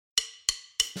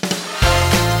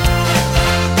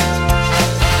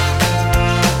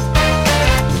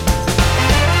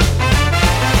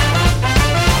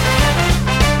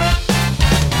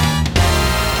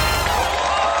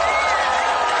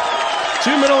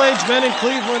Middle-Aged Men in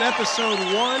Cleveland, episode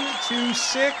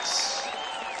 126.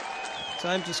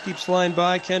 Time just keeps flying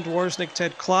by. Ken Dwarsnik,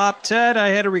 Ted Klopp. Ted, I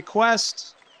had a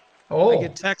request. I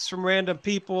get texts from random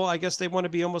people. I guess they want to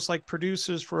be almost like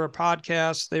producers for a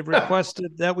podcast. They've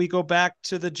requested that we go back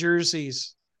to the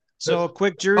jerseys. So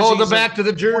quick jerseys. Oh, the back to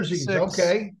the jerseys. 26.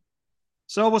 Okay.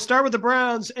 So we'll start with the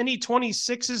Browns. Any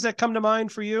 26s that come to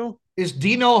mind for you? Is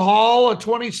Dino Hall a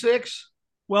 26?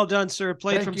 Well done, sir.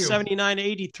 Played from 79 to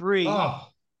 83. Oh.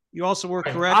 You also were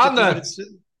correct. On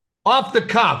off the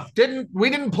cuff. We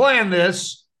didn't plan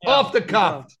this. Yeah, off the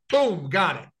cuff. Boom,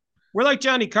 got it. We're like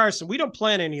Johnny Carson. We don't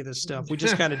plan any of this stuff. We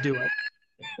just kind of do it.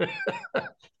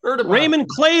 Raymond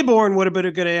Claiborne would have been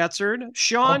a good answer.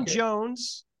 Sean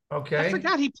Jones. Okay. I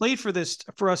forgot he played for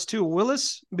us too.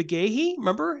 Willis McGahee,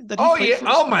 remember that?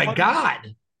 Oh my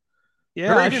God.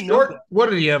 Yeah, I didn't know that. What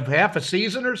did he have? Half a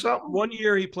season or something? 1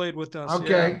 year he played with us.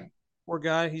 Okay. Yeah. Poor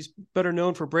guy. He's better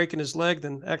known for breaking his leg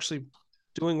than actually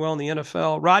doing well in the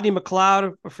NFL. Rodney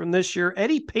McLeod from this year.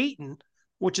 Eddie Payton,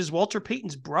 which is Walter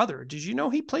Payton's brother. Did you know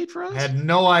he played for us? Had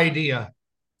no idea.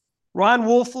 Ron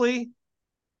Wolfley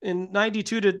in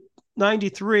 92 to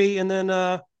 93. And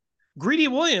then Greedy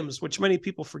Williams, which many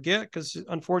people forget because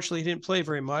unfortunately he didn't play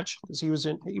very much because he was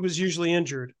usually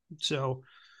injured. So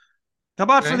how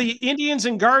about for the Indians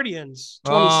and Guardians?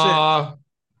 26.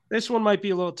 This one might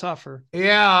be a little tougher.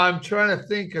 Yeah, I'm trying to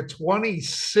think of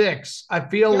 26. I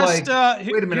feel wait a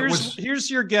minute. Here's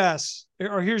your guess,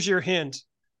 or here's your hint.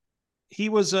 He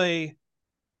was a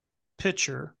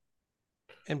pitcher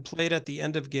and played at the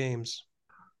end of games.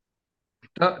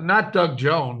 Not Doug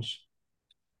Jones.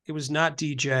 It was not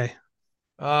DJ.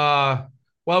 Well,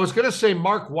 I was going to say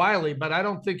Mark Wiley, but I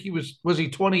don't think he was. Was he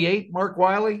 28, Mark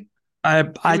Wiley? I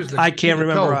can't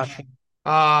remember.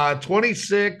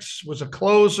 26 was a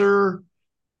closer.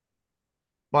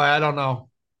 Boy, I don't know.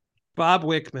 Bob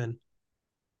Wickman.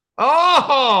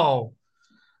 From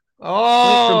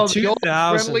the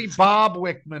friendly Bob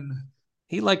Wickman.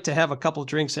 He liked to have a couple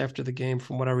drinks after the game,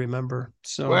 from what I remember.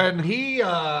 So when he he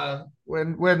was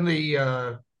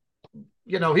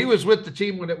with the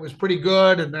team when it was pretty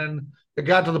good, and then it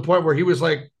got to the point where he was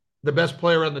like the best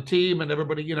player on the team, and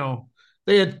everybody,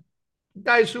 they had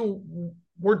guys who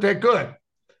weren't that good.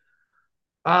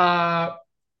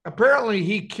 Apparently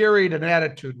he carried an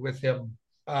attitude with him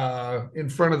in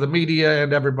front of the media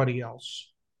and everybody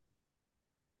else.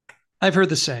 I've heard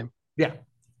the same. Yeah.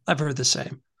 I've heard the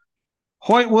same.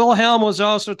 Hoyt Wilhelm was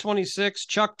also 26.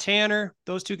 Chuck Tanner.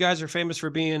 Those two guys are famous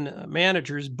for being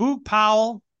managers. Boog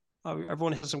Powell.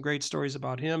 Everyone has some great stories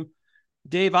about him.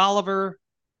 Dave Oliver.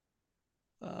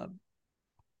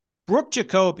 Brooke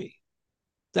Jacoby.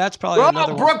 That's probably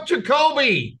another one. Brooke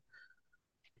Jacoby.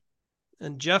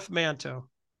 And Jeff Manto.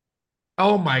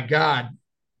 Oh, my God.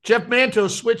 Jeff Manto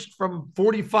switched from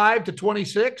 45 to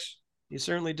 26? He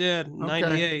certainly did.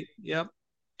 98. Yep.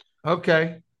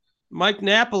 Okay. Mike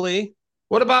Napoli.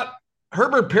 What about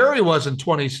Herbert Perry? Wasn't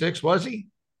 26, was he?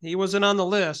 He wasn't on the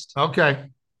list. Okay.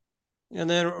 And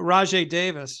then Rajay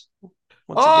Davis.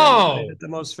 Once again, the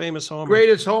most famous homer.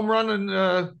 Greatest home run in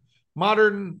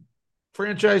modern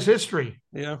franchise history.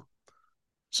 Yeah.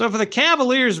 So for the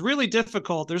Cavaliers, really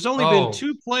difficult. There's only been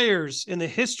two players in the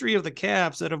history of the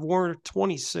Cavs that have worn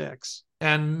 26.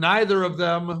 And neither of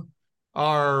them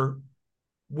are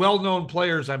well-known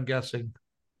players, I'm guessing.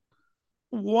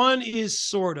 One is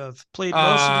sort of played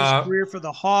most of his career for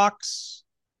the Hawks,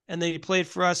 and then he played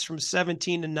for us from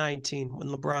 17 to 19 when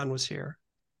LeBron was here.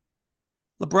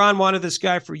 LeBron wanted this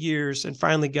guy for years and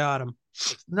finally got him.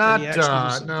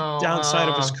 Downside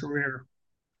of his career.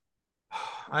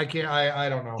 I can't. I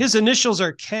don't know. His initials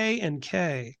are K and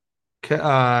K.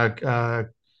 Kevin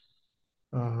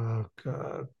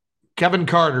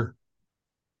Carter.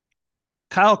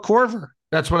 Kyle Korver.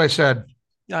 That's what I said.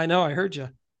 I know. I heard you.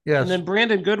 Yes. And then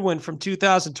Brandon Goodwin from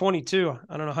 2022.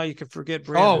 I don't know how you could forget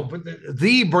Brandon. But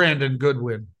the Brandon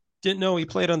Goodwin. Didn't know he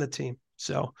played on the team.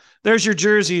 So there's your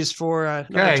jerseys for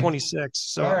number 26.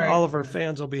 So all of our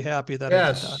fans will be happy that.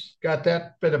 Yes, got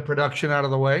that bit of production out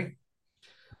of the way.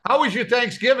 How was your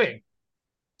Thanksgiving?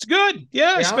 It's good.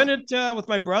 Yeah. I spent it with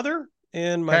my brother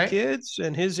and my kids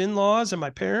and his in-laws and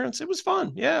my parents. It was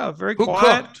fun. Yeah, very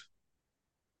quiet. Cooked?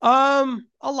 A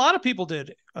lot of people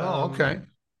did. Okay.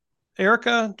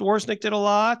 Erica Dwarsnik did a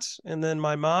lot, and then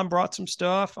my mom brought some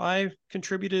stuff. I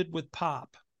contributed with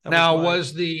pop.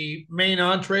 Was the main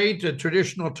entree to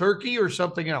traditional turkey or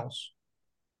something else?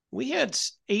 We had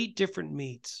 8 different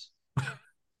meats.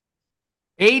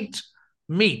 8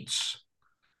 meats.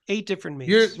 8 different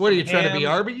meats. What are you trying to be,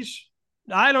 Arby's?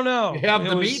 I don't know. You have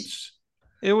the meats?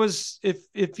 It was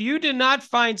if you did not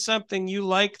find something you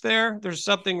like there's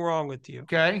something wrong with you.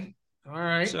 Okay. All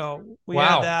right. So we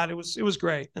had that. It was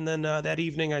great. And then that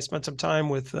evening, I spent some time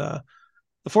with the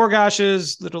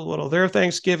Forgashes, little their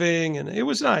Thanksgiving, and it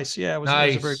was nice. Yeah, it was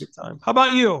a very good time. How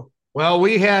about you? Well,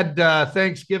 we had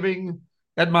Thanksgiving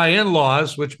at my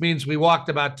in-laws, which means we walked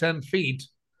about 10 feet.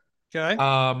 Okay.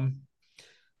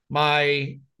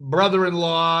 My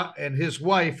brother-in-law and his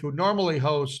wife, who normally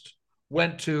host,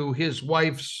 went to his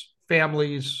wife's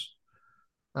family's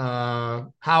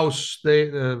house.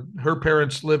 Her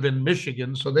parents live in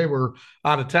Michigan, so they were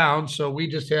out of town. So we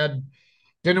just had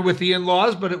dinner with the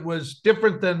in-laws, but it was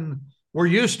different than we're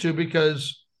used to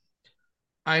because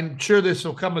I'm sure this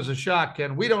will come as a shock,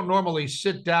 Ken. We don't normally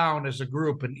sit down as a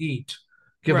group and eat,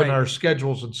 given our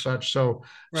schedules and such. So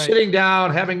sitting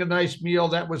down, having a nice meal,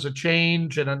 that was a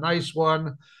change and a nice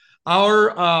one.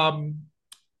 Our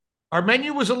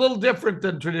menu was a little different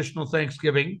than traditional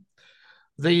Thanksgiving.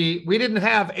 We didn't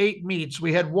have 8 meats.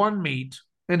 We had 1 meat,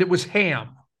 and it was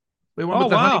ham. We went with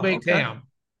the honey-baked ham.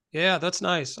 Yeah, that's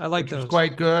nice. I like those. It was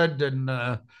quite good.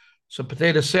 And some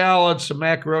potato salad, some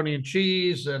macaroni and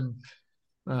cheese, and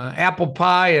apple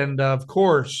pie. And, of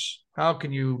course, how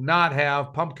can you not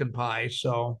have pumpkin pie?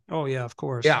 So, yeah, of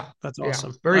course. Yeah. That's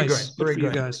awesome. Very good. Very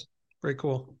good. You guys. Very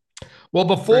cool. Well,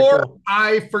 before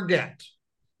I forget,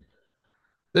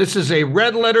 this is a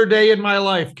red letter day in my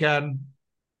life, Ken.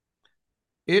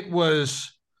 It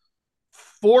was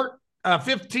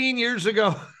 15 years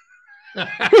ago. 15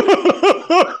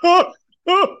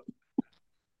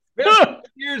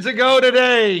 years ago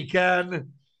today,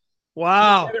 Ken.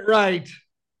 Wow. You got it right.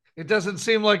 It doesn't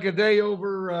seem like a day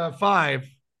over 5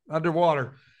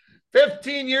 underwater.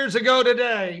 15 years ago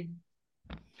today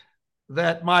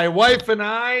that my wife and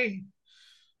I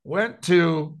went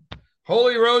to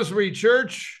Holy Rosary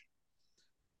Church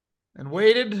and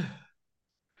waited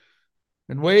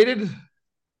and waited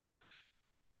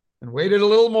and waited a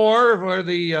little more for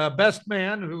the best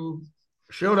man who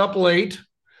showed up late.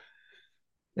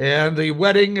 And the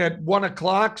wedding at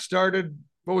 1:00 started,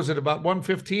 what was it, about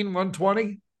 1:15,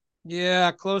 1:20?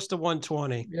 Yeah, close to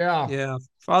 1:20. Yeah.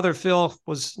 Father Phil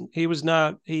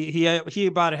he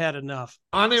about had enough.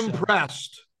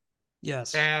 Unimpressed. So.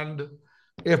 Yes. And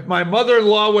if my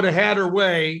mother-in-law would have had her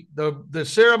way, the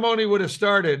ceremony would have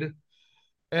started,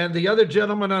 and the other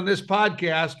gentleman on this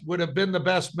podcast would have been the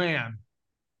best man.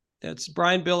 It's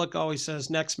Brian Billick always says,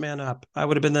 next man up. I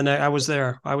would have been I was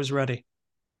there. I was ready.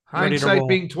 Hindsight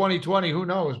being 2020, who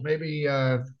knows? Maybe,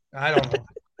 I don't know.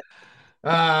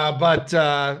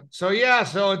 So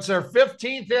it's our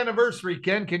 15th anniversary,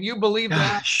 Ken. Can you believe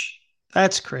that? Gosh,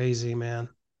 that's crazy, man.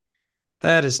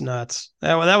 That is nuts.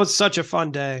 That was such a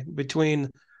fun day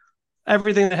between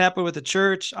everything that happened with the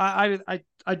church. I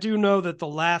do know that the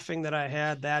laughing that I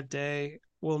had that day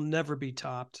will never be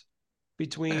topped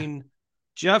between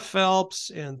Jeff Phelps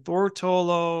and Thor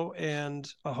Tolo and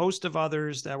a host of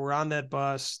others that were on that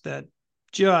bus that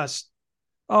just,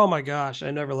 oh my gosh,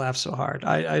 I never laughed so hard.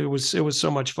 It was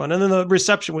so much fun. And then the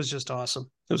reception was just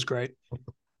awesome. It was great.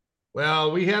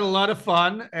 Well, we had a lot of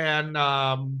fun, and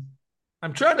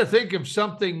I'm trying to think of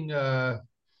something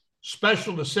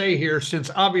special to say here, since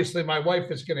obviously my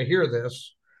wife is going to hear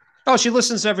this. Oh, she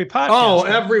listens to every podcast. Oh,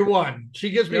 everyone. She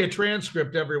gives me a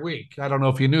transcript every week. I don't know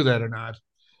if you knew that or not.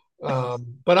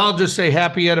 But I'll just say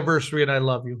happy anniversary and I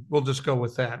love you. We'll just go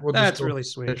with that. That's really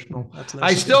sweet. That's nice.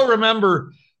 I still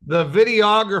remember the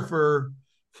videographer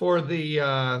for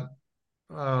the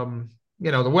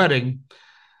the wedding.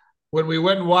 When we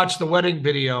went and watched the wedding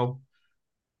video,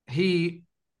 he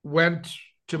went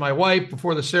to my wife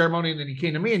before the ceremony, and then he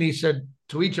came to me and he said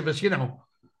to each of us,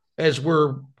 as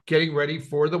we're getting ready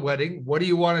for the wedding, what do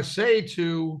you want to say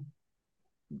to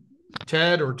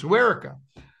Ted or to Erica?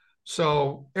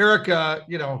 So Erica,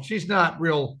 she's not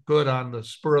real good on the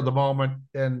spur of the moment.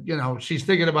 And, she's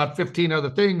thinking about 15 other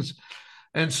things.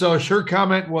 And so her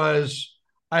comment was,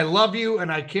 I love you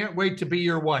and I can't wait to be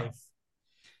your wife.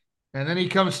 And then he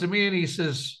comes to me and he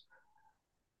says,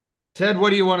 Ted, what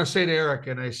do you want to say to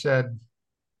Erica? And I said,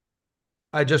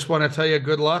 I just want to tell you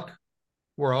good luck.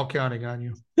 We're all counting on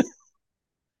you.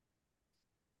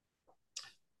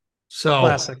 So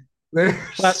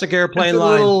classic airplane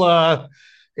line.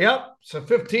 Yep. So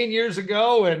 15 years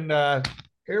ago, and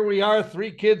here we are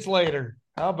 3 kids later.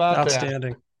 How about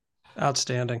that?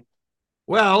 Outstanding.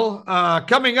 Well,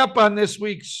 coming up on this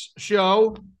week's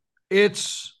show, it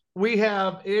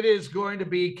is going to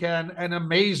be, Ken, an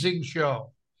amazing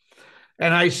show.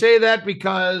 And I say that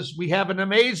because we have an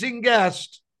amazing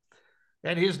guest,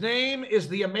 and his name is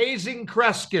the Amazing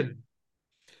Kreskin.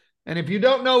 And if you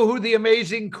don't know who the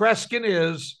Amazing Kreskin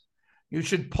is, you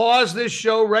should pause this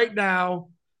show right now,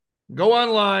 go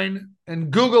online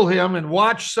and Google him and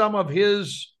watch some of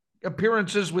his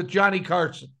appearances with Johnny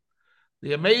Carson.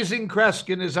 The amazing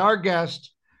Kreskin is our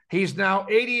guest. He's now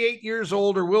 88 years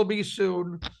old, or will be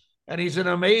soon, and he's an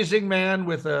amazing man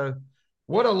with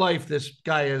what a life this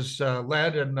guy has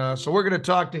led. And so we're going to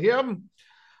talk to him.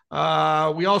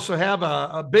 We also have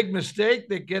a big mistake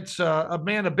that gets a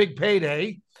man a big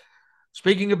payday.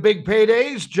 Speaking of big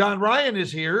paydays, John Ryan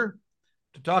is here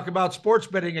to talk about sports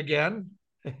betting again.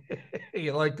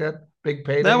 You like that? Big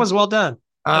payday? That was well done.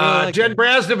 Jen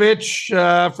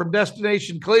Brasnovich from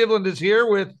Destination Cleveland is here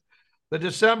with the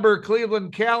December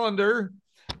Cleveland calendar.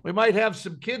 We might have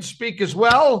some kids speak as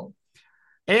well.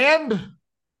 And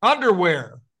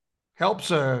underwear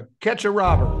helps catch a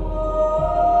robber.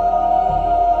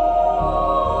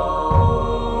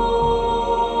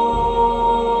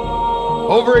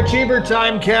 Overachiever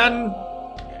time, Ken.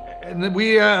 And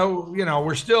we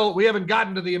haven't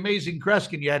gotten to the amazing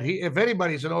Kreskin yet. If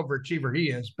anybody's an overachiever, he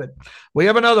is. But we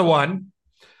have another one.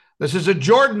 This is a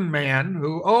Jordan man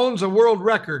who owns a world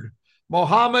record.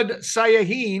 Mohamed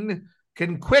Sayahin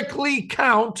can quickly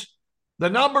count the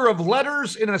number of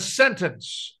letters in a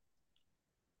sentence.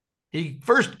 He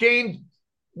first gained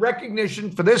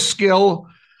recognition for this skill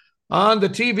on the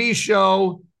TV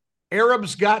show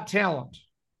Arabs Got Talent.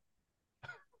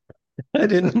 I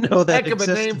didn't know that. Heck of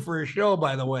a name for a show,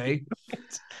 by the way.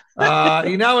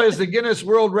 He now has the Guinness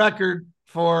World Record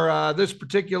for this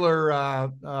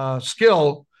particular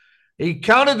skill. He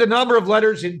counted the number of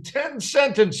letters in 10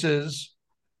 sentences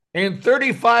in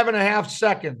 35 and a half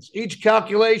seconds, each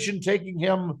calculation taking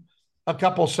him a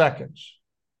couple seconds.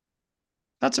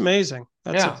 That's amazing.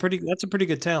 That's a pretty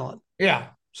good talent. Yeah.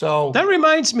 So that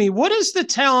reminds me, what is the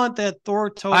talent that Thor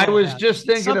Toto I was just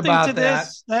thinking about that.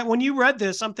 That when you read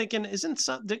this, I'm thinking, his like this?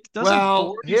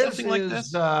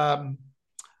 Not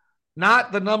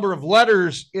the number of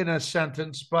letters in a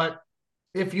sentence, but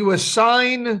if you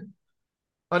assign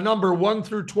a number 1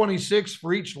 through 26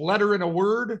 for each letter in a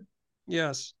word,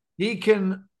 yes, he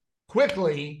can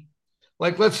quickly,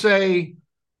 like, let's say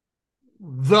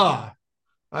I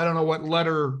don't know what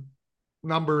letter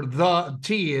number the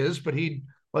T is, but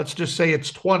let's just say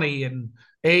it's 20 and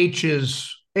H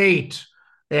is 8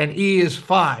 and E is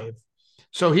 5.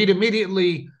 So he'd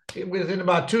immediately, within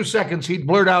about 2 seconds, he'd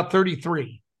blurt out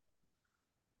 33.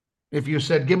 If you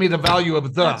said, give me the value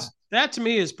of the. That to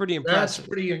me is pretty impressive. That's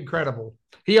pretty incredible.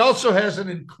 He also has an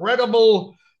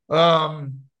incredible,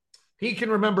 he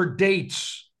can remember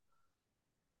dates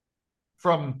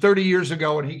from 30 years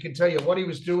ago, and he can tell you what he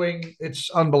was doing. It's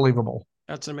unbelievable.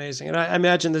 That's amazing. And I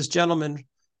imagine this gentleman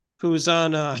who's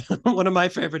on one of my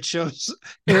favorite shows,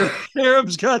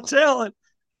 Arabs Got Talent,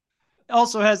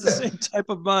 also has the same type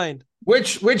of mind.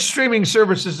 Which streaming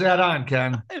service is that on,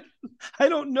 Ken? I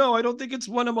don't know. I don't think it's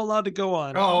one I'm allowed to go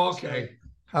on. Oh, okay.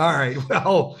 All right.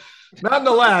 Well,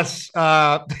 nonetheless,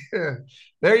 there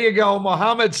you go.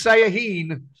 Mohamed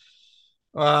Sayahin,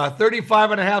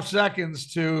 35 and a half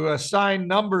seconds to assign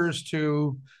numbers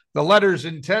to the letters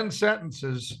in 10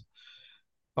 sentences.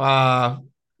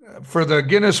 For the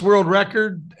Guinness World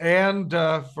Record and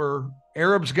for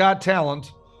Arabs Got Talent.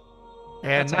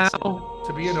 And that's now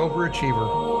to be an overachiever.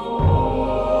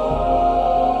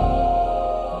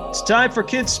 It's time for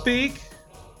Kids Speak.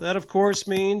 That, of course,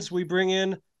 means we bring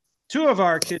in two of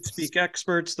our Kids Speak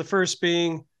experts, the first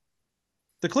being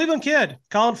the Cleveland Kid,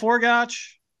 Colin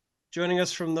Forgotch, joining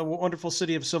us from the wonderful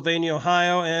city of Sylvania,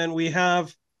 Ohio. And we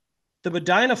have the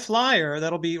Medina Flyer.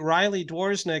 That'll be Riley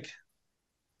Dworsnik,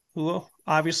 who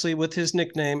obviously with his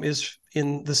nickname is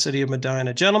in the city of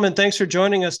Medina. Gentlemen, thanks for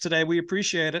joining us today. We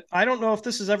appreciate it. I don't know if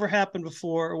this has ever happened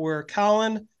before where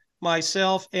Colin,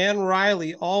 myself, and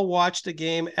Riley all watched a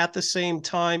game at the same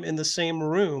time in the same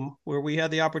room, where we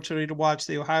had the opportunity to watch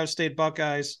the Ohio State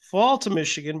Buckeyes fall to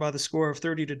Michigan by the score of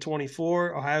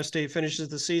 30-24. Ohio State finishes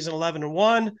the season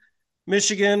 11-1.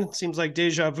 Michigan seems like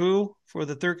deja vu for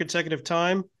the third consecutive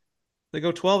time. They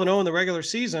go 12-0 in the regular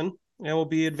season and will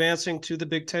be advancing to the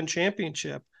Big Ten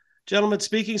championship. Gentlemen,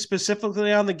 speaking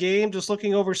specifically on the game, just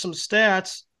looking over some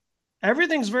stats,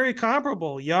 everything's very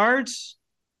comparable. Yards,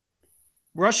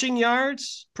 rushing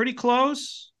yards, pretty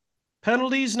close.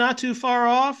 Penalties, not too far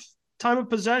off. Time of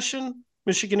possession,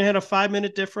 Michigan had a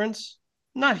 5-minute difference.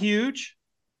 Not huge.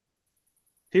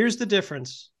 Here's the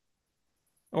difference.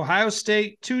 Ohio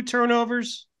State, 2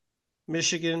 turnovers.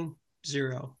 Michigan,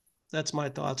 0. That's my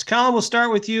thoughts. Colin, we'll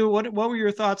start with you. What were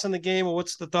your thoughts on the game, and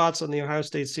what's the thoughts on the Ohio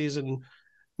State season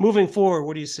moving forward?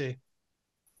 What do you see?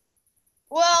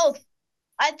 Well,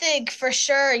 I think for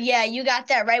sure, yeah, you got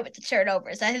that right with the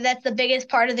turnovers. I think that's the biggest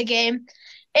part of the game.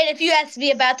 And if you ask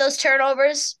me about those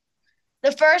turnovers,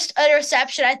 the first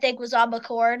interception, I think, was on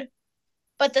McCord.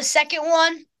 But the second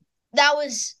one, that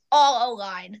was all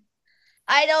O-line.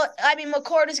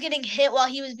 McCord was getting hit while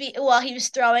he was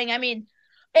throwing. I mean,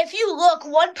 if you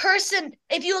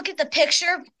look at the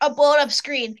picture, a blown up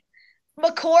screen,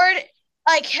 McCord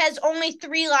has only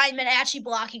 3 linemen actually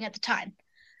blocking at the time,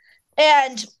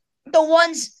 and the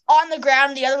ones on the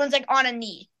ground, the other one's on a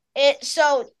knee.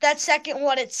 So that second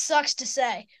one, it sucks to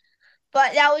say,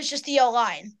 but that was just the O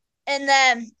line. And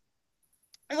then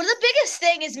one of the biggest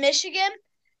thing is Michigan.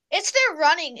 It's their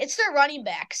running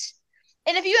backs.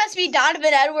 And if you ask me,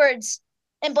 Donovan Edwards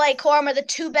and Blake Corum are the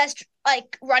two best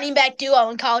running back duo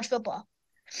in college football.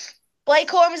 Blake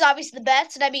Corum is obviously the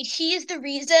best, and he is the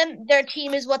reason their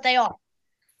team is what they are.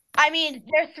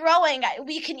 They're throwing,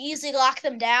 we can easily lock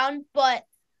them down, but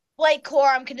Blake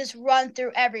Corum can just run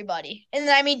through everybody. And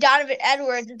then Donovan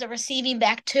Edwards is a receiving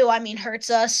back too.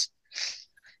 Hurts us.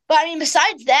 But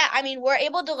besides that, we're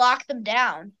able to lock them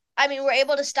down. We're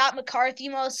able to stop McCarthy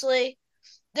mostly.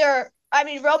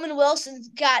 Roman Wilson's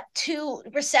got 2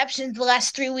 receptions the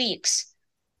last 3 weeks.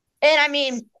 And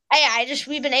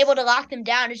we've been able to lock them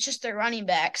down. It's just their running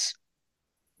backs.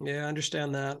 Yeah, I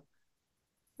understand that.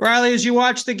 Riley, as you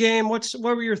watched the game, what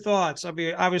were your thoughts?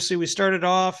 Obviously we started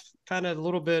off kind of a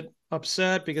little bit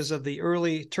upset because of the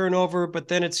early turnover, but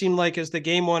then it seemed like as the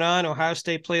game went on, Ohio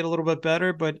State played a little bit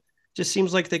better, but just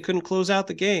seems like they couldn't close out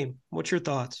the game. What's your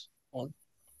thoughts?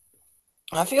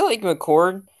 I feel like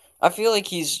McCord, I feel like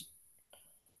he's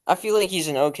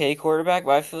an okay quarterback,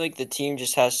 but I feel like the team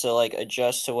just has to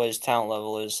adjust to what his talent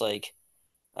level is. They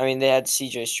had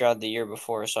CJ Stroud the year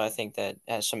before, so I think that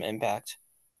has some impact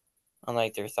on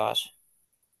their thoughts.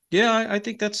 Yeah, I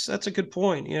think that's a good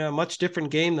point. Yeah, much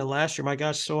different game than last year. My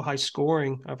gosh, so high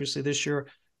scoring. Obviously this year,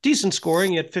 decent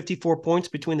scoring. You had 54 points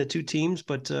between the two teams,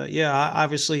 but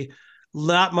obviously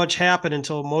not much happened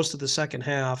until most of the second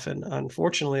half. And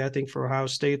unfortunately, I think for Ohio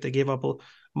State, they gave up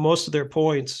most of their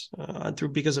points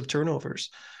because of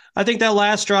turnovers. I think that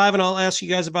last drive, and I'll ask you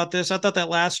guys about this. I thought that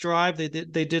last drive they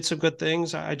did some good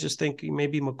things. I just think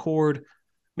maybe McCord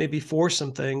maybe forced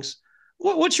some things.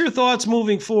 What's your thoughts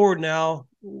moving forward now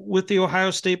with the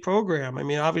Ohio State program?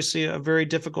 Obviously a very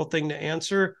difficult thing to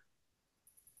answer.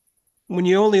 When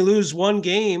you only lose one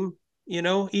game,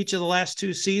 each of the last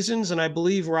 2 seasons, and I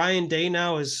believe Ryan Day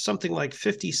now is something like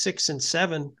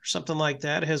 56-7 or something like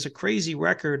that, has a crazy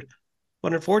record.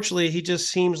 But unfortunately, he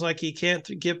just seems like he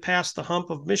can't get past the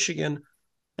hump of Michigan.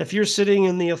 If you're sitting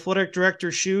in the athletic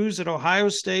director's shoes at Ohio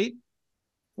State,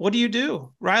 what do you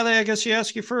do? Riley, I guess you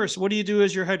ask you first. What do you do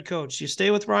as your head coach? Do you stay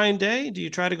with Ryan Day? Do you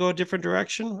try to go a different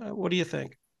direction? What do you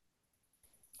think?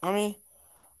 I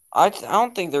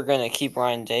don't think they're going to keep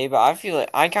Ryan Day, but I feel like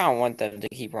I kind of want them to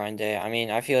keep Ryan Day.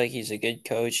 I feel like he's a good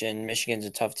coach, and Michigan's a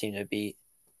tough team to beat.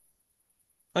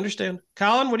 Understand.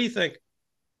 Colin, what do you think?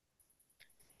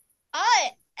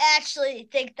 I actually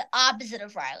think the opposite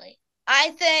of Riley. I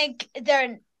think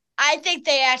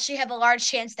they actually have a large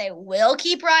chance they will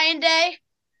keep Ryan Day,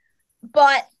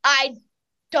 but I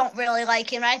don't really like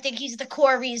him. I think he's the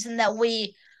core reason that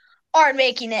we aren't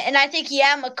making it. And I think,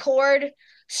 McCord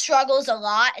struggles a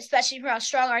lot, especially for how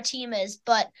strong our team is.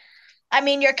 But,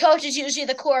 your coach is usually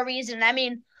the core reason.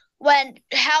 And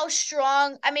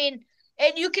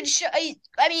you can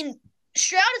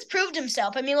Stroud has proved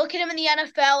himself. Look at him in the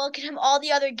NFL. Look at him all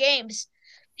the other games.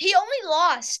 He only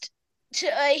lost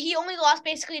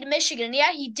basically to Michigan. And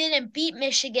yeah, he didn't beat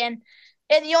Michigan.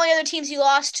 And the only other teams he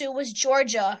lost to was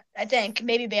Georgia, I think,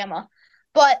 maybe Bama.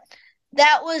 But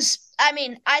that was,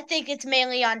 I think it's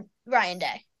mainly on Ryan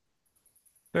Day.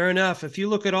 Fair enough. If you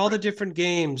look at all the different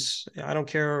games, I don't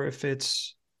care if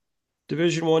it's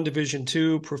Division I, Division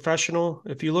II, professional.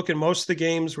 If you look at most of the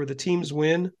games where the teams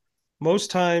win,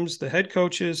 most times the head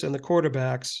coaches and the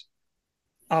quarterbacks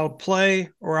outplay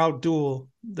or outduel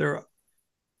their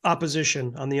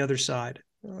opposition on the other side.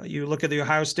 You look at the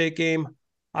Ohio State game,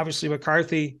 obviously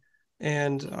McCarthy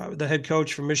and the head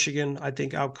coach from Michigan, I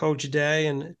think, outcoached Day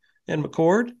and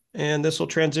McCord. And this will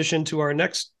transition to our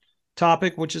next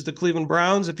topic, which is the Cleveland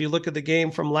Browns. If you look at the game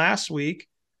from last week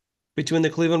between the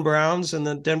Cleveland Browns and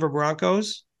the Denver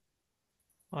Broncos,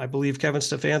 I believe Kevin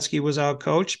Stefanski was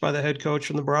outcoached by the head coach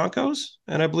from the Broncos.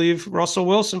 And I believe Russell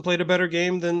Wilson played a better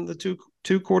game than the two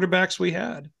quarterbacks we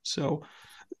had. So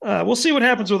we'll see what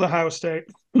happens with Ohio State.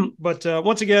 But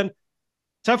once again,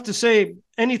 tough to say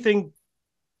anything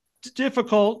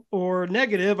difficult or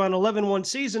negative on 11-1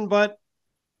 season, but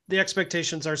the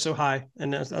expectations are so high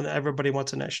and everybody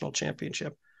wants a national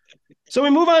championship. So we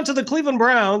move on to the Cleveland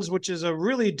Browns, which is a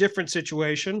really different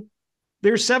situation.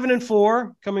 They're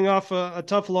 7-4, coming off a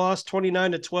tough loss,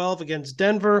 29-12 against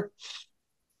Denver.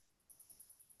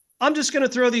 I'm just going to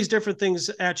throw these different things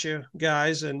at you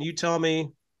guys, and you tell me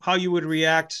how you would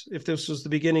react if this was the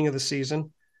beginning of the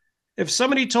season. If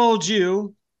somebody told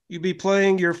you you'd be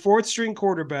playing your fourth string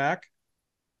quarterback,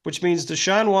 which means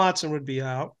Deshaun Watson would be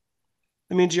out,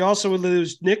 that means you also would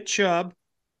lose Nick Chubb,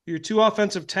 your two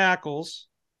offensive tackles.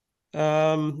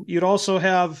 You'd also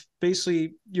have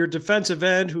basically your defensive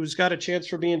end who's got a chance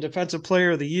for being defensive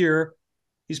player of the year.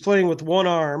 He's playing with one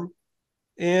arm.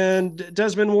 And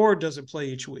Desmond Ward doesn't play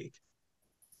each week.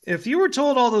 If you were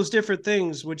told all those different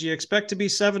things, would you expect to be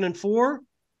 7-4?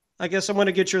 I guess I want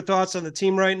to get your thoughts on the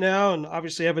team right now, and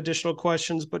obviously have additional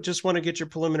questions, but just want to get your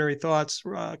preliminary thoughts.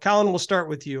 Colin, we'll start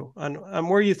with you on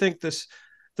where you think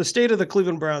the state of the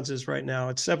Cleveland Browns is right now.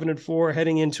 It's 7-4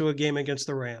 heading into a game against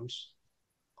the Rams.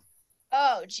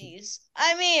 Oh, geez.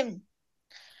 I mean,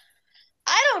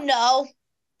 I don't know.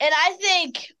 And I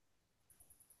think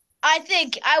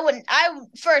I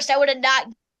would have not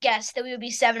guessed that we would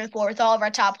be 7-4 with all of our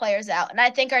top players out. And I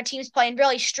think our team's playing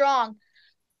really strong.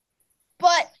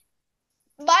 But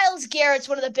Myles Garrett's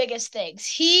one of the biggest things.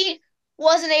 He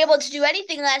wasn't able to do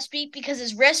anything last week because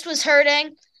his wrist was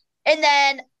hurting. And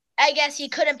then I guess he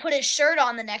couldn't put his shirt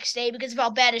on the next day because of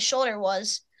how bad his shoulder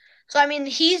was. So, I mean,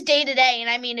 he's day to day. And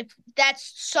I mean, if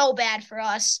that's so bad for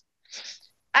us.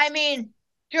 I mean,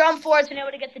 Jerome Ford's been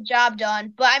able to get the job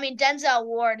done. But, I mean, Denzel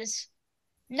Ward is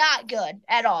not good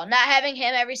at all. Not having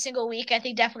him every single week, I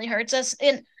think, definitely hurts us.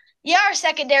 And, yeah, our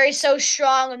secondary is so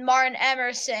strong with Martin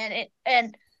Emerson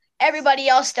and everybody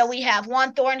else that we have,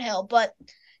 Juan Thornhill. But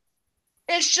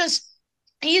it's just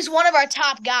he's one of our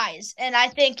top guys. And I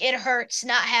think it hurts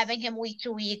not having him week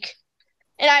to week.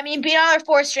 And, I mean, being on our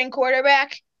fourth-string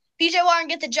quarterback, PJ Walker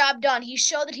get the job done. He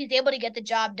showed that he's able to get the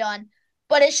job done.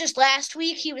 But it's just last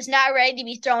week he was not ready to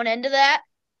be thrown into that.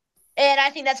 And I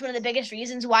think that's one of the biggest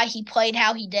reasons why he played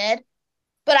how he did.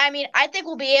 But, I mean, I think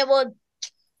we'll be able to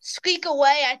squeak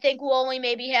away. I think we'll only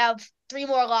maybe have 3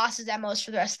 more losses at most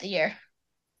for the rest of the year.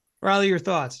 Riley, your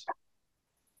thoughts?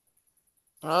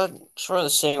 Sort of the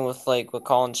same with like what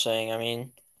Colin's saying. I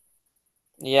mean,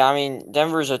 yeah, I mean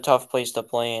Denver's a tough place to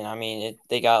play in. I mean,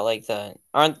 they got like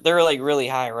they're like really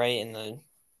high, right, in the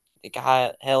like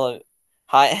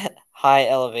high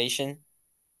elevation.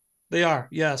 They are,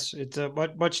 yes. It's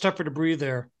much tougher to breathe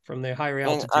there from the higher And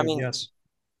altitude. I mean, Yes.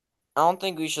 I don't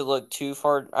think we should look too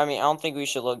far. I mean, I don't think we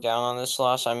should look down on this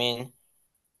loss. I mean,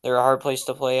 they're a hard place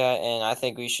to play at, and I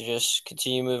think we should just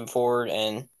continue moving forward.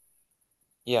 And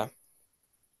yeah.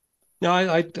 No,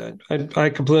 I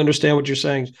completely understand what you're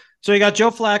saying. So you got Joe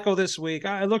Flacco this week.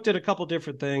 I looked at a couple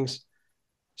different things.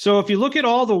 So if you look at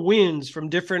all the wins from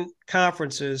different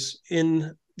conferences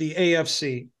in the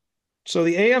AFC, so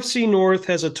the AFC North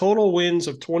has a total wins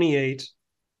of 28.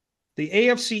 The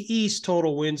AFC East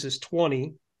total wins is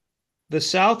 20. The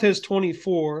South has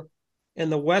 24,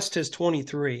 and the West has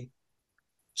 23.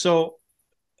 So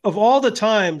of all the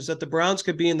times that the Browns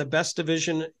could be in the best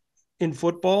division in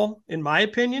football, in my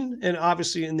opinion, and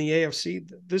obviously in the AFC,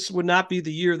 this would not be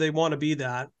the year they want to be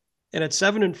that. And at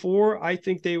 7-4, I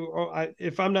think they,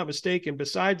 if I'm not mistaken,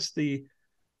 besides the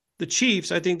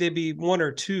Chiefs, I think they'd be 1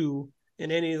 or 2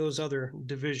 in any of those other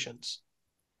divisions.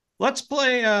 Let's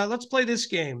play this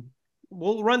game.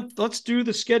 Let's do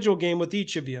the schedule game with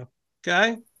each of you.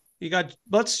 Okay.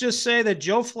 Let's just say that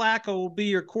Joe Flacco will be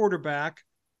your quarterback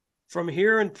from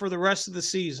here and for the rest of the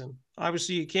season.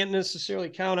 Obviously, you can't necessarily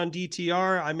count on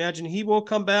DTR. I imagine he will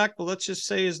come back, but let's just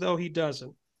say as though he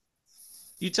doesn't.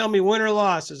 You tell me win or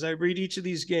loss as I read each of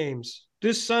these games.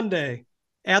 This Sunday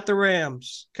at the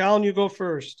Rams. Colin, you go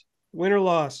first. Win or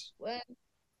loss?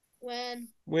 Win.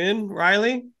 Win.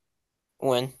 Riley?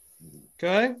 Win.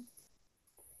 Okay.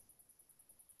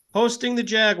 Hosting the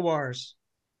Jaguars.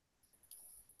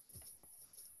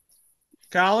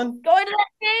 Colin? Going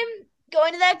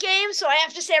to that game, so I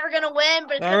have to say we're going to win,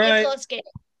 but it's going to be a close game.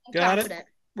 I'm confident. It.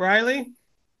 Riley?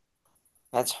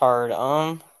 That's hard.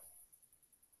 I'm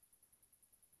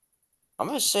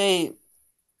gonna say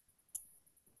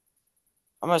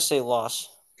loss.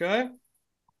 Okay.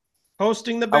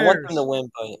 Hosting the Bears. I want them to win,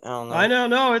 but I don't know. I know.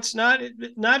 No, it's not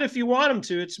if you want them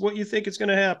to. It's what you think is going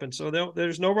to happen. So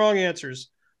there's no wrong answers.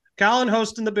 Colin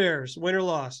hosting the Bears. Win or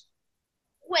loss?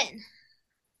 Win.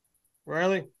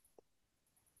 Riley?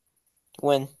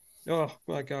 Win. Oh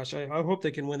my gosh! I hope they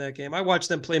can win that game. I watched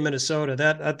them play Minnesota.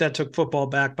 That took football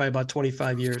back by about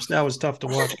 25 years. That was tough to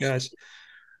watch, guys.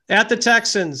 At the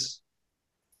Texans.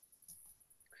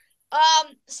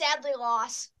 Sadly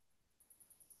loss.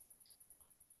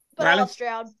 But Riley? I love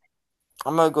Stroud.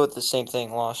 I'm gonna go with the same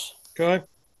thing, loss. Okay.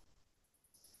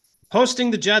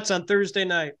 Hosting the Jets on Thursday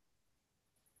night.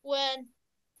 Win.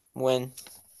 Win.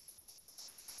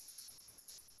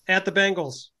 At the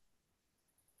Bengals.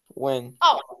 Win.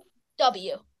 Oh,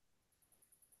 W.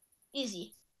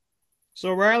 Easy.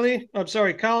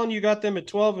 So Colin, you got them at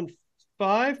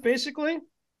 12-5, basically.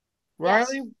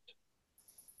 Riley, Yes.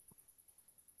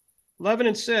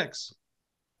 11-6.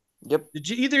 Yep. Did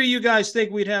either of you guys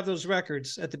think we'd have those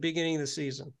records at the beginning of the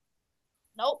season?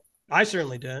 Nope. I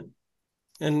certainly didn't.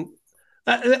 And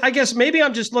I guess maybe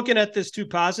I'm just looking at this too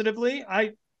positively.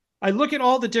 I look at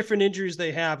all the different injuries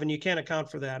they have, and you can't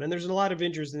account for that. And there's a lot of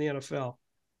injuries in the NFL.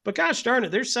 But gosh darn it,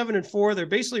 they're 7-4. They're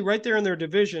basically right there in their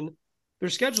division. Their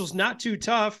schedule's not too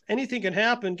tough. Anything can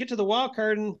happen. Get to the wild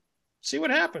card and see what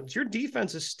happens. Your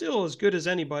defense is still as good as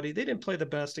anybody. They didn't play the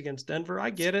best against Denver. I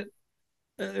get it.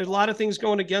 There's a lot of things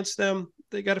going against them.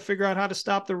 They got to figure out how to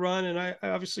stop the run. And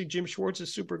obviously Jim Schwartz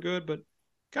is super good, but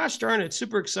gosh darn it, it's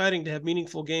super exciting to have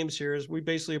meaningful games here as we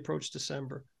basically approach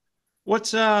December.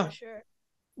 Sure.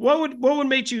 What would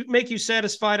make you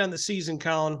satisfied on the season,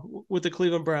 Colin, with the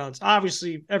Cleveland Browns?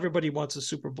 Obviously, everybody wants a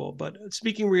Super Bowl, but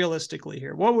speaking realistically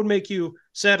here, what would make you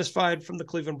satisfied from the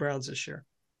Cleveland Browns this year?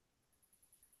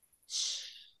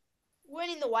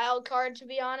 Winning the wild card, to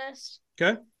be honest.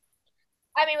 Okay.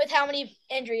 I mean, with how many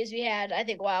injuries we had, I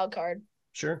think wild card.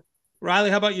 Sure.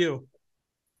 Riley, how about you?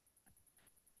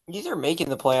 Either making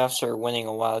the playoffs or winning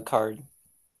a wild card.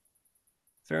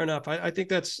 Fair enough. I think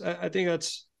that's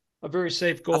a very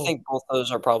safe goal. I think both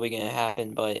those are probably going to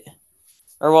happen,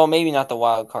 maybe not the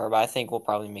wild card, but I think we'll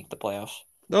probably make the playoffs.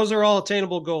 Those are all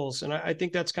attainable goals, and I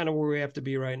think that's kind of where we have to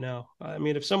be right now. I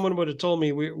mean, if someone would have told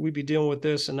me we'd be dealing with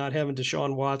this and not having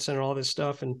Deshaun Watson and all this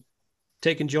stuff and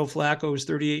taking Joe Flacco, who's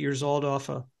 38 years old, off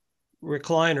a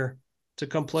recliner to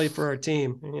come play for our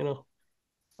team,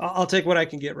 I'll take what I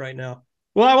can get right now.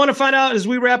 Well, I want to find out as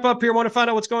we wrap up here,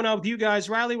 what's going on with you guys.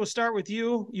 Riley, we'll start with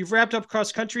you. You've wrapped up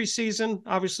cross-country season,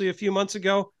 obviously a few months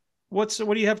ago. What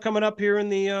do you have coming up here in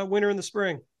the winter and the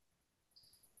spring?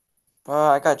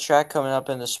 I got track coming up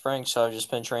in the spring, so I've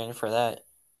just been training for that.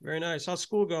 Very nice. How's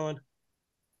school going?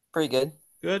 Pretty good.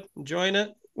 Good. Enjoying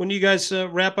it? When do you guys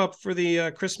wrap up for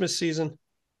the Christmas season?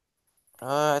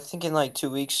 I think in like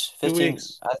 2 weeks. 2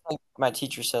 weeks. I think my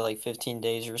teacher said like 15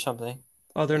 days or something.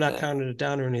 Oh, they're not counting it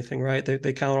down or anything, right?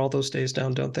 They count all those days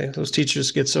down, don't they? Those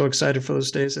teachers get so excited for those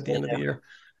days at the end of the year.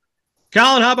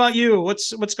 Colin, how about you?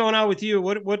 What's going on with you?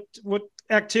 What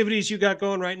activities you got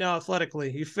going right now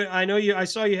athletically? I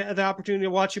saw you had the opportunity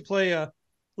to watch you play a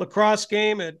lacrosse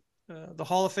game at the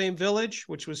Hall of Fame Village,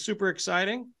 which was super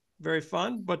exciting, very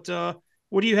fun. But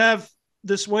what do you have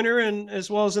this winter and as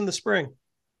well as in the spring?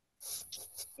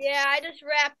 Yeah, I just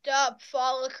wrapped up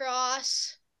fall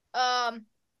lacrosse. I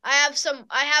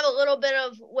have a little bit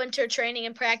of winter training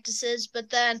and practices, but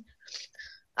then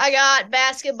I got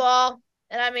basketball,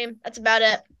 and I mean, that's about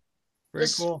it. Very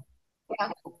cool. Yeah.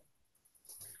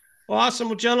 Well, awesome.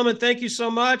 Well, gentlemen, thank you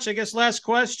so much. I guess last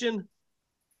question.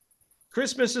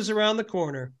 Christmas is around the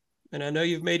corner, and I know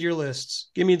you've made your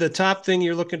lists. Give me the top thing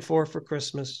you're looking for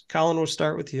Christmas. Colin, we'll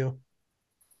start with you.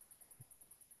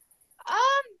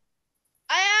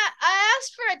 I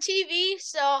asked for a TV,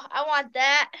 so I want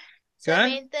that. That's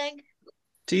the main thing.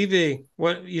 TV.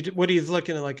 What are you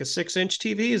looking at? Like a 6-inch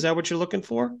TV? Is that what you're looking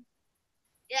for?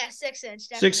 Yeah, 6-inch.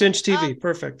 6-inch TV.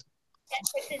 Perfect. Yeah,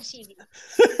 6-inch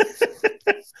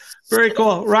TV. Very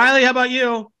cool. Riley, how about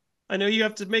you? I know you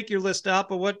have to make your list out,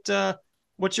 but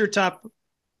what's your top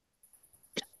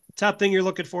thing you're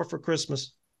looking for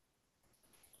Christmas?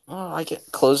 I get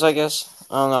clothes, I guess.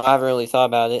 I don't know. I haven't really thought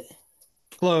about it.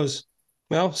 Clothes.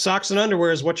 Well, socks and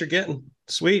underwear is what you're getting.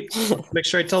 Sweet. Make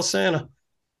sure I tell Santa.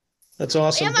 That's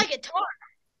awesome. And my guitar.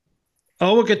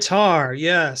 Oh, a guitar.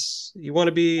 Yes. You want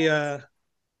to be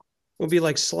we'll be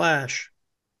like Slash.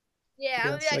 Yeah, I'm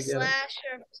gonna be like Slash.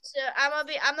 I'm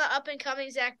the up and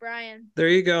coming Zach Bryan. There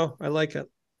you go. I like it.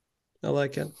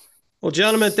 Well,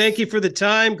 gentlemen, thank you for the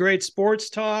time. Great sports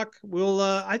talk.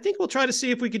 I think we'll try to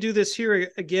see if we could do this here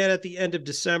again at the end of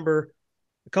December.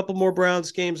 A couple more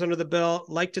Browns games under the belt.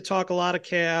 Like to talk a lot of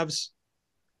Cavs.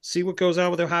 See what goes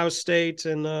on with Ohio State,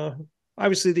 and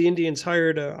obviously the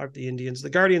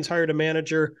Guardians hired a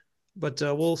manager, but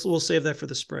we'll save that for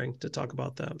the spring to talk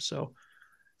about them. So,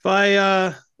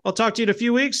 I'll talk to you in a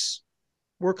few weeks.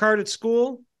 Work hard at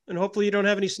school, and hopefully you don't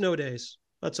have any snow days.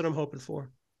 That's what I'm hoping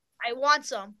for. I want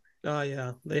some. Oh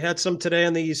yeah, they had some today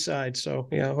on the east side, so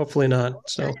yeah, hopefully not.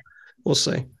 So we'll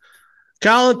see.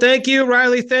 Colin, thank you.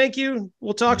 Riley, thank you.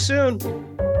 We'll talk soon.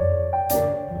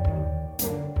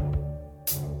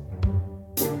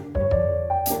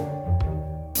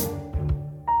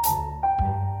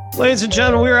 Ladies and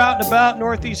gentlemen, we are out and about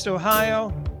Northeast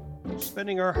Ohio,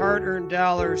 spending our hard-earned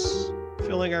dollars,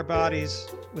 filling our bodies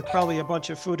with probably a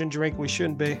bunch of food and drink we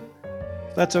shouldn't be.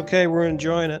 That's okay. We're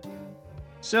enjoying it.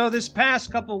 So this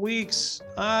past couple weeks,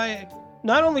 I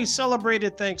not only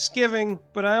celebrated Thanksgiving,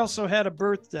 but I also had a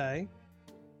birthday.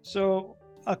 So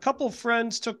a couple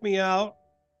friends took me out.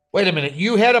 Wait a minute.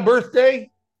 You had a birthday?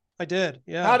 I did.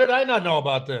 Yeah. How did I not know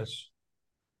about this?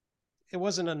 It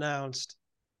wasn't announced.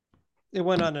 It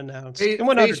went unannounced. It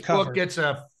went Facebook undercover. gets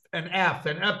an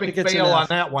epic fail on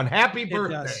that one. Happy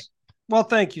birthday. Well,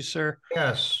 thank you, sir.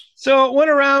 Yes. So it went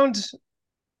around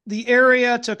the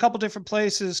area to a couple different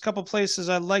places. A couple places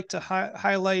I'd like to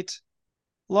highlight.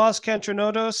 Los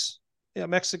Cantronotos, a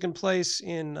Mexican place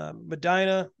in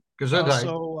Medina. Gesundheit.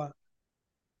 Also,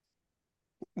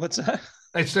 what's that?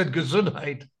 I said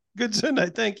Gesundheit.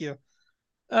 Gesundheit, thank you.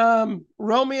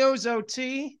 Romeo's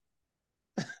OT.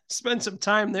 Spent some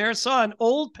time there. Saw an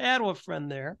old Padua friend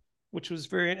there, which was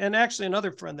and actually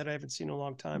another friend that I haven't seen in a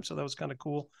long time. So that was kind of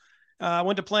cool.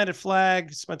 Went to Planted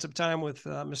Flag, spent some time with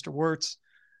Mr. Wirtz.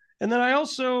 And then I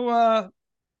also,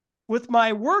 with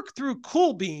my work through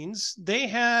Cool Beans, they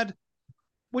had,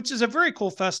 which is a very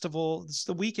cool festival. It's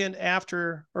the weekend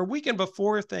after or weekend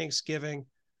before Thanksgiving,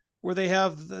 where they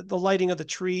have the lighting of the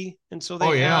tree. And so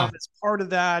they have, as part of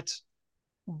that,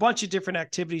 a bunch of different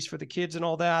activities for the kids and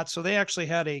all that. So they actually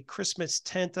had a Christmas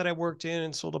tent that I worked in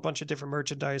and sold a bunch of different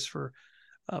merchandise for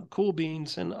Cool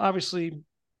Beans. And obviously,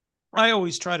 I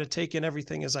always try to take in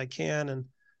everything as I can and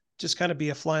just kind of be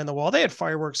a fly on the wall. They had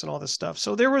fireworks and all this stuff.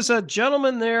 So there was a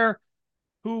gentleman there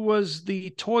who was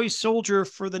the toy soldier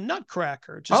for the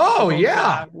Nutcracker.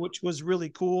 Which was really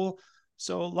cool.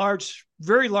 So large,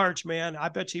 very large man. I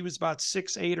bet he was about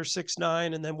 6'8" or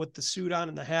 6'9". And then with the suit on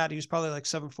and the hat, he was probably like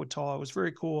 7 foot tall. It was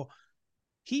very cool.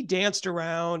 He danced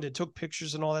around and took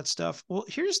pictures and all that stuff. Well,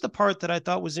 here's the part that I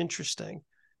thought was interesting.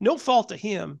 No fault to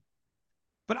him,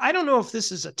 but I don't know if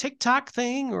this is a TikTok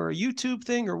thing or a YouTube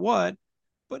thing or what,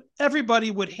 but everybody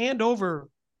would hand over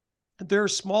their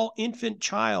small infant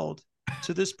child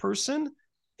to this person,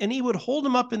 and he would hold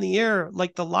him up in the air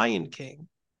like the Lion King.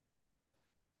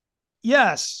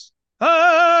 Yes. It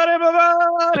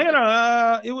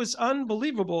was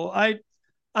unbelievable.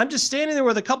 I'm just standing there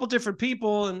with a couple different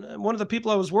people, and one of the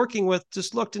people I was working with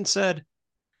just looked and said,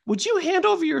 "Would you hand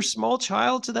over your small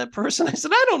child to that person?" I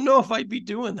said, "I don't know if I'd be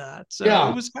doing that." So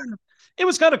it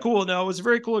was kind of cool. No, it was a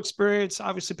very cool experience.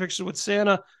 Obviously, pictures with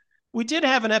Santa. We did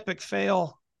have an epic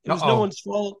fail. It was no one's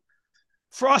fault.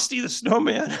 Frosty the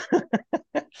Snowman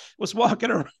was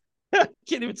walking around. I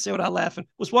can't even say without laughing.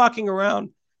 Was walking around.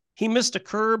 He missed a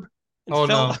curb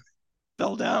and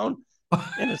fell down,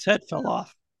 and his head fell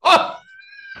off. Oh!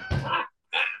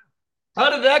 How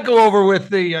did that go over with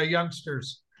the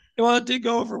youngsters? Well, it did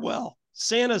go over well.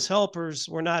 Santa's helpers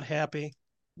were not happy.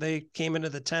 They came into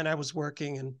the tent I was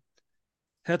working and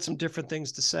had some different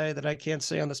things to say that I can't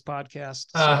say on this podcast.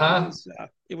 So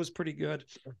it was pretty good.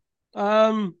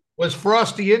 Was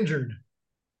Frosty injured?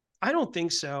 I don't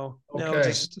think so. Okay. No,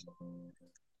 just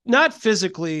not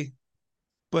physically,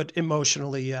 but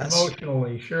emotionally, yes.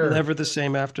 Emotionally, sure. Never the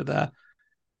same after that.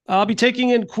 I'll be taking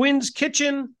in Quinn's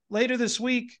Kitchen later this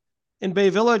week in Bay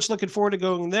Village. Looking forward to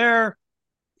going there.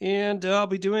 And I'll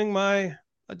be doing a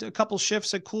couple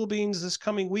shifts at Cool Beans this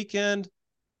coming weekend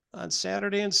on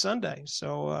Saturday and Sunday.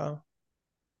 So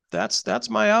that's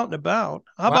my out and about.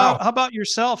 How about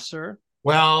yourself, sir?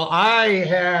 Well, I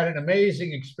had an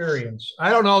amazing experience.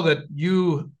 I don't know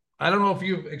if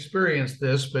you've experienced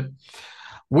this, but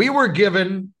we were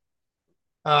given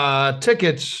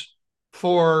tickets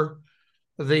for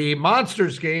the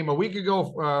Monsters game a week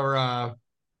ago, or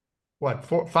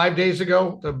 5 days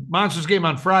ago? The Monsters game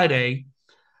on Friday.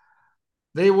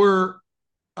 They were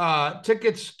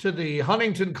tickets to the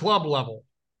Huntington Club level.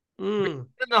 In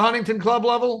the Huntington Club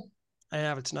level? I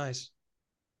have. It's nice.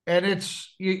 And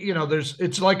it's,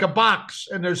 it's like a box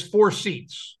and there's 4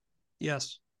 seats.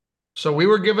 Yes. So we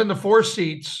were given the 4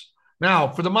 seats. Now,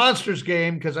 for the Monsters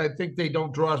game, because I think they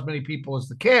don't draw as many people as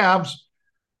the Cavs,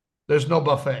 there's no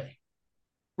buffet.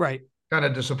 Right. Kind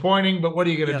of disappointing, but what are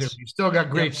you going to do? You still got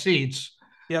great seats.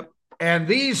 Yep. And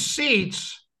these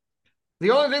seats,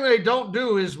 the only thing they don't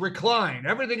do is recline.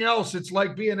 Everything else, it's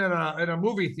like being in a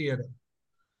movie theater.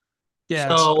 Yeah.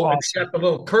 So awesome. It's got the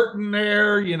little curtain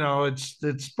there.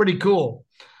 It's pretty cool.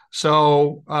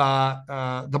 So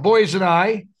the boys and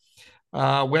I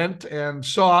went and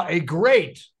saw a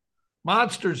great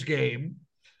Monsters game,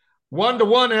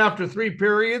 1-1 after 3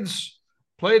 periods.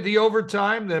 Played the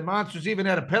overtime. The Monsters even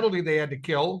had a penalty they had to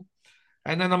kill,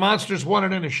 and then the Monsters won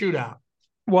it in a shootout.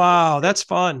 Wow, that's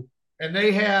fun. And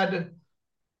they had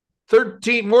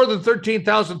more than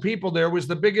 13,000 people there. It was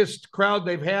the biggest crowd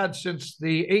they've had since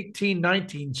the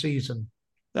 18-19 season.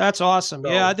 That's awesome. So,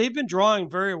 yeah, they've been drawing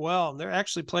very well. They're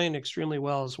actually playing extremely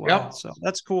well as well. Yep. So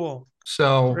that's cool.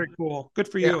 So very cool. Good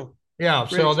for you. Yeah,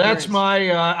 Great so that's experience. my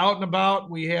out and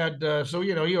about. We had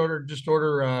you order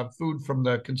food from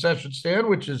the concession stand,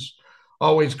 which is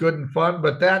always good and fun.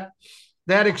 But that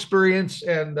experience,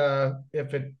 and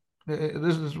if it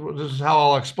this is how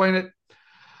I'll explain it.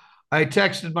 I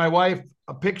texted my wife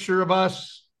a picture of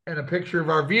us and a picture of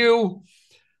our view,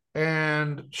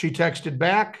 and she texted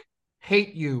back,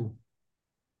 "Hate you."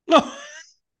 It's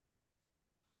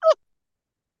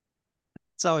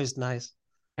always nice.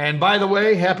 And by the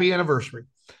way, happy anniversary.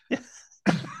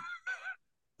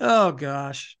 Oh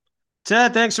gosh.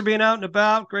 Ted, thanks for being out and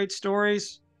about. Great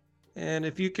stories. And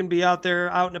if you can be out there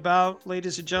out and about,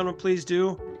 ladies and gentlemen, please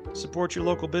do support your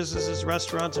local businesses,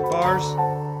 restaurants, and bars.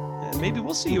 And maybe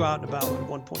we'll see you out and about at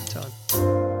one point in time.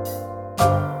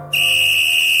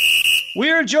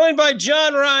 We are joined by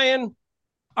John Ryan,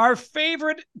 our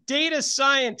favorite data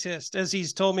scientist, as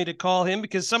he's told me to call him,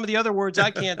 because some of the other words I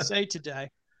can't say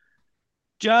today.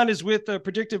 John is with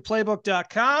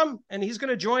predictiveplaybook.com, and he's going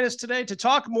to join us today to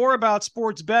talk more about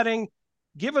sports betting,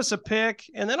 give us a pick,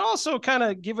 and then also kind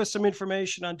of give us some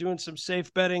information on doing some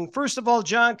safe betting. First of all,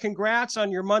 John, congrats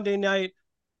on your Monday night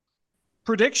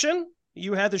prediction.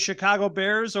 You had the Chicago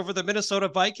Bears over the Minnesota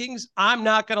Vikings. I'm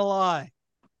not going to lie.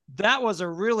 That was a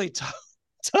really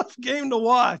tough game to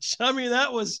watch. I mean, that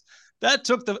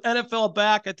took the NFL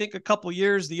back, I think, a couple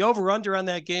years. The over-under on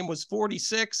that game was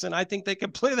 46, and I think they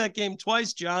could play that game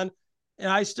twice, John, and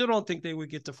I still don't think they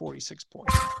would get to 46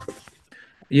 points.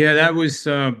 Yeah, that was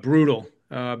brutal.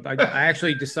 I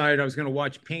actually decided I was going to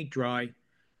watch paint dry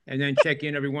and then check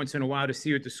in every once in a while to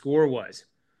see what the score was.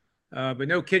 But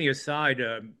no kidding aside,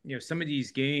 some of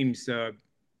these games,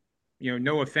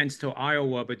 no offense to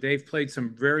Iowa, but they've played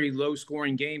some very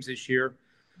low-scoring games this year.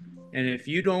 And if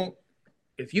you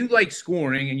like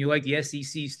scoring and you like the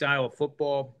SEC style of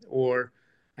football or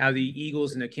how the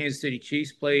Eagles and the Kansas City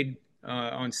Chiefs played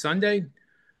on Sunday,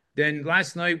 then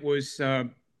last night was the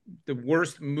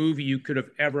worst movie you could have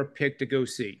ever picked to go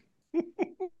see.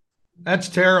 That's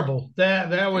terrible.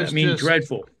 That was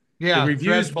dreadful. Yeah, the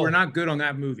reviews were not good on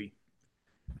that movie.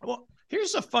 Well,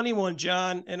 here's a funny one,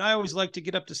 John, and I always like to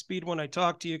get up to speed when I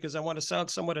talk to you because I want to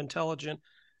sound somewhat intelligent.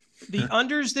 The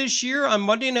unders this year on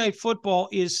Monday Night Football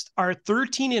are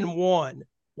 13-1.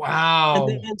 Wow.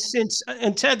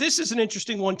 And Ted, this is an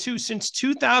interesting one too. Since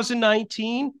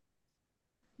 2019,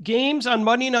 games on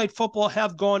Monday Night Football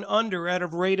have gone under at a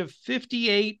rate of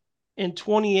 58 and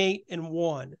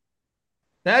 28-1.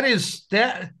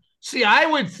 See, I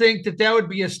would think that would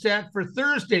be a stat for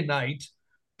Thursday night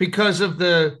because of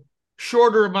the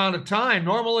shorter amount of time.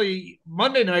 Normally,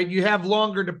 Monday night you have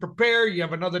longer to prepare. You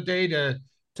have another day to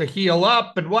heal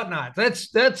up and whatnot.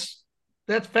 That's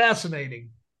fascinating.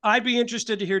 I'd be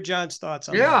interested to hear John's thoughts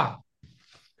on that.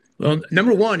 Well,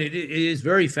 number one, it is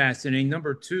very fascinating.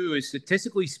 Number two is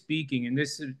statistically speaking, and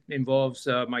this involves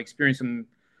my experience in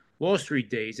Wall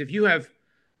Street days. If you have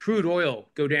crude oil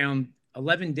go down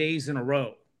 11 days in a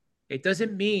row, it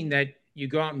doesn't mean that you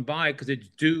go out and buy it because it's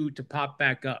due to pop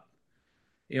back up.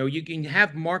 You can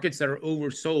have markets that are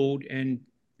oversold, and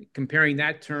comparing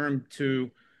that term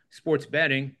to sports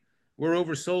betting, we're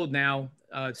oversold now,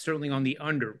 certainly on the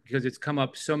under, because it's come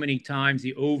up so many times.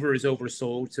 The over is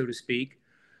oversold, so to speak.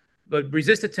 But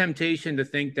resist the temptation to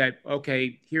think that,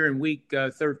 okay, here in week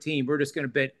 13, we're just going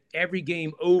to bet every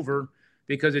game over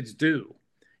because it's due.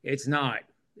 It's not.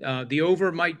 The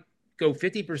over might go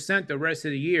 50% the rest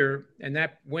of the year, and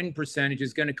that win percentage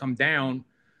is going to come down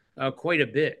quite a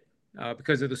bit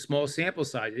because of the small sample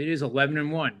size. It is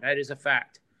 11-1. That is a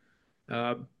fact.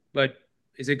 But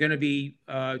is it going to be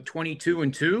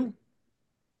 22-2?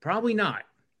 Probably not.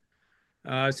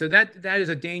 So that is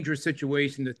a dangerous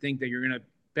situation to think that you're going to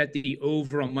bet the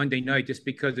over on Monday night just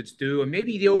because it's due. And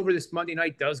maybe the over this Monday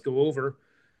night does go over,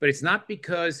 but it's not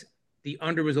because the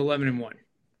under was 11-1.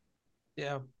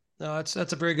 Yeah. No, that's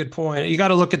a very good point. You got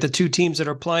to look at the two teams that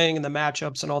are playing and the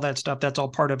matchups and all that stuff. That's all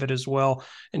part of it as well.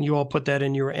 And you all put that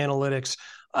in your analytics.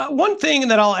 One thing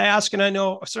that I'll ask, and I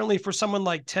know certainly for someone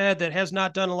like Ted that has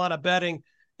not done a lot of betting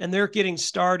and they're getting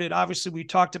started, obviously we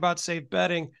talked about safe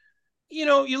betting.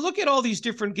 You look at all these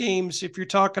different games. If you're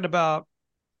talking about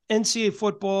NCAA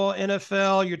football,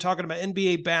 NFL, you're talking about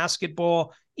NBA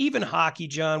basketball, even hockey,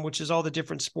 John, which is all the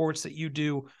different sports that you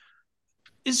do.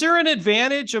 Is there an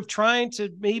advantage of trying to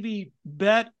maybe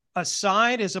bet a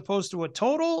side as opposed to a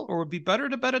total, or would it be better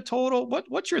to bet a total?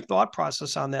 What's your thought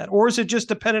process on that? Or is it just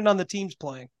dependent on the teams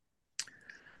playing?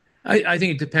 I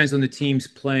think it depends on the teams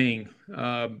playing.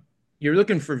 You're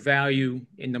looking for value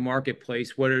in the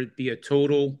marketplace, whether it be a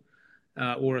total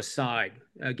or a side.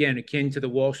 Again, akin to the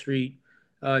Wall Street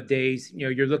days.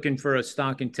 You're looking for a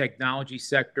stock in technology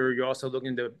sector. You're also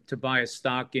looking to buy a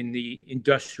stock in the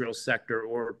industrial sector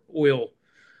or oil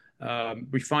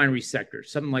refinery sector,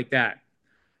 something like that.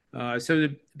 So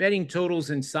the betting totals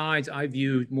and sides I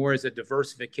view more as a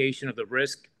diversification of the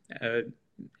risk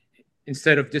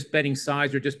instead of just betting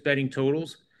sides or just betting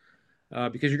totals.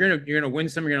 Because you're gonna win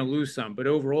some, you're gonna lose some, but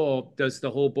overall, does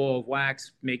the whole ball of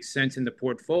wax make sense in the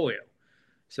portfolio?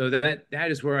 So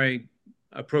that is where I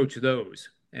approach those.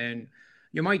 And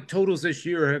my totals this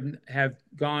year have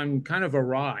gone kind of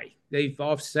awry. They've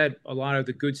offset a lot of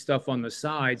the good stuff on the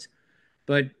sides,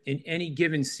 but in any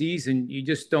given season, you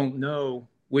just don't know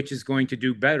which is going to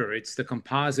do better. It's the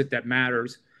composite that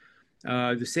matters.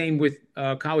 The same with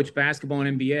college basketball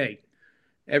and NBA.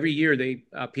 Every year,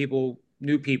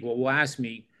 new people will ask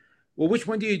me, well, which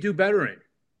one do you do better in?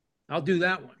 I'll do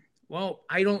that one. Well,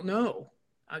 I don't know.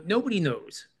 Nobody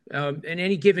knows. In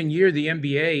any given year, the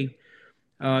NBA,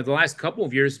 the last couple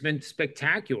of years, has been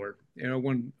spectacular.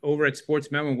 When over at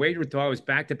Sports Memo and Wager, thought I was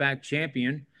back-to-back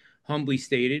champion, humbly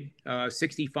stated,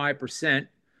 65%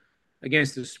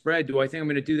 against the spread. Do I think I'm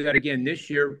going to do that again this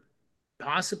year?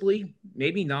 Possibly,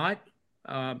 maybe not.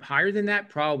 Higher than that,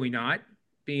 probably not,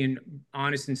 being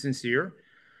honest and sincere.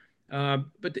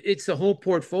 But it's the whole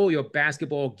portfolio of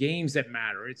basketball games that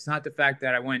matter. It's not the fact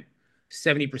that I went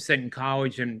 70% in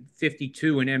college and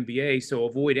 52 in NBA. So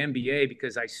avoid NBA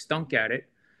because I stunk at it.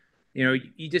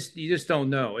 You just don't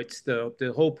know. It's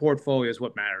the whole portfolio is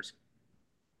what matters.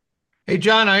 Hey,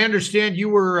 John, I understand you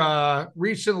were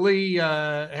recently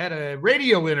had a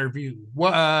radio interview.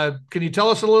 Can you tell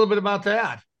us a little bit about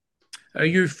that? Are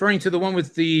you referring to the one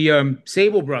with the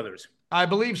Sable brothers? I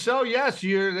believe so. Yes,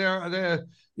 you're there. I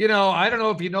don't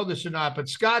know if you know this or not, but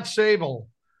Scott Sable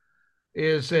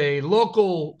is a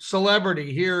local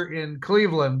celebrity here in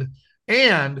Cleveland,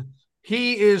 and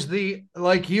he is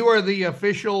you are the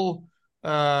official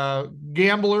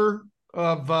gambler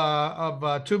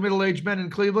of Two Middle-Aged Men in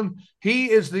Cleveland.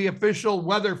 He is the official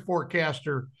weather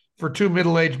forecaster for Two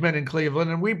Middle-Aged Men in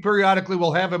Cleveland, and we periodically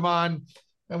will have him on,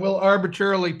 and we'll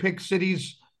arbitrarily pick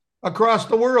cities across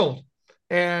the world.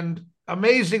 And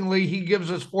amazingly, he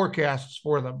gives us forecasts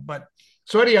for them. But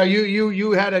so anyhow,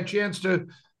 you had a chance to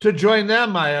join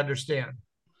them, I understand.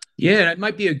 Yeah, that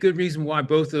might be a good reason why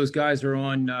both those guys are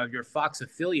on your Fox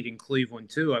affiliate in Cleveland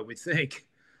too, I would think.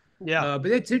 Yeah, but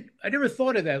that's it. I never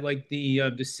thought of that. Like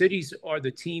the cities are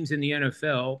the teams in the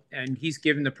NFL, and he's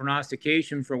given the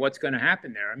prognostication for what's going to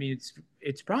happen there. I mean,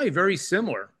 it's probably a very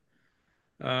similar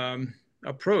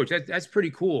approach. That's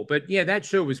pretty cool. But yeah, that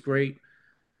show was great.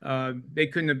 They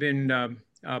couldn't have been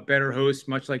better hosts,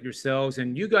 much like yourselves.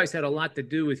 And you guys had a lot to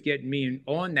do with getting me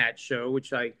on that show,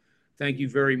 which I thank you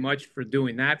very much for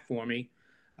doing that for me.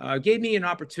 Gave me an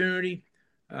opportunity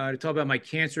to talk about my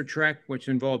cancer trek, which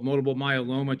involved multiple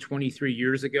myeloma 23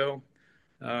 years ago,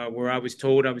 where I was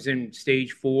told I was in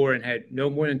stage 4 and had no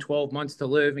more than 12 months to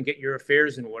live and get your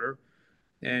affairs in order.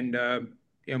 And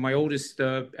my oldest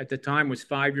at the time was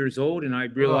 5 years old, and I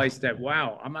realized that,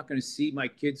 wow, I'm not going to see my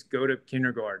kids go to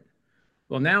kindergarten.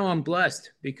 Well, now I'm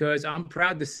blessed because I'm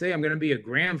proud to say I'm going to be a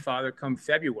grandfather come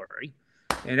February,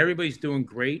 and everybody's doing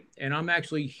great. And I'm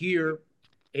actually here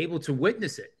able to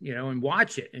witness it, and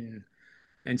watch it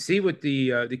and see what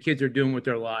the kids are doing with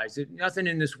their lives. Nothing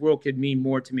in this world could mean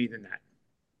more to me than that.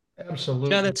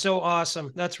 Absolutely. Yeah, that's so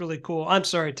awesome. That's really cool. I'm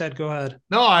sorry, Ted, go ahead.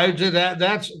 No,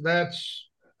 that's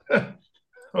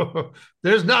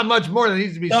there's not much more that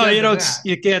needs to be said.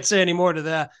 You can't say any more to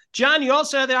that. John, you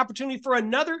also had the opportunity for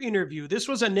another interview. This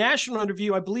was a national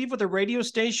interview, I believe, with a radio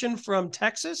station from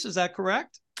Texas. Is that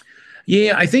correct?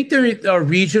 Yeah, I think they're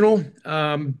regional.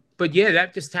 But yeah,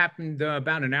 that just happened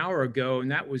about an hour ago,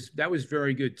 and that was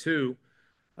very good too.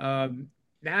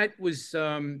 That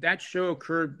show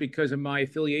occurred because of my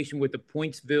affiliation with the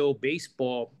Pointsville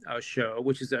baseball show,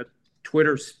 which is a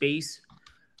Twitter space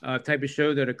type of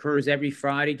show that occurs every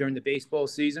Friday during the baseball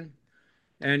season.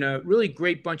 And a really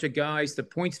great bunch of guys. The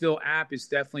Pointsville app is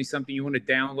definitely something you want to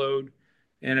download.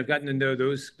 And I've gotten to know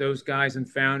those guys and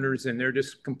founders, and they're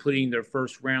just completing their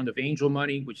first round of angel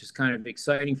money, which is kind of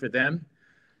exciting for them.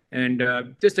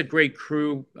 And just a great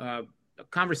crew.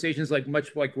 Conversations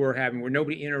much like we're having, where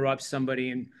nobody interrupts somebody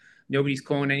and nobody's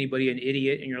calling anybody an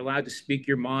idiot, and you're allowed to speak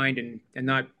your mind and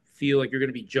not feel like you're going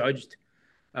to be judged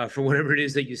for whatever it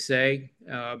is that you say.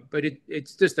 But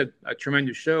it's just a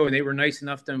tremendous show, and they were nice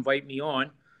enough to invite me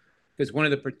on because one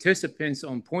of the participants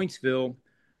on Pointsville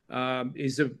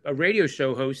is a radio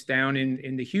show host down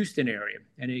in the Houston area,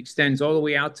 and it extends all the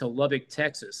way out to Lubbock,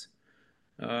 Texas.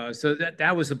 So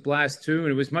that was a blast too,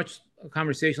 and it was much a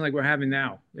conversation like we're having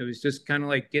now. It was just kind of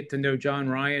like get to know John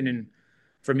Ryan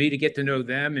for me to get to know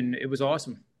them, and it was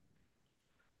awesome.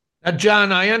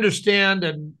 John, I understand,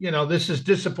 and this is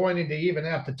disappointing to even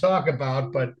have to talk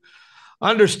about, but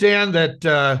understand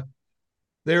that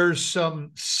there's some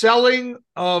selling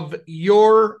of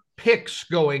your picks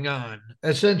going on,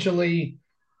 essentially,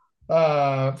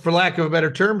 for lack of a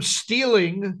better term,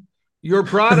 stealing your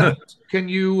product. Can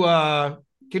you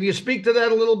speak to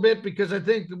that a little bit? Because I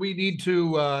think we need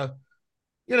to,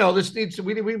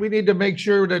 we need to make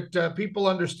sure that people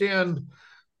understand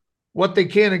what they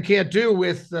can and can't do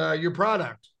with your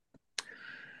product.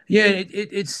 Yeah,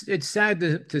 it's sad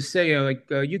to say,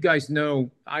 you guys know,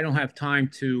 I don't have time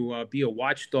to be a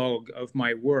watchdog of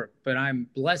my work, but I'm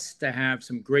blessed to have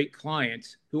some great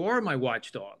clients who are my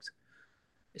watchdogs.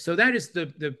 So that is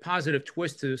the positive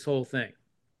twist to this whole thing.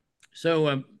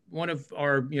 So one of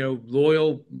our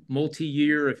loyal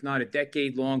multi-year, if not a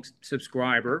decade-long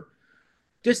subscriber,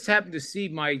 just happened to see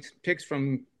my picks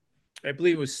from, I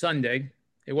believe it was Sunday.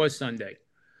 It was Sunday,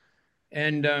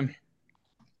 and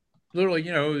literally,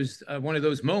 it was one of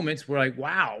those moments where like,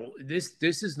 wow, this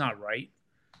is not right,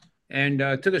 and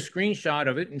took a screenshot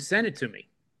of it and sent it to me.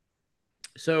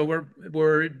 So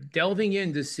we're delving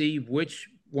in to see which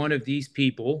one of these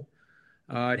people.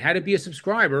 It had to be a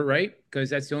subscriber, right? Because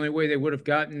that's the only way they would have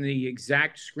gotten the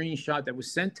exact screenshot that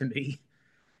was sent to me.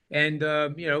 And,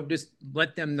 just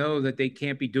let them know that they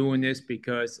can't be doing this,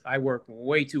 because I work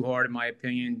way too hard, in my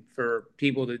opinion, for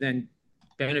people to then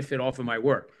benefit off of my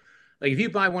work. Like if you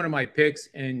buy one of my picks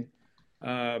and,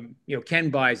 Ken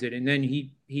buys it, and then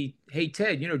hey,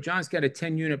 Ted, John's got a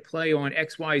 10-unit play on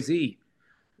XYZ.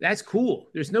 That's cool.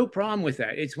 There's no problem with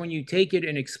that. It's when you take it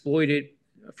and exploit it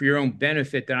for your own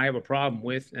benefit that I have a problem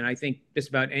with. And I think just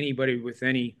about anybody with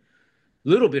any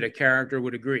little bit of character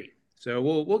would agree. So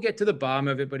we'll get to the bottom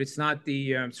of it, but it's not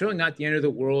certainly not the end of the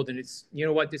world. And it's,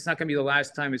 it's not going to be the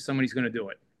last time that somebody's going to do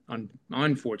it.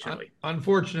 Unfortunately.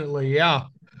 Unfortunately, yeah.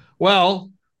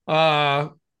 Well,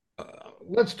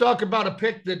 let's talk about a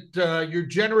pick that you're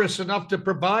generous enough to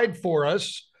provide for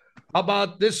us. How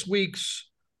about this week's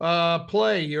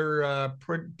play, your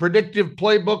predictive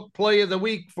playbook play of the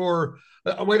week for,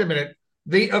 wait a minute,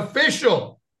 the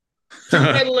official two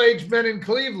middle-aged men in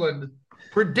Cleveland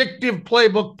predictive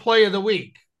playbook play of the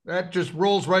week. That just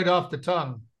rolls right off the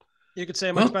tongue. You could say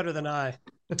it much better than I.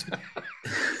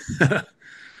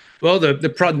 Well,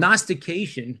 the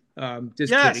prognostication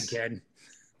just did again.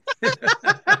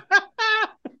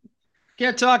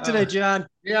 Can't talk today, John.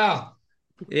 Yeah.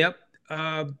 Yep.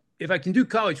 If I can do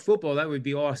college football, that would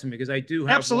be awesome, because I do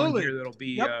have one here that'll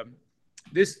be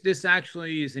this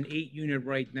actually is an 8-unit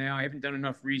right now. I haven't done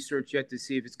enough research yet to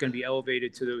see if it's going to be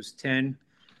elevated to those 10.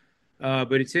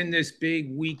 But it's in this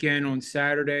big weekend on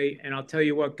Saturday. And I'll tell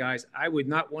you what, guys, I would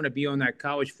not want to be on that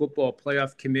college football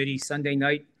playoff committee Sunday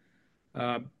night.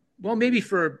 Well, maybe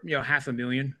for,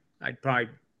 $500,000, I'd probably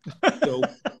go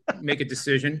make a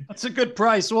decision. That's a good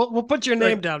price. We'll put your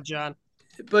name down, John.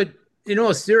 But in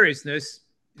all seriousness,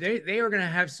 they are going to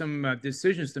have some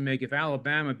decisions to make if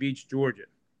Alabama beats Georgia.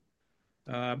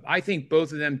 I think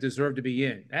both of them deserve to be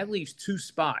in. That leaves 2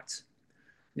 spots.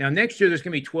 Now, next year, there's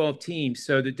going to be 12 teams.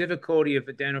 So the difficulty of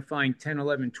identifying 10,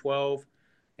 11, 12,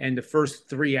 and the first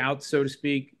 3 out, so to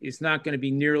speak, is not going to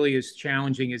be nearly as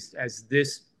challenging as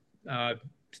this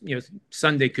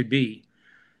Sunday could be.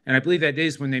 And I believe that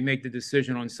is when they make the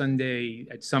decision on Sunday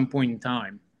at some point in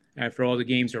time after all the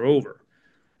games are over.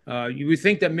 You would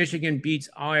think that Michigan beats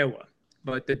Iowa,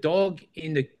 but the dog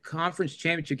in the conference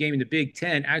championship game in the Big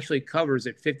Ten actually covers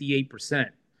at 58%.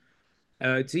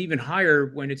 It's even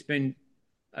higher when it's been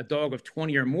a dog of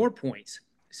 20 or more points.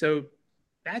 So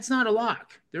that's not a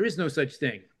lock. There is no such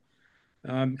thing.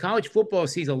 College football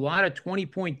sees a lot of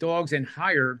 20-point dogs and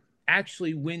higher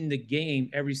actually win the game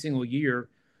every single year.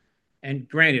 And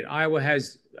granted, Iowa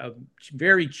has a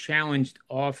very challenged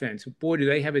offense. Boy, do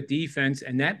they have a defense,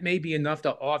 and that may be enough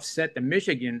to offset the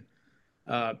Michigan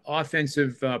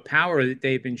offensive power that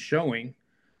they've been showing.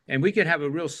 And we could have a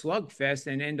real slugfest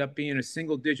and end up being a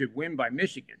single-digit win by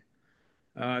Michigan.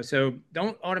 So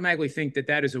don't automatically think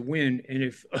that is a win. And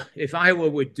if Iowa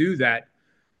would do that,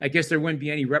 I guess there wouldn't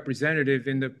be any representative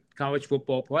in the college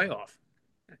football playoff,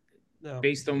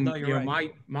 based on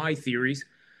my theories.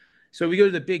 So we go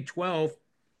to the Big 12.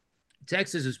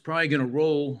 Texas is probably going to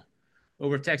roll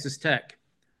over Texas Tech.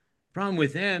 Problem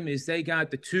with them is they got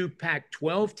the 2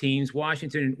 Pac-12 teams,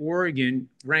 Washington and Oregon,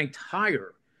 ranked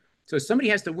higher. So somebody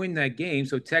has to win that game.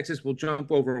 So Texas will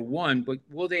jump over one, but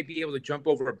will they be able to jump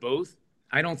over both?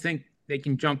 I don't think they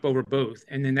can jump over both,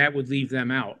 and then that would leave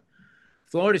them out.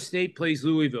 Florida State plays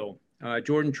Louisville.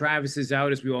 Jordan Travis is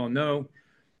out, as we all know.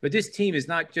 But this team is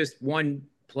not just one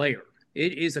player.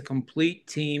 It is a complete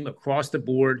team across the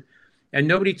board. And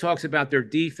nobody talks about their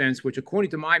defense, which,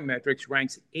 according to my metrics,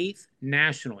 ranks 8th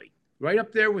nationally, right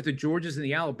up there with the Georgias and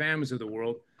the Alabamas of the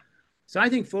world. So I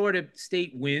think Florida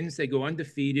State wins. They go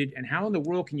undefeated. And how in the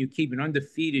world can you keep an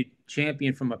undefeated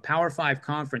champion from a Power 5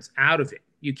 conference out of it?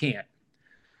 You can't.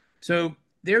 So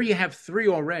there you have 3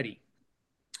 already.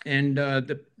 And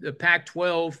the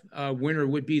Pac-12 winner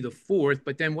would be the 4th.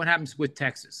 But then what happens with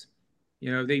Texas?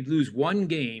 You know, they lose 1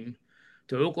 game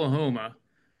to Oklahoma,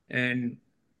 and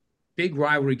big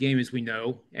rivalry game, as we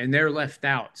know, and they're left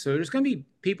out. So there's going to be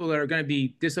people that are going to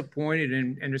be disappointed,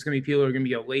 and there's going to be people that are going to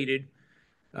be elated.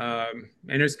 And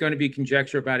there's going to be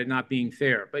conjecture about it not being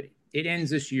fair. But it ends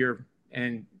this year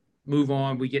and move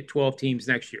on. We get 12 teams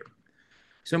next year.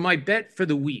 So my bet for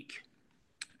the week,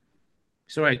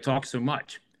 sorry I talk so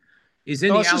much, is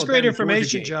in the this is great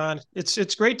information, game. John.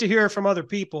 It's great to hear from other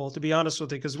people, to be honest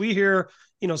with you, because we hear,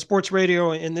 sports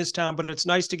radio in this town, but it's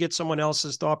nice to get someone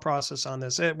else's thought process on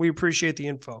this. We appreciate the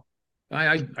info.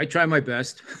 I try my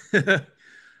best.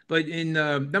 But in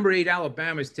number 8,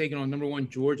 Alabama is taking on number 1,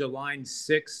 Georgia, line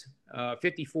 6,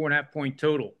 54.5 point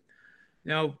total.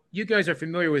 Now, you guys are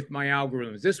familiar with my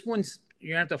algorithms. This one's,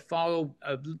 you're going to have to follow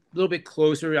a little bit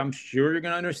closer. I'm sure you're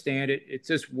going to understand it. It's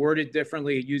just worded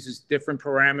differently. It uses different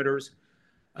parameters.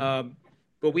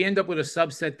 But we end up with a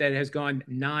subset that has gone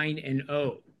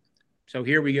 9-0. So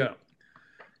here we go.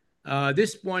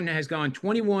 This one has gone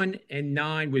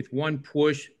 21-9 with 1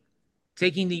 push,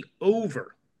 taking the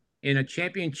over in a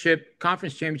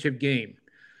conference championship game.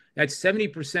 That's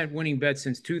 70% winning bet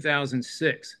since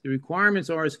 2006. The requirements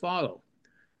are as follow.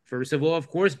 First of all, of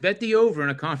course, bet the over in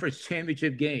a conference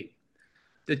championship game.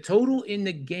 The total in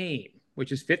the game,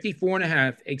 which is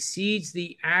 54.5, exceeds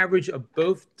the average of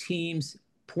both teams'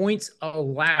 points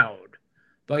allowed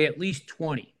by at least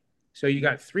 20. So you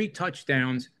got 3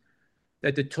 touchdowns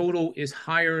that the total is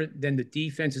higher than the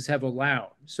defenses have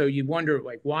allowed. So you wonder,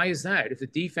 why is that? If the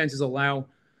defenses allow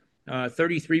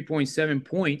 33.7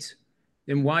 points,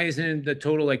 then why isn't the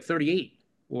total 38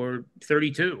 or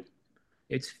 32?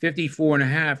 It's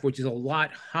 54.5, which is a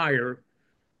lot higher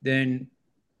than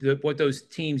what those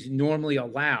teams normally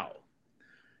allow.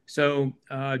 So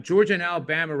Georgia and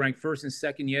Alabama rank 1st and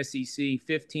 2nd in the SEC,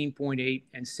 15.8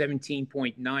 and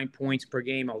 17.9 points per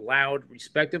game allowed,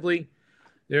 respectively.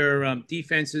 Their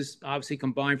defenses obviously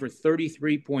combined for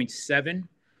 33.7,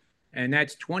 and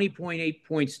that's 20.8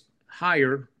 points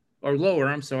higher or lower,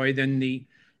 than the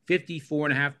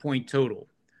 54.5 point total.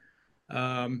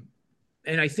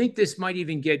 And I think this might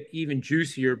even get even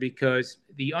juicier because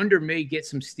the under may get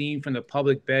some steam from the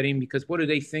public betting, because what do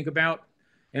they think about?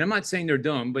 And I'm not saying they're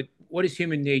dumb, but what is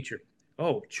human nature?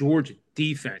 Oh, Georgia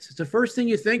defense. It's the first thing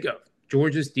you think of.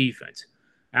 Georgia's defense.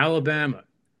 Alabama,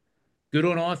 good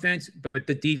on offense, but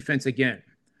the defense again.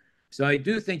 So I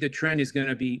do think the trend is going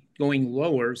to be going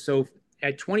lower. So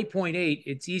at 20.8,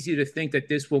 it's easy to think that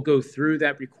this will go through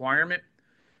that requirement.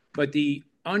 But the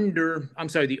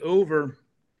over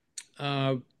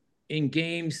in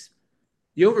games,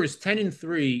 the over is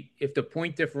 10-3 if the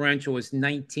point differential is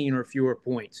 19 or fewer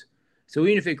points. So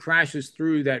even if it crashes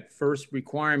through that first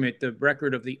requirement, the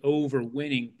record of the over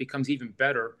winning becomes even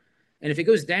better. And if it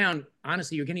goes down,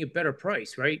 honestly, you're getting a better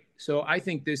price, right? So I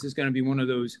think this is going to be one of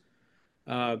those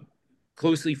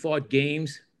closely fought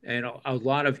games, and a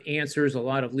lot of answers, a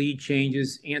lot of lead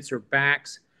changes, answer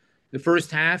backs. The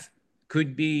first half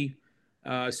could be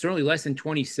certainly less than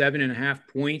 27.5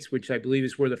 points, which I believe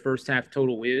is where the first half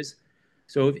total is.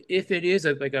 So if it is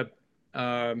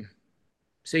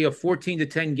say a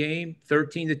 14-10 game,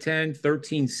 13-10,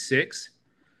 13-6,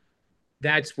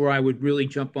 that's where I would really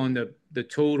jump on the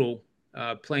total,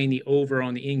 playing the over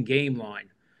on the in-game line.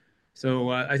 So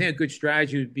I think a good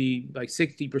strategy would be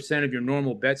 60% of your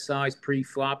normal bet size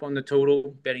pre-flop on the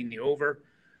total, betting the over,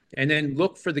 and then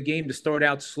look for the game to start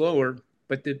out slower.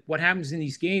 But what happens in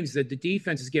these games is that the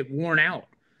defenses get worn out.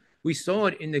 We saw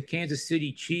it in the Kansas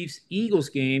City Chiefs-Eagles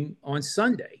game on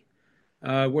Sunday,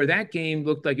 where that game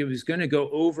looked like it was going to go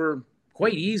over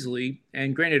quite easily.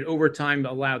 And granted, overtime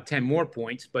allowed 10 more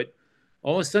points, but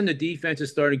all of a sudden the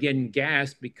defenses started getting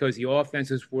gassed because the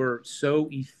offenses were so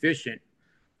efficient.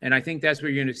 And I think that's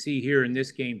what you're going to see here in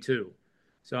this game too.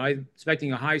 So I'm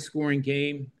expecting a high-scoring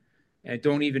game, and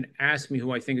don't even ask me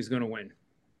who I think is going to win.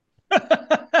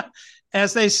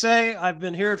 As they say, I've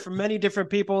been hearing from many different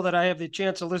people that I have the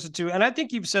chance to listen to, and I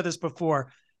think you've said this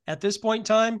before. At this point in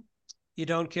time, you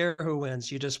don't care who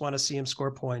wins. You just want to see him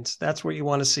score points. That's what you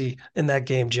want to see in that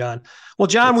game, John. Well,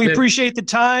 John, we appreciate the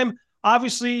time.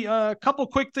 Obviously, a couple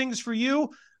quick things for you.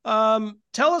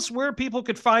 Tell us where people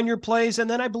could find your plays, and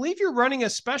then I believe you're running a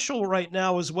special right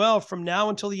now as well from now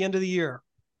until the end of the year.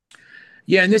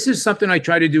 Yeah, and this is something I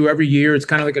try to do every year. It's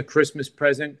kind of like a Christmas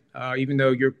present, even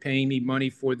though you're paying me money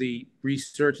for the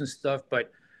research and stuff.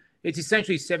 But it's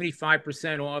essentially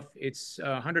 75% off. It's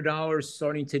 $100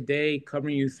 starting today,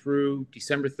 covering you through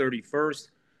December 31st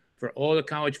for all the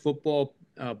college football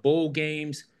bowl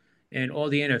games and all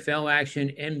the NFL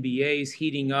action, NBA's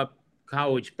heating up,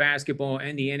 college basketball,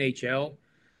 and the NHL.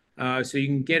 So you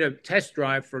can get a test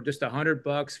drive for just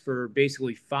 $100 for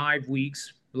basically 5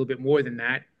 weeks, a little bit more than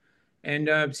that,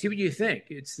 and see what you think.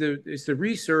 It's the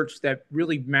research that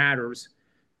really matters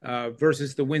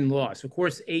versus the win-loss. Of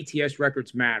course, ATS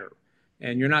records matter,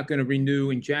 and you're not going to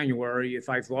renew in January if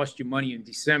I've lost you money in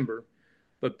December.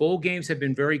 But bowl games have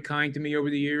been very kind to me over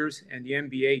the years, and the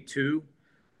NBA too.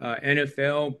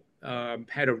 NFL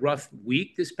had a rough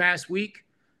week this past week,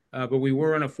 but we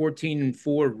were on a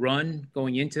 14-4 run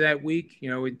going into that week.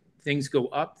 Things go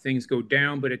up, things go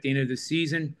down, but at the end of the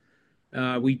season,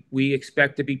 we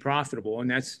expect to be profitable, and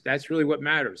that's really what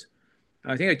matters.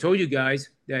 I think I told you guys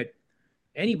that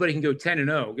anybody can go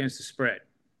 10-0 against the spread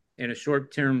in a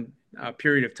short-term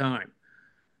period of time.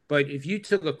 But if you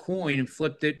took a coin and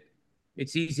flipped it,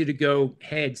 it's easy to go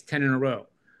heads 10 in a row.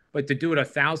 But to do it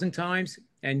 1,000 times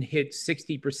and hit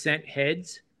 60%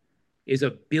 heads is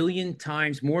 1 billion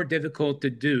times more difficult to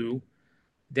do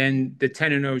than the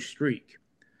 10-0 streak.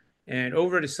 And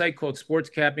over at a site called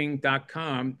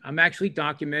sportscapping.com, I'm actually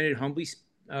documented, humbly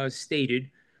stated,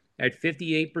 at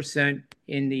 58%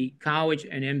 in the college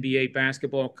and NBA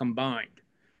basketball combined.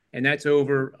 And that's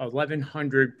over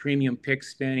 1,100 premium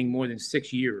picks spanning more than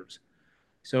 6 years.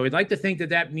 So I'd like to think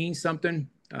that means something.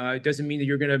 It doesn't mean that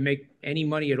you're going to make any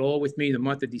money at all with me in the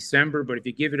month of December, but if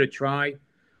you give it a try,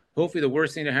 hopefully the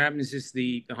worst thing that happens is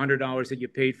the $100 that you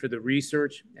paid for the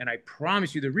research. And I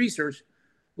promise you the research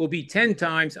will be 10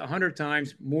 times, 100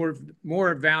 times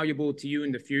more valuable to you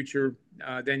in the future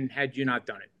than had you not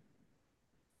done it.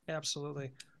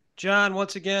 Absolutely. John,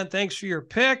 once again, thanks for your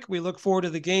pick. We look forward to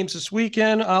the games this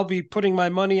weekend. I'll be putting my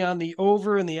money on the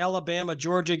over in the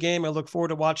Alabama-Georgia game. I look forward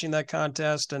to watching that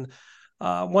contest. And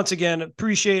once again,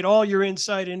 appreciate all your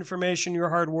insight, information, your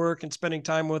hard work, and spending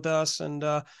time with us. And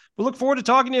we look forward to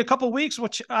talking to you a couple of weeks,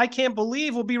 which I can't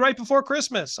believe will be right before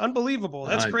Christmas. Unbelievable.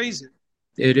 That's crazy.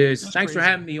 It is. Thanks for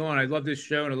having me on. I love this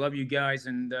show, and I love you guys.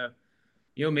 And,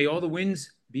 may all the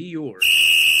wins be yours.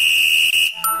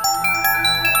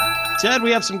 Ted,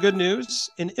 we have some good news.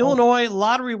 An Illinois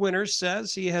lottery winner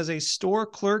says he has a store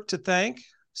clerk to thank.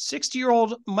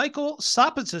 60-year-old Michael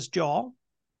Sopicesjaw.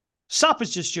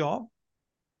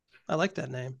 I like that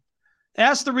name.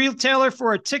 Asked the retailer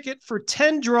for a ticket for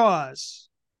 10 draws,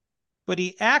 but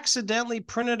he accidentally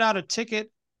printed out a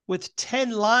ticket with 10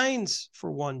 lines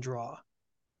for one draw.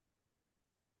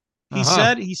 He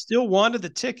said he still wanted the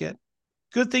ticket.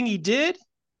 Good thing he did.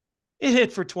 It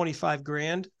hit for 25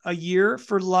 grand a year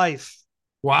for life.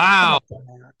 Wow.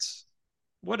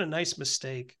 What a nice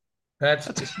mistake. That's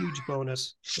a huge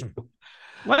bonus.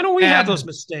 Why don't we have those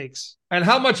mistakes? And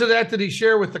how much of that did he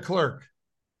share with the clerk?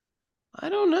 I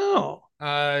don't know.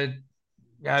 An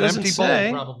Doesn't empty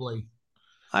bowl, probably.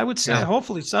 I would say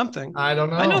hopefully something. I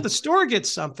don't know. I know the store gets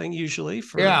something usually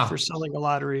for selling a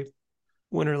lottery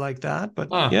winner like that, but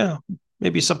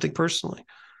maybe something personally.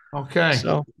 Okay.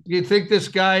 So you think this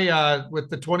guy with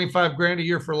the 25 grand a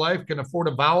year for life can afford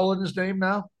a vowel in his name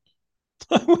now?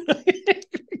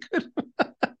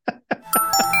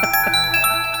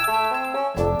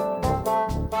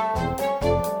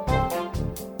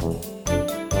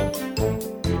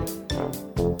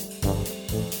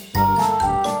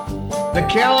 The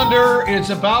calendar is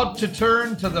about to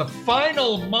turn to the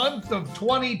final month of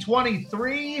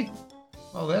 2023.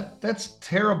 Oh, that's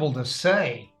terrible to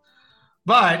say.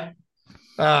 But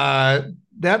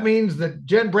that means that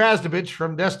Jen Brasdovich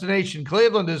from Destination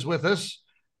Cleveland is with us.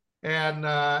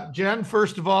 And Jen,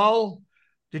 first of all,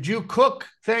 did you cook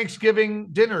Thanksgiving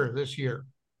dinner this year?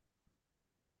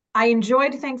 I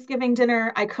enjoyed Thanksgiving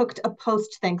dinner. I cooked a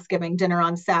post-Thanksgiving dinner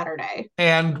on Saturday.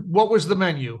 And what was the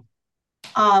menu?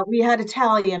 We had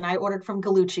Italian. I ordered from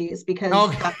Gallucci's because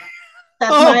that's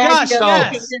my idea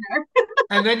of dinner.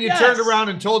 And then you turned around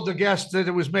and told the guests that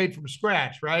it was made from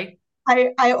scratch, right?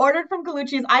 I ordered from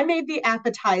Gallucci's. I made the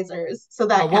appetizers, so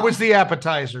that what was the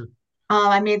appetizer?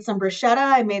 I made some bruschetta.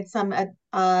 I made some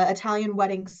Italian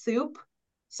wedding soup,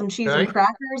 some cheese and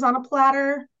crackers on a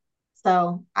platter.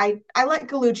 So I let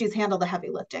Gallucci's handle the heavy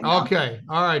lifting. Okay,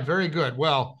 all right, very good.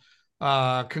 Well,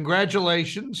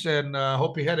 congratulations, and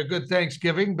hope you had a good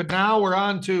Thanksgiving. But now we're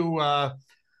on to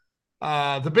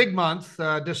the big month,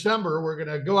 December. We're going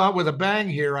to go out with a bang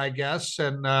here, I guess,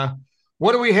 and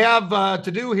what do we have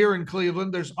to do here in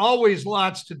Cleveland? There's always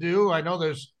lots to do. I know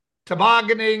there's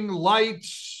tobogganing,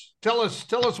 lights, tell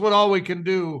us what all we can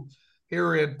do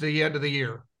here at the end of the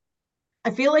year.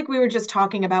 I feel like we were just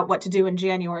talking about what to do in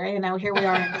January, and now here we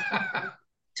are in December,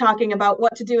 talking about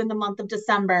what to do in the month of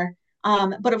December.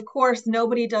 But of course,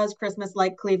 nobody does Christmas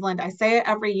like Cleveland. I say it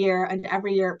every year, and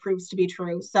every year it proves to be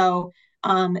true. So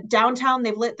downtown,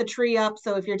 they've lit the tree up.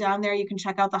 So if you're down there, you can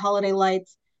check out the holiday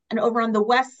lights. And over on the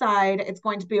west side, it's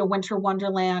going to be a winter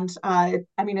wonderland. I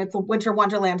mean, it's a winter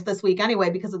wonderland this week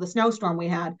anyway because of the snowstorm we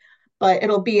had. But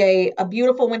it'll be a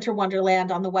beautiful winter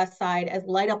wonderland on the west side as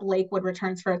Light Up Lakewood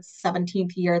returns for its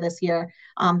 17th year this year.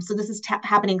 So this is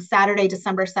happening Saturday,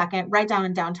 December 2nd, right down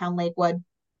in downtown Lakewood.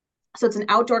 So it's an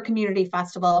outdoor community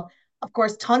festival. Of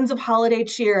course, tons of holiday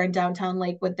cheer in downtown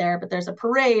Lakewood there, but there's a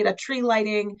parade, a tree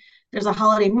lighting, there's a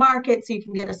holiday market so you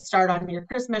can get a start on your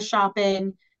Christmas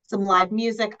shopping, some live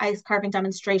music, ice carving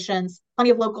demonstrations,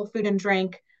 plenty of local food and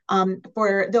drink.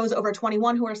 For those over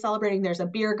 21 who are celebrating, there's a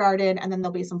beer garden, and then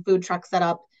there'll be some food trucks set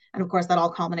up. And of course, that all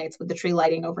culminates with the tree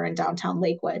lighting over in downtown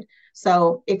Lakewood.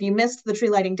 So if you missed the tree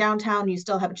lighting downtown, you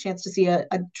still have a chance to see a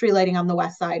tree lighting on the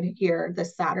west side here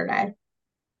this Saturday.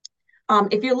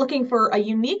 If you're looking for a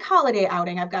unique holiday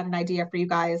outing, I've got an idea for you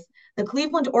guys. The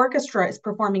Cleveland Orchestra is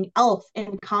performing Elf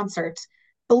in concert.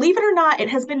 Believe it or not, it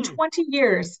has been 20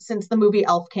 years since the movie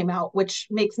Elf came out, which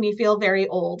makes me feel very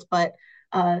old, but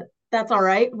that's all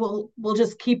right. We'll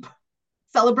just keep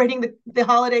celebrating the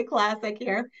holiday classic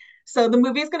here. So the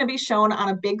movie is going to be shown on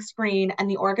a big screen, and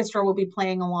the orchestra will be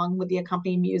playing along with the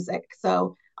accompanying music.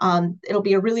 So it'll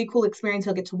be a really cool experience.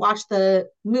 You'll get to watch the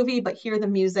movie, but hear the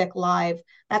music live.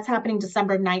 That's happening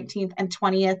December 19th and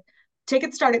 20th.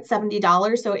 Tickets start at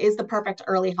 $70, so it is the perfect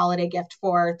early holiday gift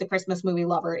for the Christmas movie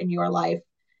lover in your life.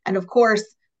 And of course,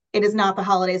 it is not the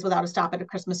holidays without a stop at a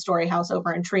Christmas Story House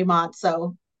over in Tremont.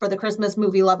 So for the Christmas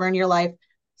movie lover in your life,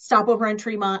 stop over in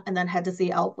Tremont and then head to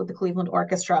see Elf with the Cleveland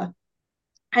Orchestra.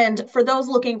 And for those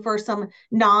looking for some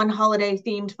non-holiday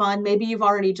themed fun, maybe you've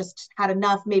already just had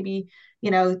enough. Maybe,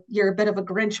 you're a bit of a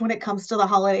Grinch when it comes to the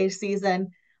holiday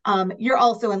season. You're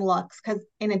also in luck because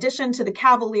in addition to the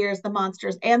Cavaliers, the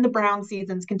Monsters, and the Brown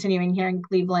seasons continuing here in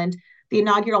Cleveland, the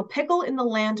inaugural Pickle in the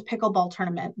Land pickleball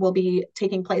tournament will be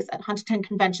taking place at Huntington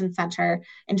Convention Center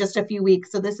in just a few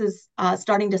weeks. So this is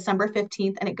starting December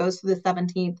 15th and it goes through the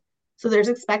 17th. So there's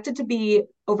expected to be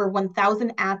over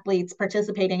 1,000 athletes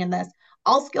participating in this.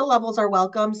 All skill levels are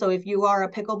welcome. So if you are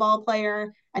a pickleball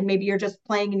player and maybe you're just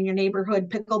playing in your neighborhood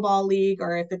pickleball league,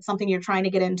 or if it's something you're trying to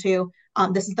get into,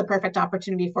 this is the perfect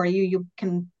opportunity for you. You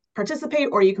can participate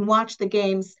or you can watch the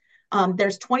games.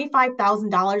 There's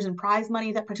 $25,000 in prize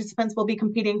money that participants will be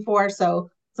competing for. So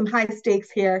some high stakes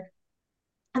here.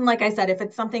 And like I said, if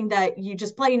it's something that you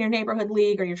just play in your neighborhood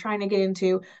league or you're trying to get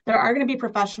into, there are going to be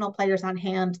professional players on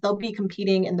hand. They'll be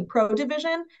competing in the pro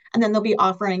division, and then they'll be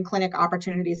offering clinic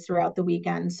opportunities throughout the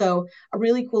weekend. So a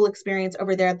really cool experience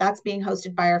over there. That's being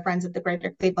hosted by our friends at the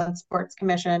Greater Cleveland Sports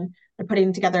Commission. They're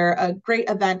putting together a great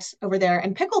event over there.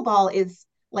 And pickleball is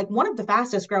like one of the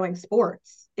fastest growing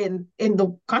sports in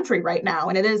the country right now.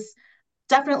 And it is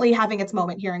definitely having its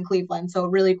moment here in Cleveland. So a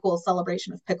really cool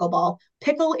celebration of pickleball.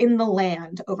 Pickle in the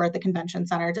Land over at the Convention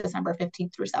Center, December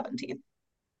 15th through 17th.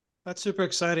 That's super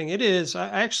exciting. It is. I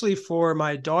actually, for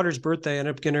my daughter's birthday, I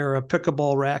ended up getting her a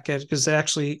pickleball racket because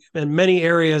actually in many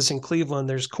areas in Cleveland,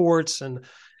 there's courts and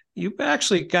you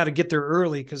actually got to get there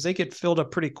early because they get filled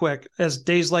up pretty quick. As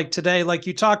days like today, like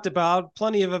you talked about,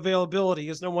 plenty of availability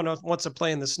as no one wants to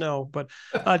play in the snow. But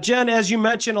Jen, as you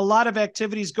mentioned, a lot of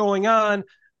activities going on.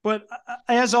 But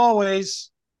as always,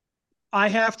 I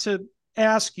have to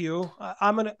ask you.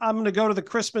 I'm gonna go to the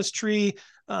Christmas tree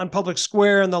on Public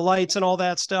Square and the lights and all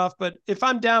that stuff. But if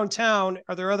I'm downtown,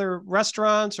 are there other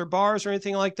restaurants or bars or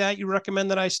anything like that you recommend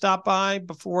that I stop by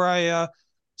before I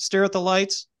stare at the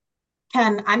lights?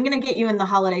 Ken, I'm going to get you in the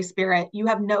holiday spirit. You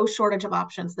have no shortage of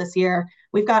options this year.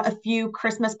 We've got a few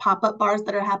Christmas pop-up bars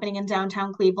that are happening in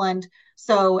downtown Cleveland.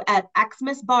 So at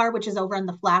Xmas Bar, which is over in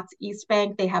the Flats East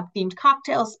Bank, they have themed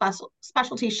cocktails,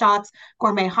 specialty shots,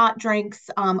 gourmet hot drinks,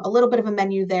 a little bit of a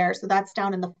menu there. So that's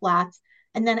down in the Flats.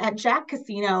 And then at Jack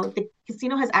Casino, the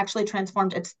casino has actually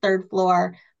transformed its third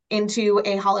floor into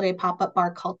a holiday pop-up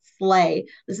bar called Sleigh.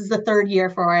 This is the third year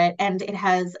for it, and it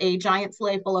has a giant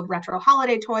sleigh full of retro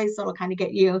holiday toys, so it'll kind of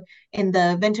get you in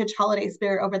the vintage holiday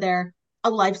spirit over there. A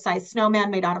life-size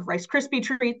snowman made out of Rice Krispie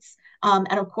treats,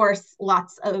 and of course,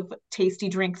 lots of tasty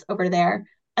drinks over there.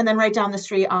 And then right down the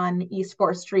street on East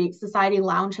 4th Street, Society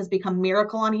Lounge has become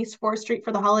Miracle on East 4th Street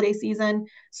for the holiday season.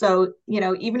 So,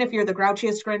 even if you're the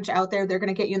grouchiest Grinch out there, they're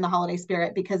going to get you in the holiday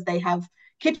spirit because they have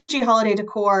kitschy holiday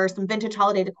decor, some vintage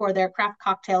holiday decor there, craft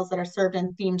cocktails that are served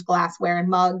in themed glassware and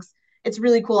mugs. It's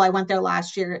really cool. I went there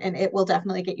last year and it will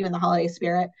definitely get you in the holiday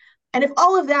spirit. And if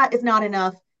all of that is not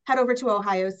enough, head over to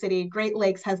Ohio City. Great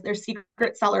Lakes has their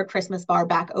Secret Cellar Christmas bar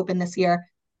back open this year.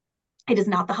 It is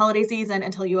not the holiday season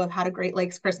until you have had a Great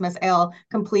Lakes Christmas ale,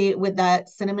 complete with that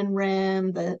cinnamon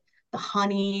rim, the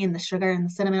honey and the sugar and the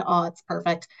cinnamon. Oh, it's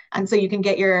perfect. And so you can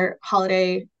get your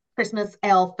holiday Christmas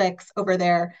ale fix over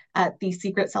there at the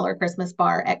Secret Cellar Christmas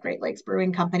Bar at Great Lakes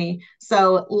Brewing Company.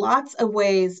 So lots of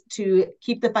ways to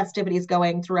keep the festivities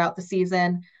going throughout the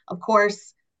season. Of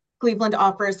course, Cleveland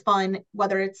offers fun,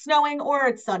 whether it's snowing or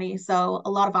it's sunny. So a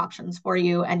lot of options for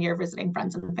you and your visiting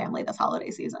friends and family this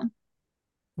holiday season.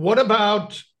 What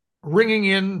about ringing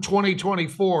in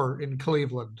 2024 in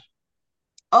Cleveland?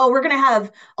 Oh, we're going to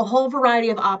have a whole variety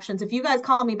of options. If you guys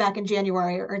call me back in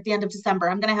January or at the end of December,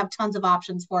 I'm going to have tons of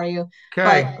options for you.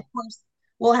 Okay. But of course,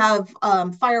 we'll have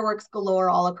fireworks galore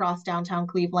all across downtown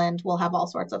Cleveland. We'll have all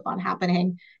sorts of fun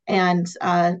happening. And,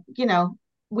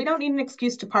 we don't need an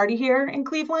excuse to party here in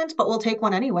Cleveland, but we'll take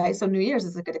one anyway. So New Year's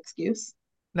is a good excuse.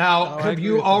 Now, have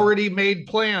you already made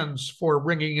plans for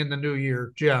ringing in the new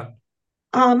year, Jen?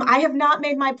 I have not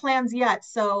made my plans yet.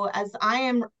 So as I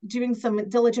am doing some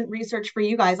diligent research for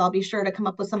you guys, I'll be sure to come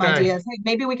up with some ideas. Hey,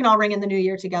 maybe we can all ring in the new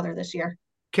year together this year.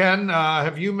 Ken,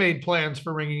 have you made plans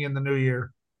for ringing in the new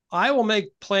year? I will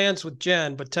make plans with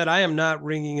Jen, but Ted, I am not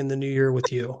ringing in the new year with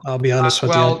you. I'll be honest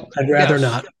with you. I'd rather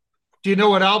not. Do you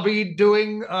know what I'll be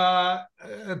doing at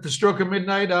the stroke of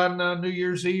midnight on New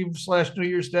Year's Eve / New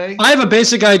Year's Day? I have a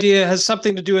basic idea. It has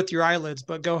something to do with your eyelids,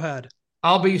 but go ahead.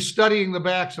 I'll be studying the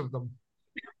backs of them.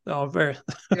 Oh, fair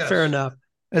enough.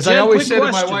 As Jen, I always say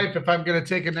to my wife, if I'm going to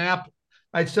take a nap,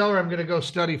 I tell her I'm going to go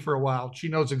study for a while. She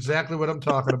knows exactly what I'm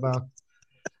talking about.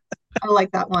 I like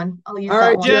that one. I'll use that one.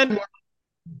 All right, Jen.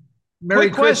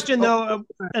 Quick question, though,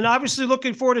 and obviously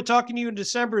looking forward to talking to you in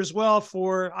December as well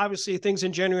for obviously things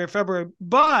in January, February,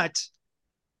 but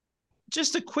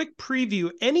just a quick preview.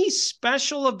 Any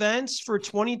special events for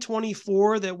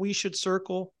 2024 that we should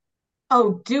circle?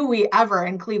 Oh, do we ever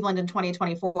in Cleveland in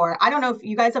 2024? I don't know if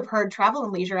you guys have heard, Travel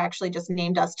and Leisure actually just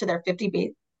named us to their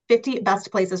 50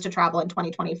 best places to travel in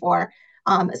 2024.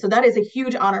 So that is a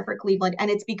huge honor for Cleveland. And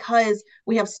it's because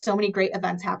we have so many great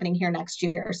events happening here next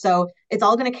year. So it's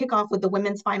all going to kick off with the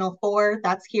Women's Final Four.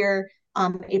 That's here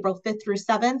April 5th through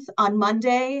 7th. On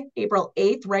Monday, April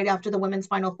 8th, right after the Women's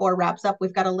Final Four wraps up,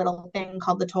 we've got a little thing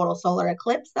called the Total Solar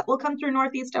Eclipse that will come through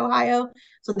Northeast Ohio.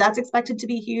 So that's expected to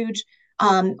be huge.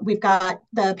 We've got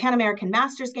the Pan American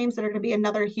Masters Games that are going to be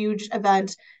another huge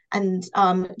event, and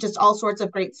just all sorts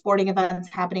of great sporting events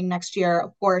happening next year.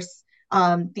 Of course,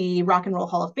 the Rock and Roll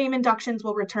Hall of Fame inductions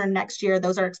will return next year.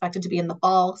 Those are expected to be in the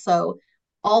fall. So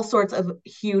all sorts of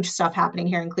huge stuff happening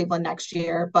here in Cleveland next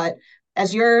year. But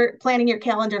as you're planning your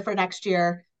calendar for next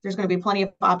year, there's going to be plenty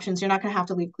of options. You're not going to have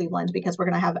to leave Cleveland because we're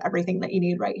going to have everything that you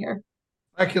need right here.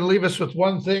 I can leave us with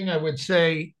one thing. I would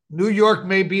say New York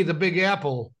may be the Big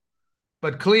Apple,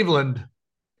 but Cleveland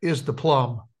is the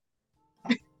plum.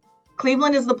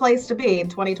 Cleveland is the place to be in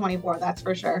 2024, that's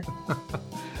for sure. All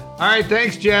right,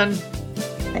 thanks, Jen.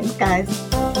 Thanks, guys.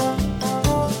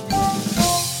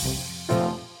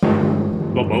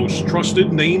 The most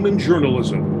trusted name in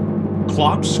journalism,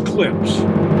 Klopp's Clips.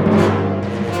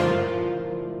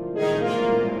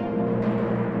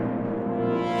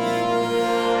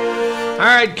 All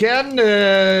right, Ken,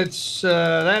 it's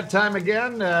that time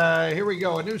again. Here we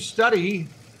go. A new study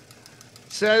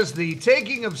says the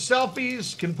taking of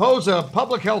selfies can pose a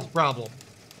public health problem.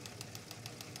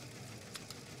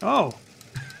 Oh,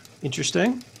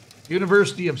 interesting.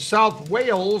 University of South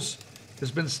Wales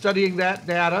has been studying that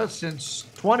data since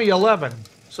 2011.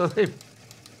 So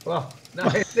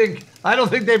I don't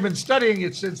think they've been studying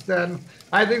it since then.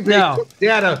 I think they took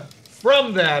data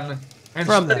from then and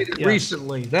studied it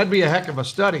recently. That'd be a heck of a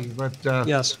study. But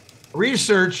yes,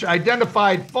 research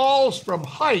identified falls from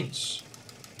heights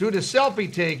due to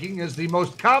selfie taking as the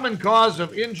most common cause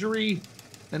of injury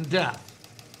and death.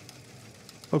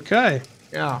 Okay.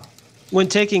 Yeah. When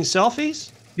taking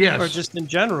selfies? Yes. Or just in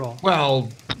general? Well,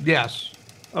 yes.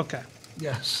 Okay.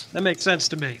 Yes. That makes sense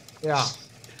to me. Yeah.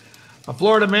 A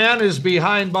Florida man is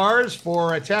behind bars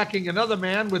for attacking another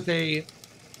man with a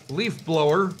leaf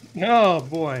blower. Oh,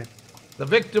 boy. The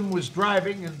victim was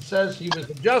driving and says he was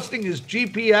adjusting his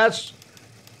GPS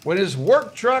when his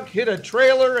work truck hit a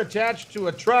trailer attached to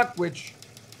a truck, which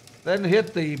then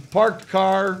hit the parked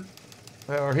car,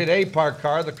 or hit a parked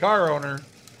car. The car owner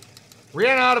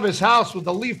ran out of his house with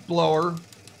a leaf blower,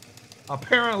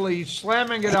 apparently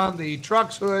slamming it on the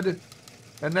truck's hood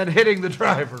and then hitting the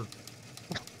driver.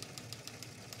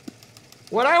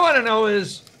 What I want to know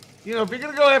is, if you're going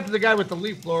to go after the guy with the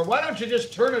leaf blower, why don't you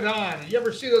just turn it on? You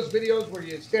ever see those videos where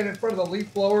you stand in front of the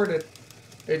leaf blower and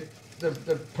it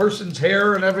the person's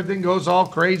hair and everything goes all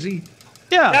crazy.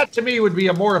 Yeah. That to me would be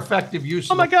a more effective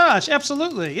use. Oh my gosh,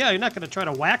 absolutely. Yeah, you're not going to try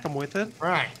to whack them with it.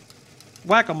 Right.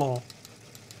 Whack-a-mole.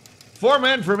 4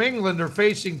 men from England are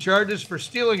facing charges for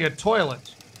stealing a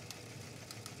toilet.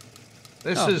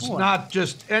 This is not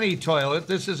just any toilet.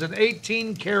 This is an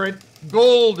 18-karat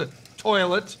gold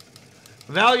toilet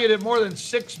valued at more than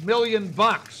 $6 million.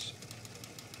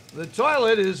 The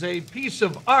toilet is a piece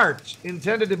of art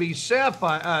intended to be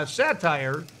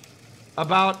satire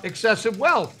about excessive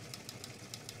wealth.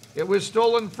 It was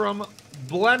stolen from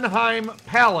Blenheim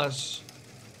Palace.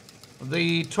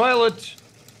 The toilet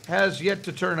has yet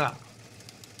to turn up.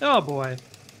 Oh, boy.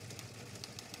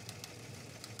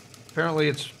 Apparently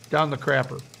it's down the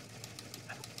crapper.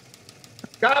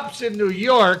 Cops in New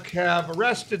York have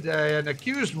arrested an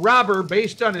accused robber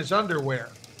based on his underwear.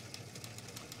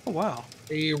 Oh, wow.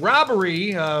 A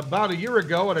robbery about a year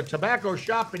ago at a tobacco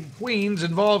shop in Queens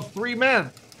involved 3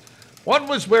 men. One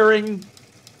was wearing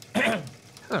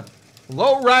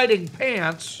low-riding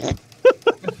pants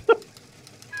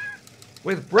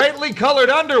with brightly colored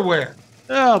underwear.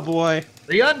 Oh, boy.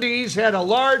 The undies had a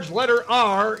large letter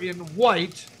R in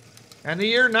white and the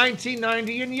year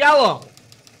 1990 in yellow.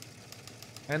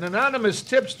 An anonymous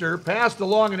tipster passed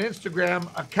along an Instagram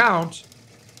account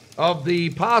of the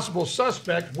possible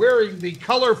suspect wearing the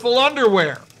colorful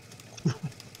underwear.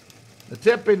 The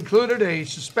tip included a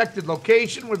suspected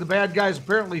location where the bad guys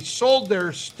apparently sold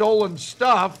their stolen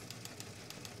stuff.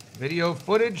 Video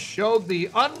footage showed the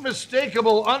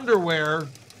unmistakable underwear,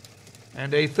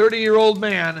 and a 30-year-old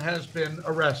man has been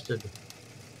arrested.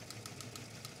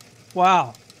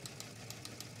 Wow.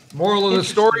 Moral of the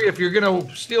story, if you're going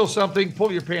to steal something, pull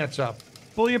your pants up.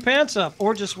 Pull your pants up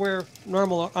or just wear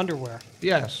normal underwear.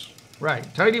 Yes, right.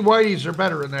 Tidy whities are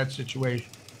better in that situation.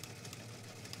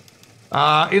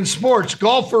 In sports,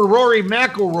 golfer Rory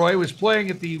McIlroy was playing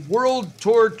at the World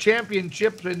Tour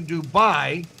Championship in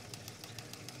Dubai.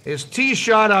 His tee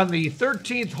shot on the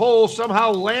 13th hole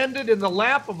somehow landed in the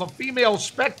lap of a female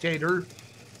spectator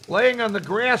laying on the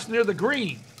grass near the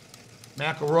green.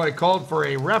 McIlroy called for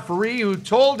a referee who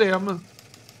told him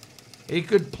he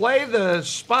could play the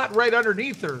spot right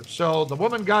underneath her. So the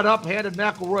woman got up, handed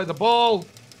McIlroy the ball.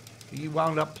 He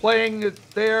wound up playing it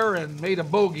there and made a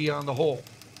bogey on the hole.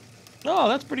 Oh,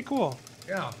 that's pretty cool.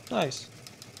 Yeah. Nice.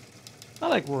 I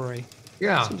like Rory.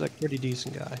 Yeah. Seems like a pretty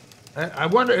decent guy. I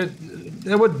wonder,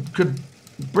 that could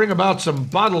bring about some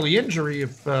bodily injury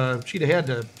if she'd have had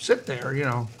to sit there, you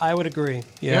know. I would agree.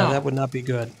 Yeah, that would not be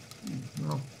good.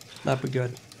 No. Not be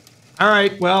good. All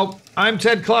right, well, I'm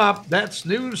Ted Klopp. That's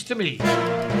news to me.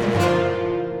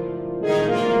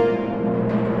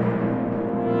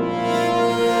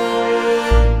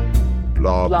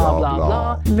 Blah blah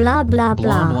blah. Blah blah blah.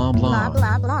 Blah blah Blah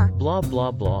blah blah. Blah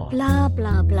blah blah. Blah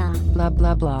blah blah. Blah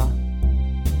blah blah.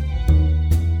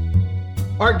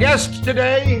 Our guest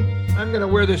today, I'm going to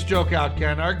wear this joke out,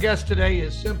 Ken. Our guest today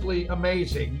is simply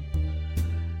amazing.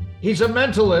 He's a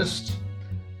mentalist.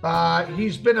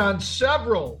 He's been on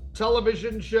several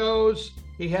television shows.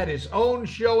 He had his own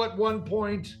show at one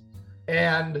point,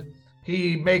 and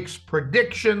he makes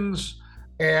predictions.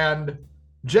 And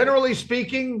generally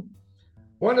speaking,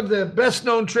 one of the best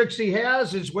known tricks he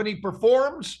has is when he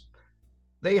performs,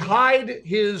 they hide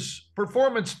his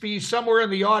performance fee somewhere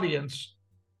in the audience.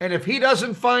 And if he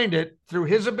doesn't find it through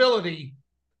his ability,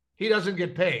 he doesn't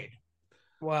get paid.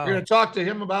 Wow. We're going to talk to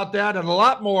him about that and a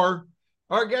lot more.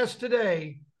 Our guest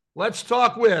today, let's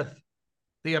talk with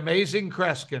the amazing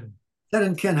Kreskin. Ted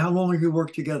and Ken, how long have you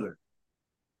worked together?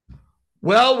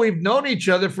 Well, we've known each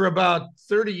other for about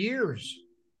 30 years.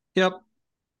 Yep.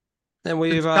 And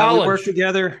we college. worked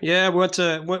together. Yeah, we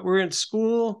were in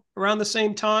school around the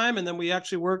same time, and then we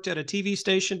actually worked at a TV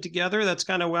station together. That's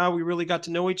kind of how we really got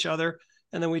to know each other.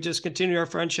 And then we just continued our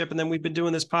friendship. And then we've been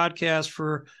doing this podcast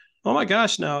for, oh my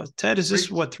gosh, now, Ted, is this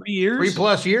 3 years?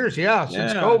 3+ years,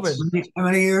 since COVID. How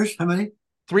many years? How many?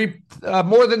 3,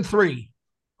 more than 3.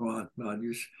 God,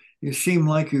 you seem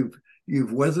like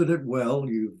you've weathered it well.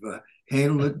 You've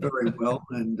handled it very well,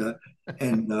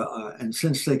 and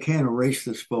since they can't erase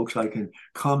this, folks, I can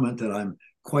comment that I'm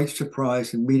quite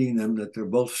surprised in meeting them that they're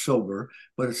both sober.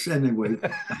 But it's anyway.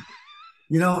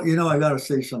 you know, I got to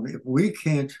say something. If we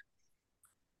can't,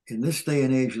 in this day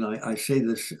and age, and I say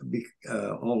this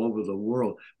all over the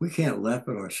world, we can't laugh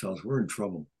at ourselves. We're in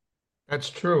trouble. That's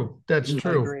true. That's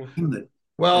true.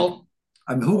 Well,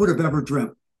 I mean, who would have ever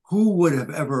dreamt? Who would have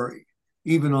ever,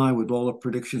 even I, with all the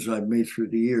predictions I've made through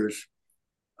the years,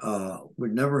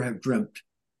 would never have dreamt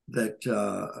that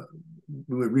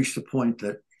we would reach the point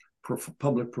that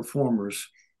public performers,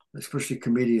 especially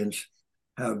comedians,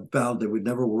 have vowed they would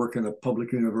never work in a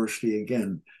public university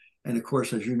again. And of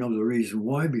course, as you know, the reason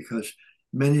why, because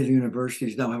many of the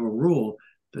universities now have a rule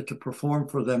that to perform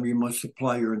for them, you must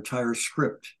supply your entire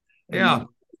script. And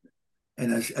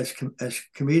as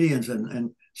comedians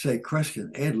and say,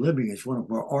 Kreskin, ad-libbing is one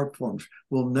of our art forms.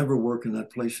 We'll never work in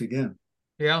that place again.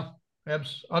 Yeah,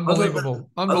 that's unbelievable.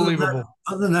 Unbelievable.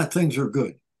 Other than that, things are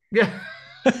good. Yeah.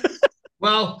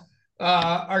 Well,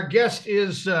 our guest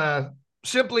is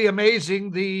simply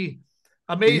amazing. The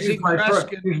amazing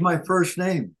Kreskin. Use my first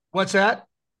name. What's that?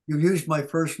 You used my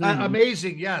first name.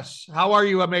 Amazing, yes. How are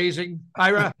you, amazing?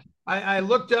 I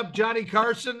looked up Johnny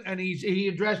Carson, and he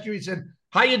addressed you. He said,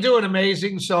 "How you doing,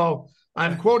 amazing?" So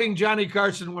I'm quoting Johnny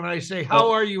Carson when I say,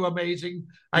 "How are you, amazing?"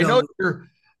 I know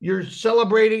you're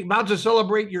celebrating, about to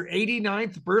celebrate your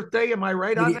 89th birthday. Am I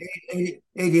right on that?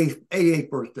 88th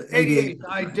birthday.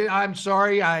 88th. I'm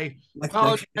sorry. I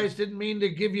apologize. Didn't mean to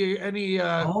give you any.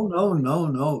 Oh,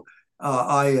 no.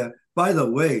 By the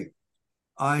way,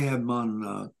 I am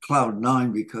on cloud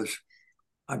nine because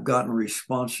I've gotten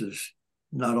responses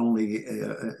not only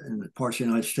in the parts of the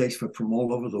United States, but from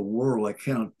all over the world. I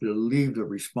cannot believe the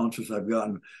responses I've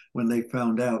gotten when they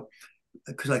found out,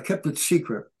 because I kept it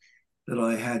secret that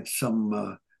I had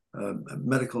some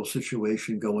medical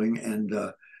situation going. And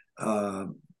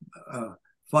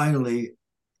finally,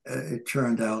 it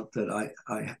turned out that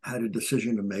I had a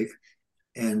decision to make.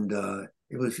 And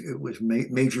it was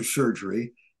major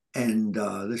surgery. And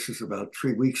this is about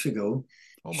 3 weeks ago.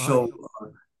 Oh my. So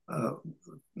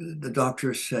the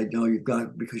doctor said, no, you've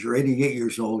got, because you're 88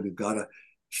 years old, you've got to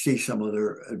see some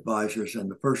other advisors. And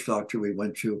the first doctor we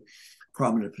went to,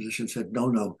 prominent physician, said,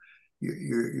 no,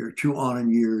 you're too on in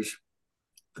years.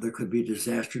 There could be a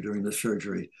disaster during the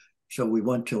surgery. So we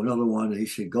went to another one, and he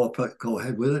said, go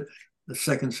ahead with it. The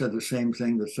second said the same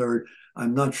thing. The third,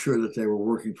 I'm not sure that they were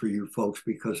working for you folks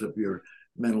because of your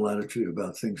mental attitude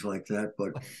about things like that.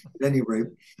 But at any rate,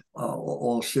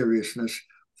 all seriousness,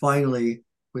 finally,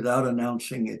 without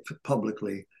announcing it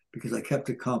publicly, because I kept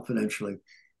it confidentially,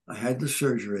 I had the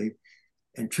surgery.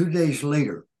 And 2 days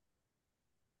later,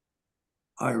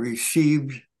 I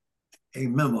received a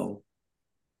memo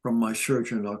from my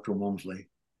surgeon, Dr. Walmsley.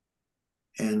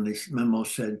 And this memo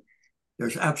said,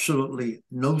 there's absolutely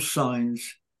no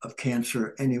signs of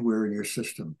cancer anywhere in your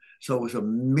system. So it was a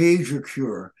major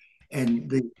cure. And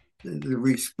the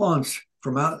response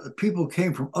from people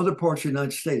came from other parts of the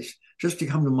United States just to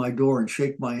come to my door and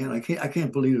shake my hand. I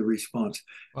can't believe the response.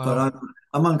 Wow. But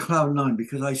I'm on cloud nine,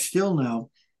 because I still now,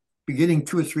 beginning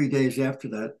 2 or 3 days after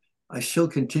that, I still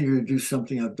continue to do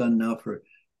something I've done now for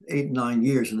 8, 9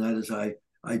 years, and that is I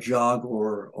jog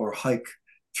or hike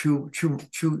 2 to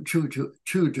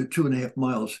 2.5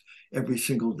 miles every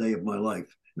single day of my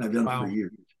life, and I've done it for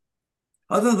years.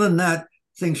 Other than that,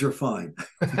 things are fine.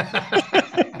 I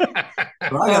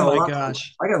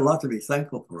got a lot to be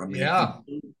thankful for. I mean, yeah.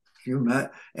 You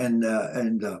met, and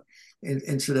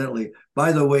incidentally,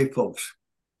 by the way, folks,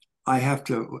 I have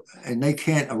to, and they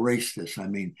can't erase this. I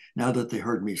mean, now that they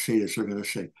heard me say this, they're going to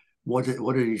say, what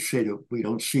did he say that we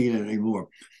don't see it anymore?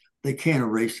 They can't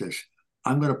erase this.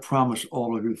 I'm going to promise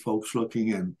all of you folks looking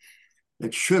in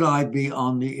that should I be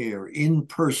on the air in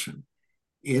person,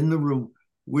 in the room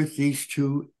with these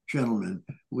two gentlemen,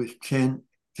 with Ted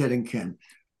and Ken,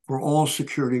 for all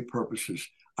security purposes,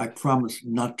 I promise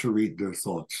not to read their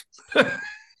thoughts.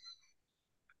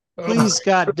 Please,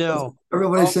 God, no.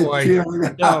 Everybody said,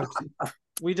 no.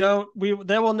 We don't.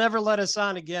 They will never let us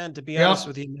on again, to be honest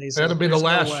with you, Mason. That'll be the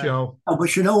last show. Oh,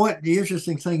 but you know what? The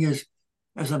interesting thing is,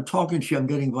 as I'm talking to you, I'm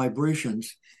getting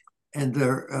vibrations, and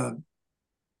they're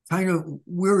kind of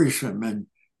wearisome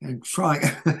and trying.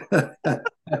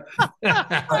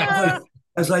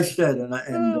 As I said,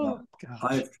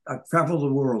 I've traveled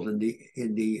the world in the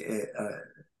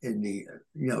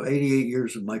 88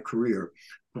 years of my career,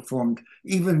 performed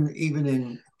even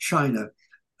in China,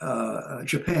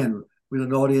 Japan, with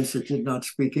an audience that did not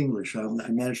speak English. I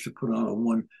managed to put on a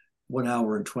 1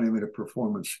 hour and 20-minute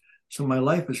performance. So my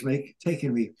life has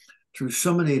taken me through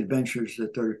so many adventures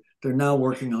that they're now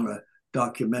working on a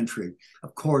documentary.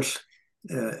 Of course,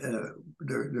 they're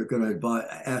going to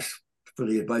ask for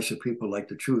the advice of people like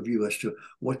the two of you as to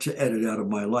what to edit out of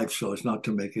my life so as not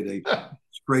to make it a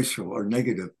disgraceful or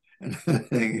negative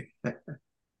thing.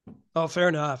 Oh, fair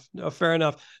enough. No, fair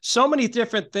enough. So many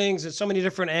different things and so many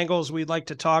different angles we'd like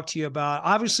to talk to you about.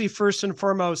 Obviously, first and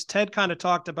foremost, Ted kind of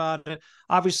talked about it.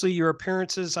 Obviously, your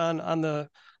appearances on the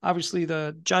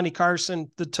Johnny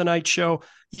Carson, the Tonight Show.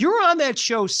 You're on that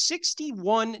show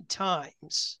 61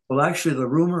 times. Well, actually, the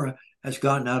rumor has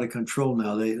gotten out of control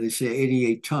now. They say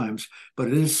 88 times, but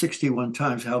it is 61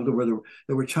 times. However,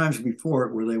 there were times before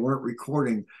it where they weren't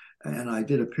recording, and I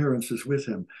did appearances with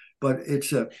him. But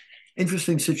it's a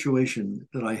interesting situation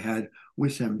that I had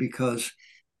with him because,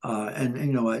 and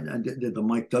you know, I did the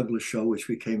Mike Douglas show, which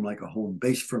became like a home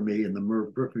base for me, and the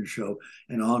Merv Griffin show,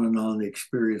 and on the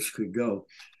experience could go.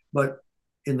 But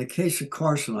in the case of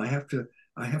Carson, I have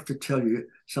to tell you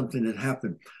something that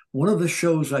happened. One of the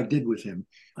shows I did with him,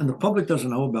 and the public doesn't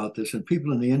know about this, and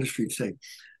people in the industry say,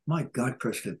 "My God,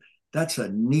 Preston, that's a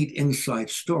neat inside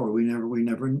story. We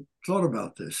never thought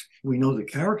about this. We know the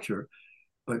character."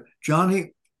 But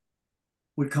Johnny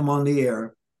would come on the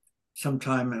air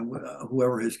sometime, and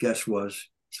whoever his guest was,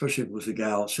 especially if it was a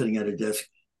gal sitting at a desk,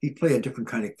 he'd play a different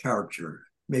kind of character,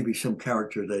 maybe some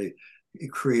character that he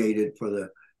created for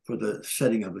the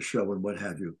setting of the show and what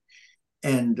have you.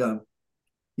 And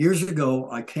years ago,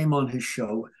 I came on his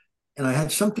show, and I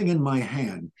had something in my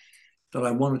hand that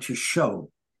I wanted to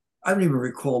show. I don't even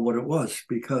recall what it was,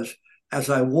 because as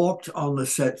I walked on the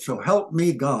set, so help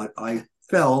me God, I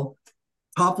fell,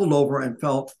 toppled over, and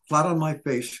fell flat on my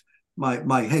face.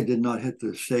 My head did not hit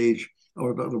the stage,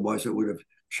 or otherwise it would have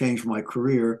changed my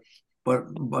career. But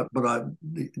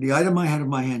the item I had in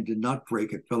my hand did not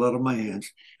break. It fell out of my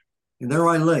hands. And there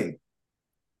I lay.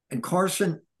 And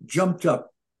Carson jumped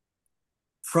up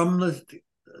from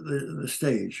the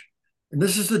stage. And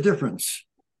this is the difference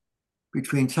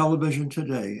between television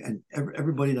today, and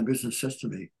everybody in the business says to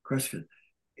me, Kreskin,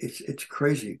 it's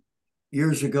crazy.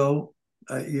 Years ago,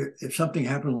 if something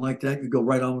happened like that, you go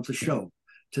right on with the show.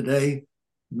 Today,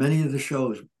 many of the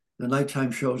shows, the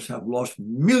nighttime shows, have lost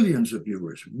millions of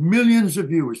viewers,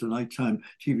 the nighttime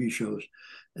TV shows.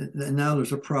 And now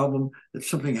there's a problem that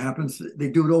something happens, they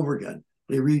do it over again.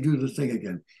 They redo the thing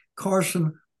again.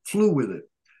 Carson flew with it.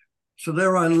 So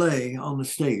there I lay on the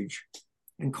stage,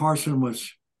 and Carson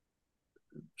was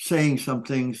saying some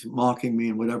things, mocking me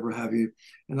and whatever have you.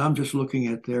 And I'm just looking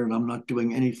at there, and I'm not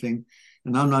doing anything.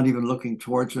 And I'm not even looking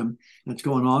towards him. And it's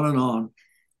going on and on.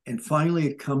 And finally,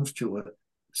 it comes to a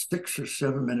 6 or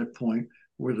 7 minute point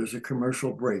where there's a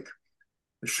commercial break.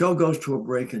 The show goes to a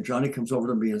break, and Johnny comes over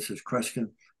to me and says, Kreskin,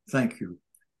 thank you.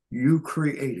 You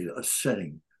created a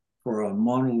setting for a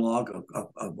monologue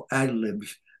of ad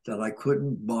libs that I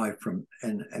couldn't buy from.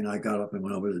 And I got up and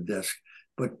went over to the desk.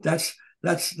 But that's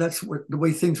what the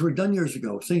way things were done years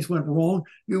ago. If things went wrong,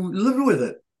 you lived with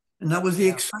it. And that was the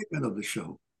excitement of the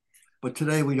show. But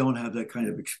today we don't have that kind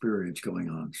of experience going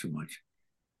on so much.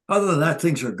 Other than that,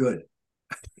 things are good.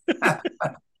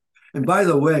 And by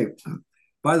the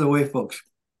way, folks,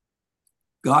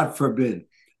 God forbid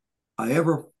I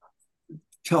ever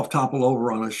topple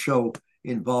over on a show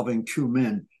involving two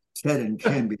men, Ted and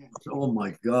Ken, because oh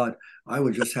my God, I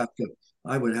would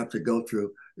have to go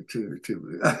through to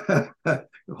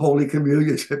Holy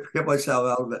Communion to get myself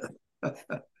out of it.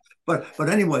 But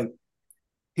anyway,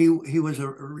 he was a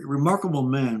remarkable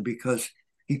man because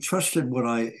he trusted what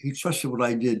I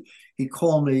did. He'd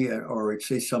call me, or he'd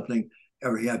say something,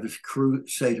 or he had his crew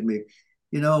say to me,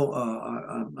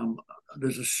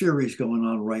 there's a series going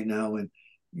on right now, and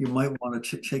you might want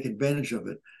to take advantage of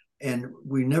it. And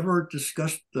we never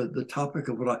discussed the topic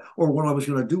of what I was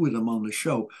going to do with him on the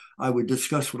show. I would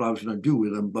discuss what I was going to do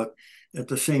with him, but at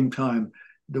the same time,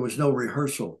 there was no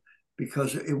rehearsal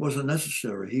because it wasn't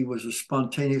necessary. He was a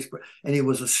spontaneous, and he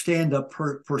was a stand-up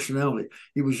personality.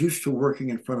 He was used to working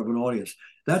in front of an audience.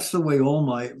 That's the way all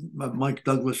my Mike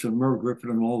Douglas and Merv Griffin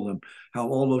and all of them, how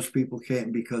all those people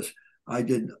came, because I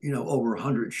did, over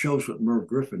 100 shows with Merv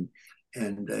Griffin,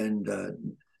 and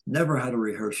never had a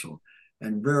rehearsal,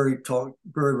 and very,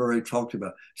 very talked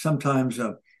about. Sometimes,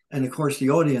 and of course, the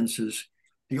audiences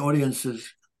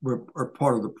are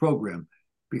part of the program,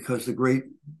 because the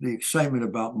excitement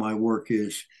about my work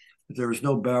is that there is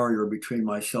no barrier between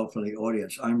myself and the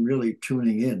audience. I'm really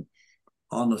tuning in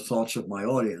on the thoughts of my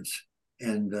audience,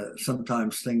 and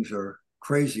sometimes things are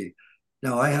crazy.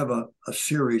 Now I have a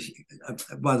series.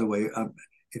 By the way,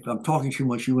 if I'm talking too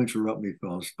much, you interrupt me,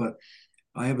 fellas. But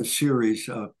I have a series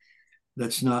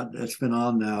that's been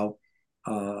on now.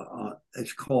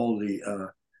 It's called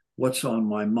the What's on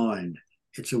My Mind.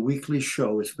 It's a weekly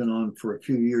show. It's been on for a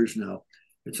few years now.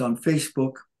 It's on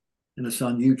Facebook and it's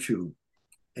on YouTube.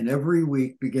 And every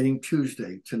week, beginning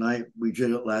Tuesday, tonight we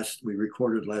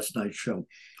recorded last night's show.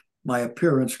 My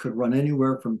appearance could run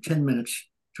anywhere from 10 minutes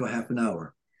to a half an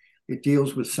hour. It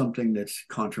deals with something that's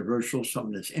controversial,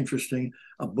 something that's interesting,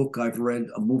 a book I've read,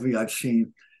 a movie I've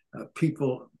seen.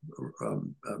 People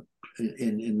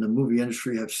in the movie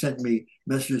industry have sent me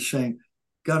messages saying,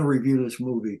 got to review this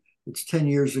movie. It's 10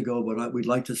 years ago, but we'd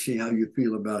like to see how you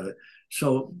feel about it.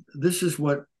 So this is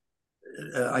what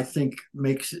I think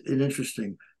makes it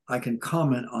interesting. I can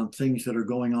comment on things that are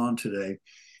going on today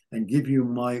and give you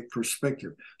my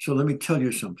perspective. So let me tell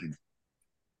you something.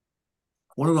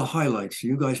 One of the highlights,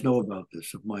 you guys know about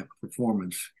this, of my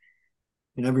performance,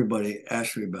 and everybody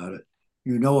asked me about it.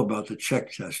 You know about the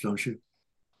check test, don't you?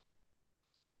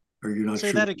 Or you're not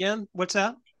Say sure? that again. What's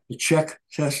that? The check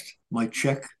test, my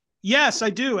check. Yes, I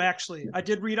do actually.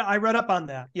 I read up on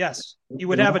that. Yes. You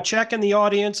would have a check in the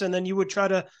audience and then you would try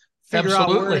to figure out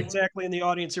where exactly in the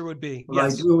audience it would be. What I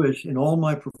do is in all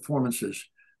my performances,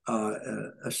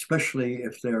 especially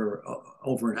if they're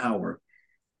over an hour,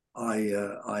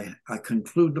 I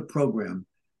conclude the program,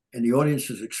 and the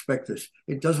audiences expect this.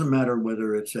 It doesn't matter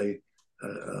whether it's a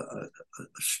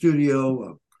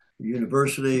studio, a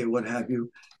university, or what have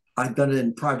you. I've done it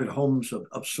in private homes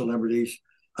of celebrities.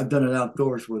 I've done it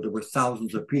outdoors where there were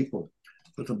thousands of people.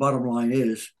 But the bottom line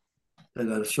is that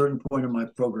at a certain point in my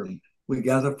program, we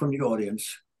gather from the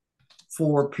audience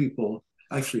 4 people,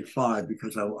 actually 5,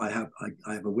 because I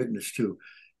have a witness too,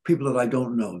 people that I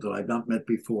don't know, that I've not met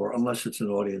before, unless it's an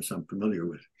audience I'm familiar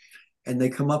with. And they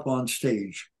come up on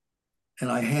stage, and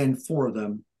I hand 4 of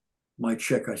them my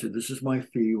check. I said, this is my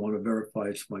fee. You want to verify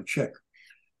it's my check.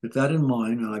 With that in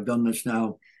mind, and I've done this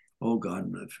now,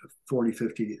 40,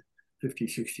 50,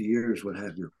 60 years, what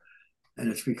have you. And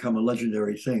it's become a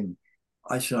legendary thing.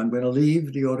 I said, I'm going to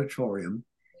leave the auditorium.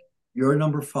 You're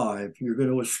number 5. You're going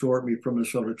to escort me from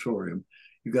this auditorium.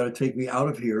 You got to take me out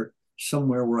of here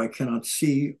somewhere where I cannot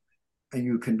see, and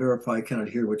you can verify I cannot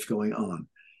hear what's going on.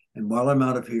 And while I'm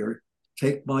out of here,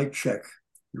 take my check.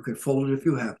 You can fold it if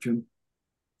you have to.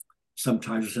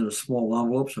 Sometimes it's in a small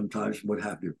envelope, sometimes what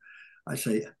have you. I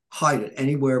say, hide it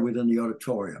anywhere within the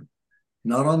auditorium.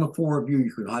 Not on the 4 of you.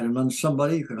 You can hide it on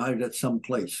somebody. You can hide it at some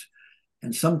place.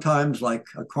 And sometimes, like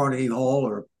a Carnegie Hall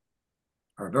or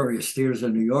various theaters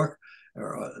in New York,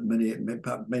 or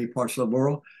many parts of the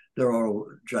world, there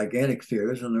are gigantic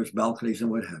theaters and there's balconies and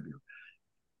what have you.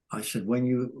 I said, when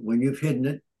you've hidden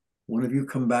it, one of you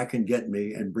come back and get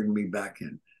me and bring me back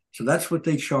in. So that's what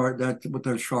they charge. That's what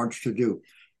they're charged to do.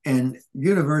 And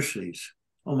universities,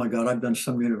 oh my God, I've done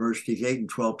some universities 8 and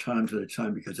 12 times at a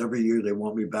time, because every year they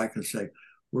want me back and say,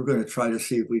 we're going to try to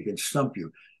see if we can stump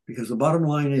you. Because the bottom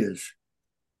line is,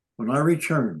 when I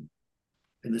return,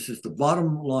 and this is the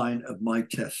bottom line of my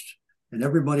test, and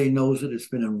everybody knows it, it's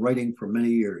been in writing for many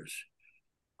years.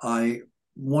 1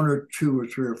 or 2 or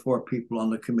 3 or 4 people on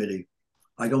the committee,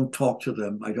 I don't talk to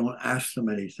them. I don't ask them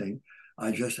anything.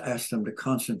 I just ask them to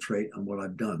concentrate on what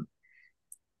I've done.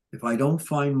 If I don't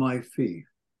find my fee,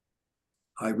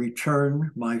 I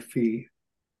return my fee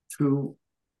to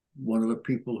one of the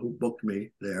people who booked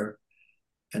me there,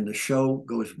 and the show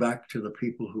goes back to the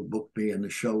people who booked me, and the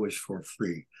show is for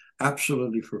free,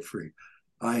 absolutely for free.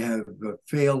 I have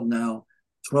failed now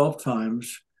 12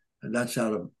 times, and that's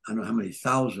out of, I don't know how many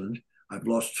thousand. I've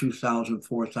lost $2,000,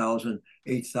 $4,000,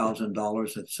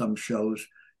 $8,000 at some shows.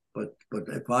 But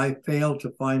if I fail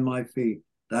to find my fee,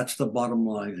 that's the bottom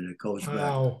line, and it goes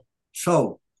back.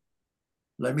 So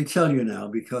let me tell you now,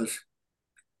 because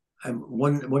I'm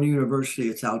one university,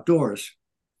 it's outdoors,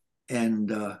 and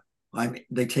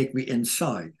they take me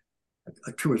inside.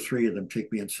 2 or 3 of them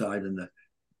take me inside, and the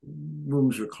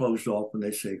rooms are closed off, and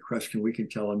they say, Kreskin, we can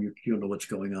tell them you know what's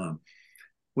going on.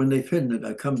 When they've hidden it,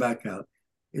 I come back out.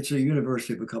 It's a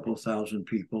university of a couple of thousand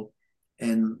people,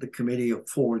 and the committee of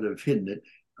 4 that have hidden it,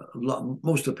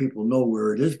 most of the people know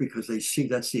where it is because they see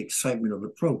that's the excitement of the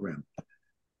program.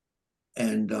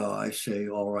 And I say,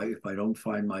 all right, if I don't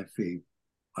find my fee,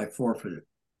 I forfeit it.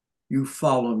 You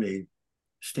follow me,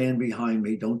 stand behind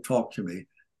me, don't talk to me.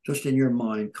 Just in your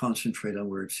mind, concentrate on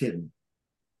where it's hidden.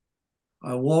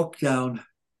 I walk down,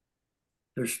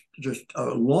 there's just a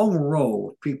long row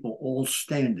of people all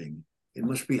standing. It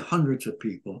must be hundreds of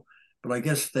people, but I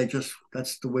guess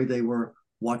that's the way they were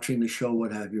watching the show,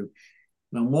 what have you.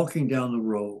 And I'm walking down the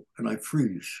row and I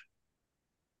freeze.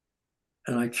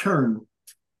 And I turn,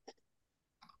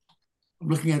 I'm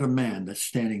looking at a man that's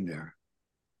standing there.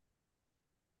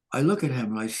 I look at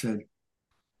him and I said,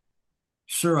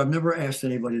 sir, I've never asked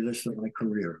anybody this in my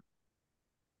career.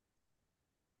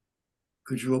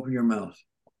 Could you open your mouth?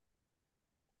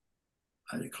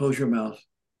 I close your mouth.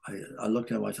 I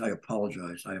looked at him, I said, I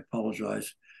apologize. I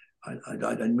apologize. I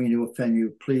didn't mean to offend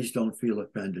you. Please don't feel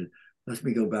offended. Let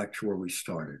me go back to where we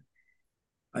started.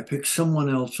 I picked someone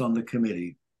else on the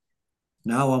committee.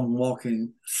 Now I'm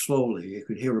walking slowly. You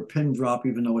could hear a pin drop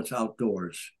even though it's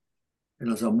outdoors.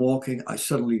 And as I'm walking, I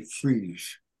suddenly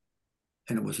freeze.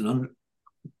 And it was an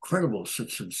incredible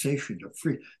sensation to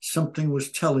freeze. Something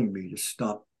was telling me to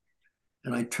stop.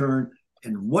 And I turned,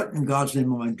 and what in God's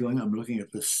name am I doing? I'm looking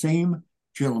at the same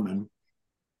gentleman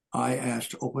I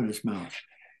asked to open his mouth.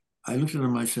 I looked at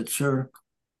him and I said, sir,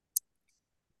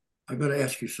 I've got to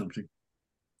ask you something.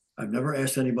 I've never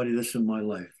asked anybody this in my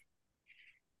life.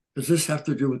 Does this have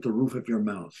to do with the roof of your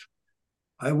mouth?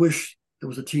 I wish there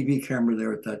was a TV camera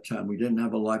there at that time. We didn't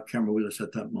have a live camera with us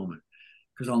at that moment,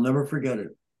 because I'll never forget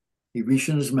it. He reached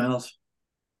in his mouth,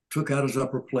 took out his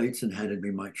upper plates, and handed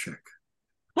me my check.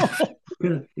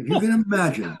 If you can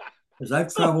imagine, as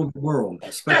I've traveled the world,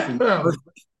 especially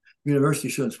university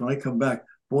students, when I come back,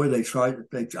 boy,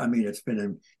 it's been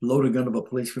a loaded gun of a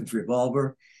policeman's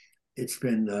revolver. It's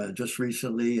been just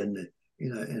recently in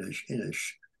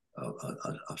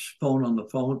a phone on the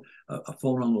phone, a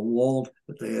phone on the wall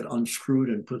that they had unscrewed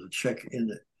and put the check in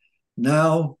it.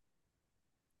 Now,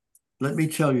 let me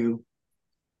tell you,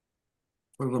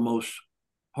 one of the most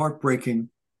heartbreaking,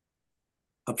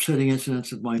 upsetting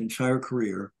incidents of my entire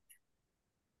career.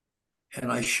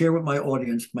 And I share with my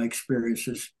audience my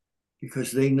experiences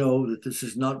because they know that this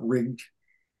is not rigged.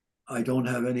 I don't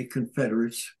have any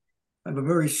Confederates. I have a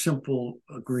very simple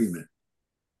agreement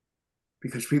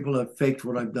because people have faked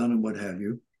what I've done and what have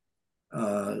you.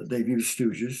 They've used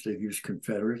stooges, they've used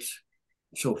Confederates,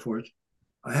 so forth.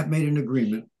 I have made an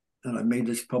agreement, and I've made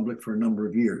this public for a number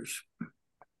of years.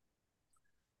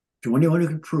 To anyone who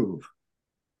can prove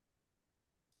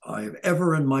I have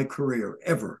ever in my career,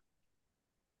 ever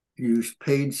used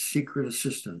paid secret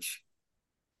assistance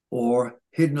or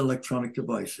hidden electronic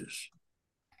devices,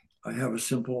 I have a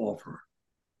simple offer.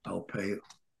 I'll pay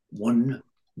 $1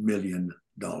 million.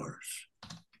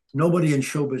 Nobody in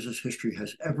show business history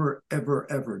has ever,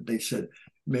 they said,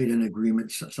 made an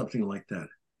agreement, something like that.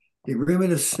 The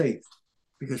agreement is safe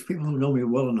because people who know me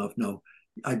well enough know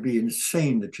I'd be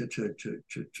insane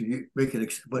to make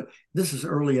it, but this is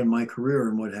early in my career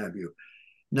and what have you.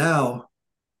 Now,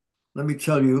 let me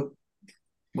tell you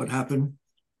what happened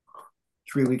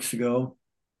 3 weeks ago.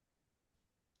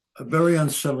 A very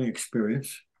unsettling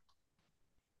experience.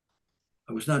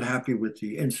 I was not happy with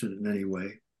the incident in any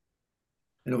way.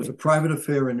 And it was a private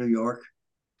affair in New York,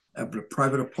 at a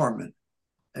private apartment.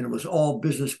 And it was all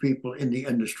business people in the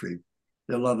industry.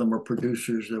 A lot of them were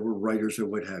producers, there were writers or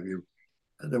what have you.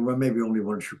 There were maybe only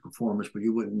one or two performers, but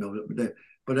you wouldn't know that.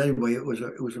 But anyway, it was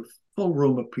a full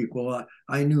room of people.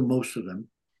 I knew most of them.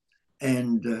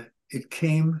 And it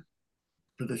came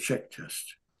to the check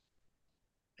test.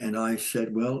 And I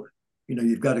said, well,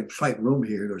 you've got a tight room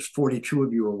here. There's 42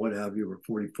 of you or what have you, or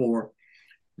 44.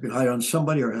 You can hide on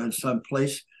somebody or hide some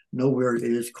place, know where it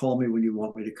is, call me when you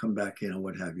want me to come back in or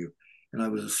what have you. And I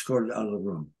was escorted out of the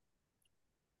room.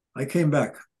 I came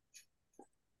back.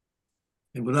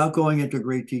 And without going into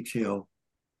great detail,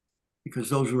 because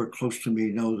those who are close to me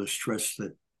know the stress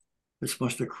that this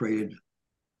must have created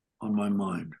on my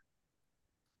mind.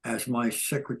 As my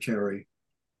secretary,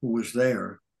 who was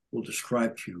there, will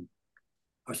describe to you,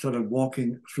 I started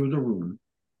walking through the room.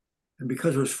 And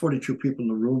because there was 42 people in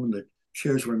the room and the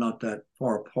chairs were not that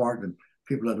far apart and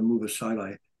people had to move aside,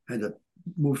 I had to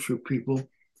move through people.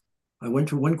 I went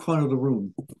to one corner of the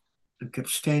room and kept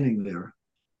standing there.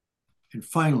 And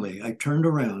finally, I turned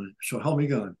around, so help me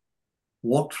God,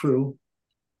 walked through,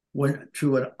 went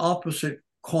to an opposite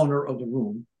corner of the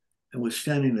room and was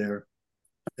standing there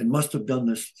and must have done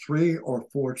this 3 or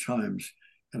 4 times.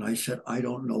 And I said, I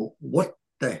don't know what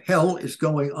the hell is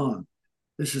going on.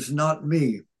 This is not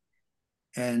me.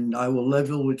 And I will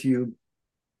level with you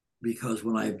because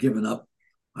when I have given up,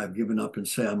 I've given up and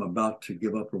say I'm about to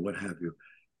give up or what have you.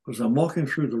 Because I'm walking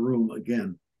through the room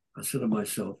again, I said to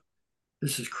myself,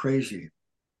 this is crazy.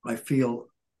 I feel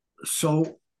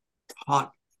so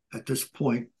hot at this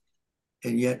point,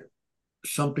 and yet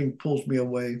something pulls me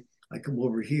away. I come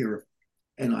over here,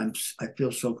 and I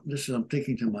feel so. I'm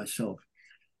thinking to myself,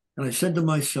 and I said to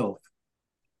myself,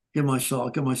 I'll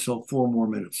give myself 4 more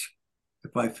minutes.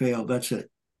 If I fail, that's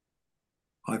it.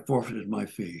 I forfeited my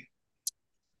fee.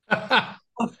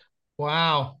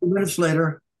 Wow. 2 minutes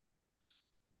later,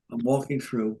 I'm walking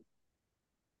through.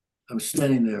 I'm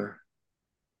standing there,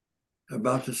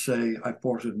 about to say I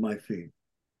forfeited my fee.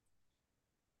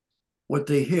 What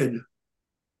they hid,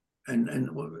 and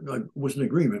was an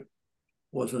agreement,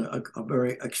 was a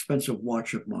very expensive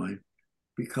watch of mine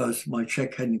because my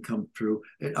check hadn't come through.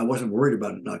 I wasn't worried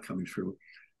about it not coming through,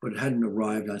 but it hadn't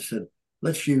arrived. I said,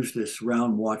 let's use this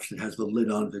round watch that has the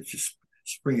lid on it, just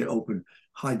spring it open,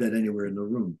 hide that anywhere in the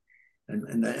room.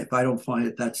 And if I don't find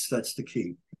it, that's the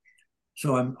key.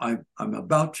 So I'm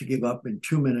about to give up in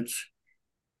 2 minutes.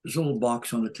 There's a little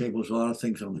box on the table. There's a lot of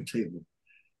things on the table.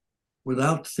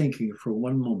 Without thinking for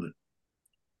one moment,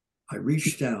 I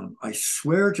reached down. I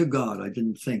swear to God, I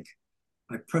didn't think.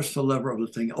 I pressed the lever of the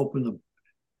thing, opened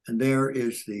and there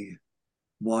is the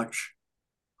watch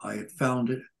I had found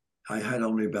it. I had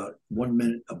only about 1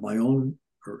 minute of my own,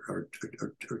 or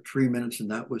 3 minutes,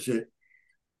 and that was it.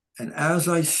 And as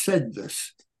I said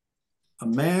this, a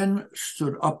man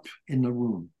stood up in the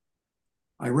room.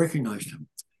 I recognized him.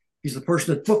 He's the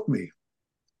person that booked me.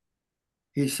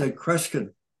 He said,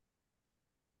 Kreskin,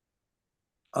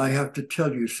 I have to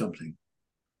tell you something.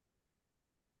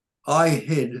 I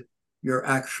hid your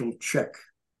actual check.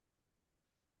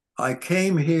 I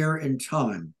came here in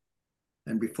time,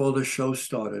 and before the show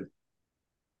started,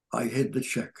 I hid the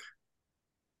check.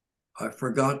 I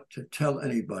forgot to tell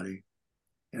anybody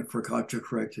and forgot to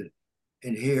correct it.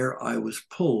 And here I was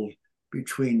pulled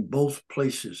between both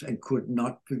places and could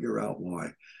not figure out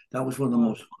why. That was one of the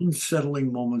most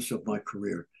unsettling moments of my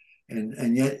career.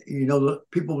 And yet, you know,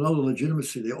 people know the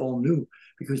legitimacy. They all knew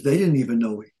because they didn't even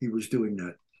know he was doing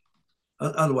that.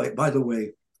 By the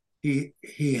way,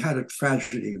 he had a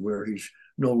tragedy where he's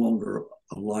no longer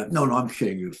alive. No, I'm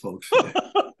kidding you, folks.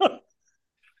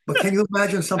 But can you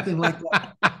imagine something like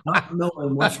that? Not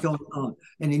knowing what's going on.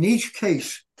 And in each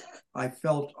case, I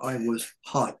felt I was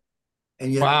hot.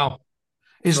 And yet, wow.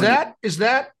 Is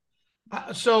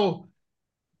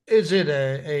it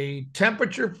a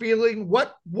temperature feeling?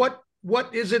 What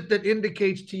is it that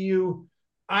indicates to you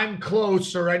I'm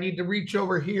close, or I need to reach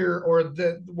over here, or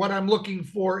what I'm looking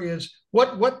for is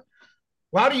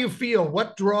how do you feel?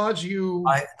 What draws you?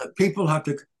 The people have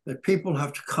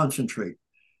to concentrate.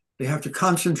 They have to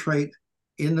concentrate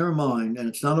in their mind, and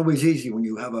it's not always easy when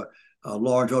you have a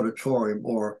large auditorium,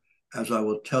 or as I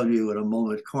will tell you in a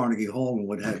moment, Carnegie Hall and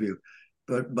what have you.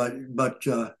 But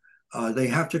they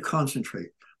have to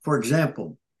concentrate. For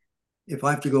example, if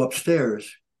I have to go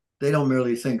upstairs, they don't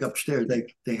merely think upstairs.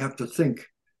 They have to think.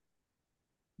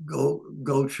 Go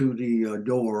to the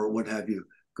door or what have you.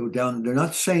 Go down. They're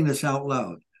not saying this out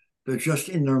loud. They're just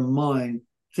in their mind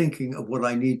thinking of what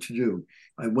I need to do.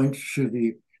 I went to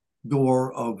the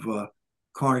door of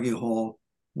Carnegie Hall,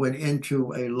 went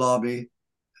into a lobby,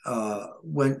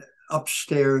 went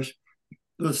upstairs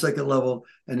to the second level.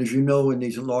 And as you know, in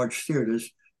these large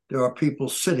theaters, there are people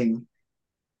sitting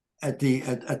at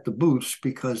the booths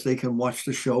because they can watch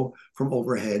the show from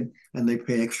overhead and they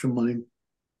pay extra money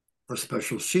for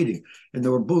special seating. And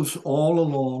there were booths all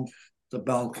along the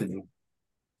balcony.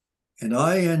 And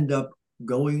I end up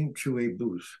going to a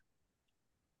booth,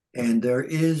 and there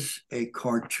is a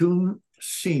cartoon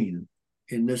scene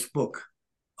in this book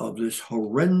of this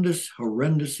horrendous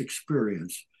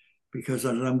experience, because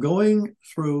as I'm going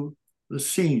through the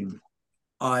scene,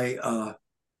 I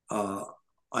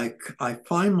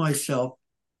find myself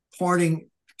parting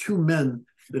two men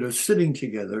that are sitting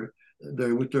together.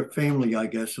 They're with their family, I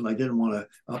guess, and I didn't want to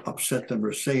upset them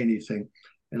or say anything.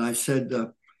 And I said,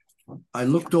 I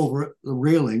looked over the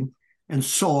railing and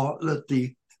saw that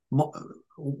the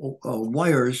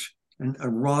wires and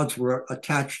rods were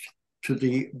attached to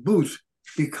the booth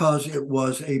because it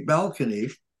was a balcony,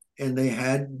 and they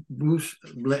had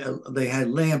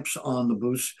lamps on the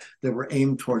booths that were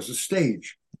aimed towards the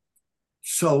stage.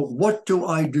 So what do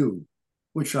I do,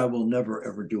 which I will never,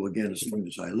 ever do again as long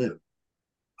as I live?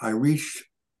 I reached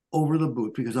over the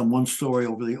booth because I'm one story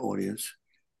over the audience.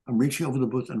 I'm reaching over the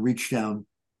booth and reached down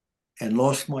and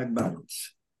lost my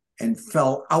balance and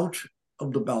fell out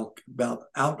of the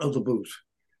booth.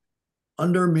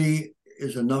 Under me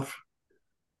is enough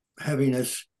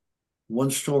heaviness,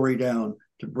 one story down,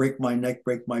 to break my neck,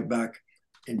 break my back.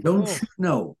 And don't you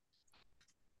know,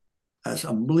 as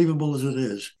unbelievable as it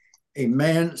is, a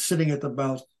man sitting at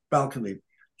the balcony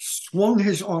swung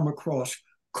his arm across,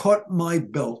 caught my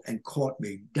belt, and caught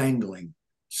me dangling,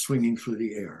 swinging through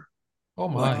the air. Oh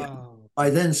my! By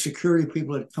then, security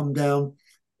people had come down.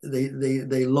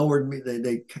 They lowered me.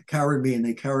 They carried me, and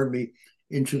they carried me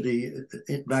into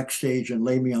the backstage and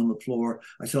laid me on the floor.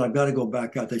 I said, I've got to go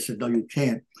back out. They said, no, you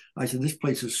can't. I said, this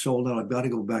place is sold out. I've got to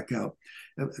go back out.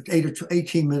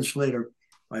 18 minutes later,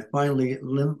 I finally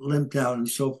limped out and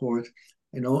so forth.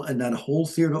 You know, and that whole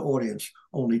theater audience,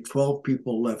 only 12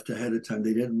 people left ahead of time.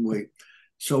 They didn't wait.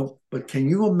 So, but can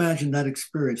you imagine that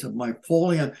experience of my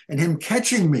falling out and him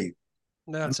catching me?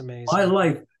 That's amazing.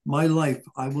 My life,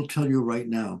 I will tell you right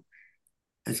now,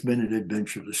 has been an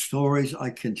adventure. The stories I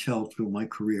can tell through my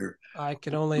career. I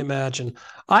can only imagine.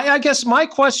 I guess my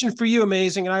question for you,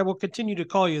 Amazing, and I will continue to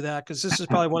call you that because this is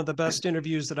probably one of the best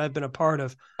interviews that I've been a part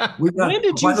of. When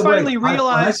did you finally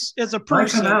realize as a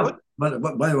person? But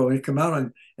by the way, when you come out,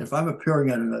 and if I'm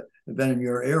appearing at an event in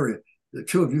your area, the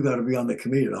two of you got to be on the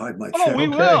committee to hide my check. Oh, we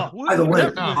will. By the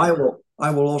way, I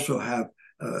will also have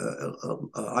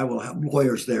I will have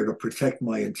lawyers there to protect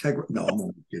my integrity. No, I'm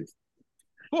only kidding.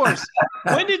 course.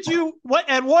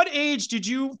 At what age did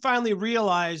you finally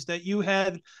realize that you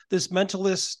had this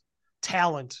mentalist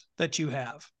talent that you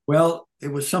have? Well, it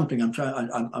was something.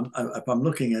 If I'm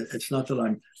looking at, it's not that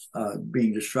I'm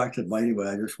being distracted by anybody.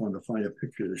 I just wanted to find a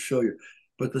picture to show you.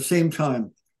 But at the same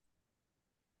time,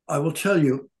 I will tell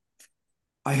you,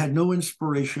 I had no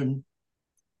inspiration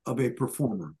of a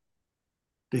performer.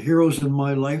 The heroes in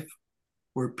my life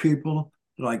were people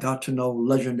that I got to know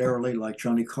legendarily, like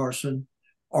Johnny Carson,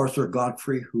 Arthur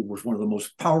Godfrey, who was one of the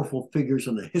most powerful figures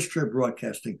in the history of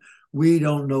broadcasting. We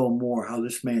don't know more how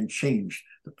this man changed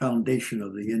the foundation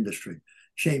of the industry,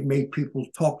 made people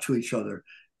talk to each other,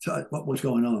 to what was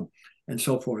going on, and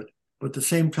so forth. But at the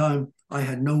same time, I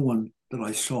had no one that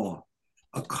I saw.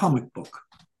 A comic book,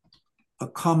 a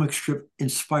comic strip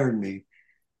inspired me.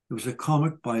 It was a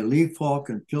comic by Lee Falk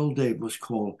and Phil Davis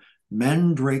called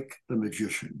Mandrake the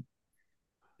Magician.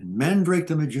 And Mandrake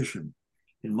the Magician,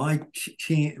 in my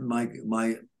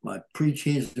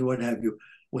pre-teens and what have you,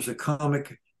 was a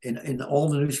comic in all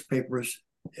the newspapers.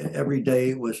 Every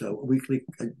day was a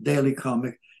daily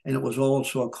comic, and it was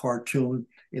also a cartoon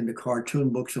in the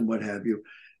cartoon books and what have you,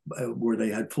 where they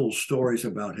had full stories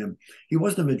about him. He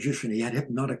wasn't a magician. He had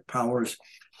hypnotic powers,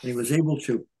 and he was able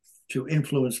to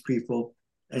influence people,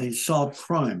 and he solved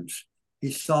crimes.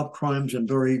 He solved crimes in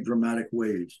very dramatic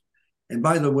ways. And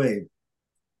by the way,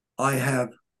 I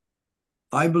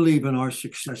believe in our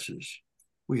successes.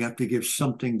 We have to give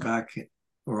something back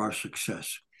for our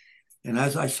success. And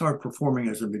as I started performing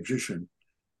as a magician,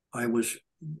 I was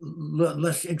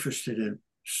less interested in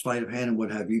sleight of hand and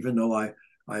what have you, even though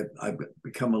I've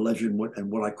become a legend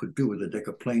and what I could do with a deck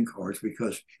of playing cards,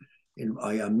 because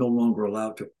I am no longer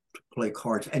allowed to play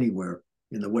cards anywhere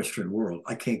in the Western world.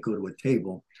 I can't go to a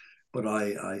table, but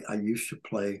I used to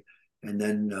play. And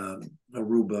then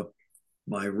Aruba,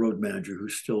 my road manager,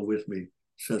 who's still with me,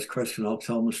 says, Creston, I'll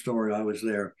tell them the story. I was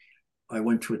there. I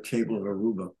went to a table at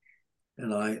Aruba,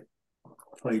 and I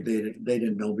played. They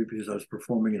didn't know me because I was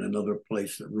performing in another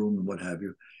place, a room and what have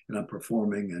you. And I'm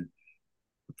performing, and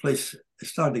the place, it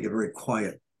started to get very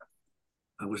quiet.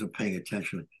 I wasn't paying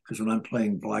attention, because when I'm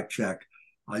playing blackjack,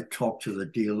 I talk to the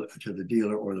dealer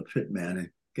or the pit man and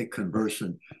get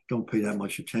conversant. Don't pay that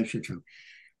much attention to.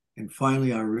 And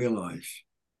finally, I realized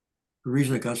the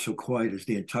reason it got so quiet is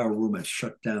the entire room had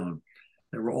shut down.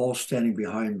 They were all standing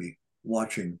behind me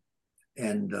watching.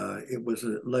 And it was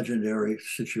a legendary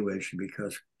situation,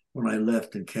 because when I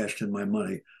left and cashed in my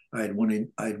money, I had won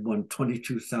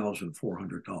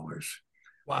 $22,400.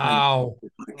 Wow.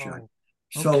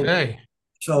 Okay.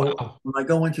 So wow. When I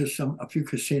go into a few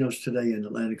casinos today in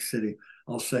Atlantic City,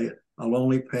 I'll say I'll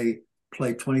only play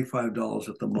 $25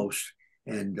 at the most.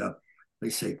 And they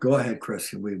say, go ahead,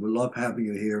 Creston. We would love having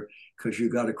you here because you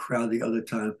got a crowd the other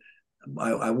time.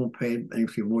 I won't pay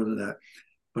anything more than that.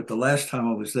 But the last time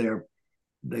I was there,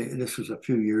 this was a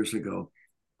few years ago,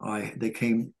 they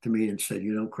came to me and said,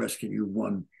 Creston, you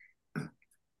won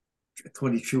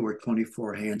 22 or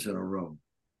 24 hands in a row.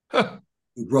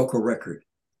 You broke a record.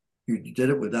 You did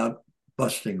it without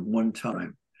busting one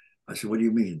time. I said, what do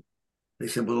you mean? They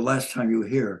said, well, the last time you were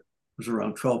here was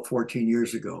around 12, 14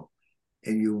 years ago,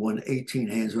 and you won 18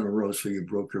 hands in a row, so you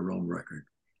broke your own record.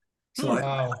 So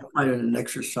wow. I find it an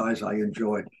exercise I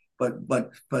enjoyed. But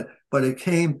it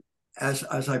came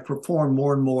as I performed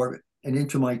more and more and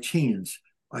into my teens.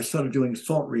 I started doing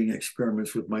thought reading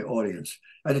experiments with my audience.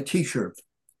 I had a teacher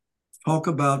talk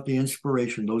about the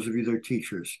inspiration. Those of you that are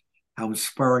teachers, how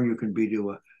inspiring you can be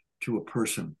to a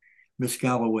person. Miss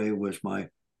Galloway was my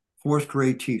 4th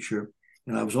grade teacher,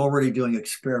 and I was already doing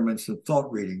experiments in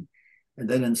thought reading. And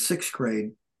then in 6th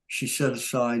grade, she set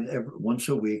aside once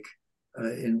a week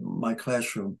in my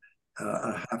classroom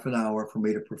a half an hour for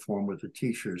me to perform with the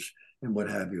teachers and what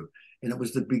have you. And it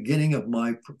was the beginning of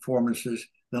my performances.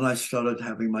 Then I started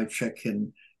having my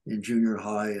check-in in junior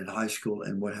high and high school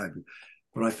and what have you.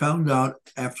 But I found out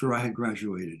after I had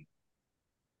graduated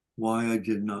why I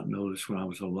did not know this when I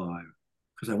was alive.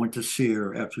 Because I went to see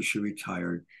her after she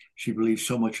retired. She believed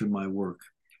so much in my work.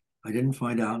 I didn't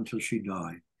find out until she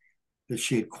died that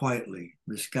she had quietly,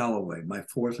 Miss Galloway, my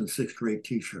 4th and 6th grade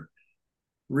teacher,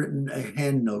 written a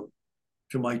hand note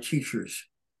to my teachers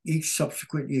each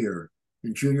subsequent year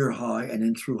in junior high and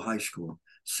in through high school,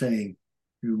 saying,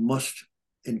 you must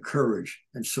encourage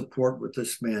and support what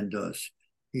this man does.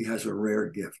 He has a rare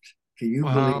gift. Can you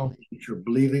believe you're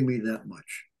believing me that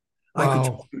much? Wow. I could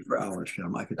talk to you for hours,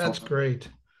 Jim. That's great.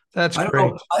 That's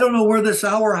great. I don't know where this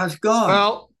hour has gone.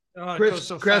 Well,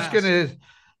 Creston,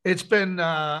 it's been,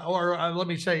 let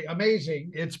me say,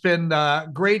 amazing. It's been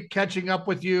great catching up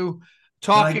with you,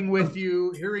 talking with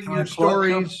you, hearing your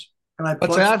stories. Can I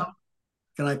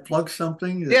can I plug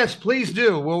something? Yes, please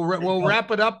do. We'll wrap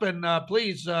it up, and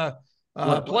please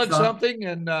plug something,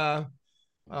 and they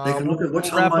can look at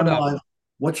what's on my mind.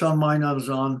 What's on my mind is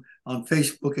on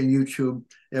Facebook and YouTube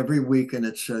every week, and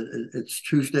it's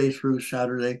Tuesday through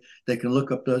Saturday. They can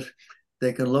look up those.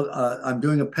 They can look. I'm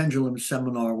doing a pendulum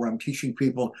seminar where I'm teaching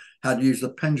people how to use the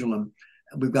pendulum.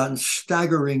 We've gotten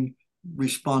staggering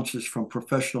responses from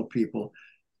professional people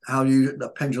how to use the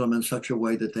pendulum in such a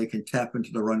way that they can tap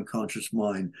into their unconscious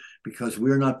mind, because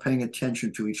we're not paying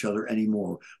attention to each other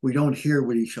anymore. We don't hear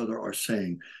what each other are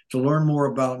saying. To learn more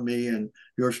about me and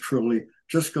yours truly,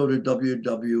 just go to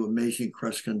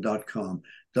www.amazingkreskin.com,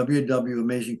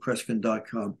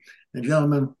 www.amazingkreskin.com. And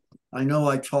gentlemen, I know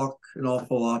I talk an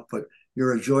awful lot, but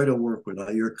you're a joy to work with.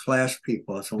 You're class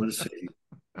people. That's what I'm going to say.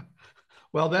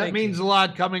 Well, that means a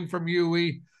lot coming from you.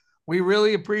 We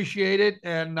really appreciate it.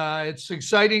 And it's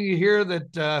exciting to hear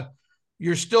that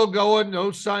you're still going,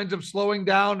 no signs of slowing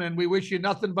down. And we wish you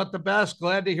nothing but the best.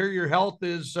 Glad to hear your health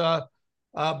is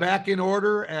back in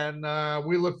order. And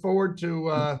we look forward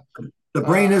to the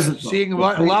brain isn't seeing a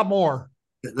lot more.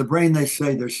 The brain, they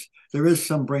say there is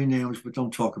some brain damage, but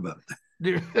don't talk about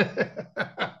it.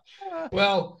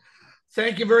 Well,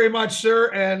 thank you very much,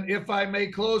 sir. And if I may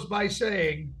close by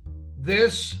saying,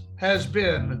 this has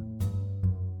been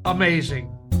amazing.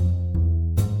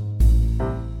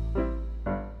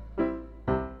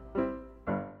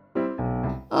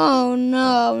 Oh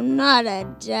no, not a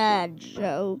dad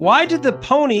joke. Why did the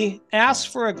pony ask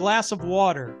for a glass of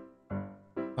water?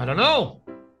 I don't know.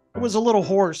 It was a little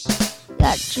hoarse.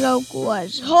 That joke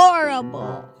was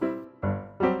horrible.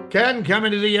 Ken,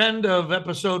 coming to the end of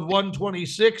episode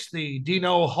 126, the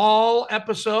Dino Hall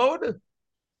episode.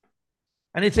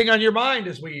 Anything on your mind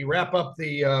as we wrap up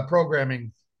the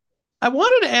programming? I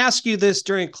wanted to ask you this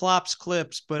during Klopp's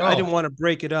Clips, but I didn't want to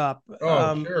break it up.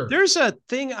 Sure. There's a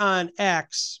thing on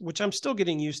X, which I'm still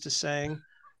getting used to saying.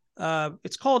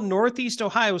 It's called Northeast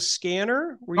Ohio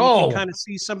Scanner, where you can kind of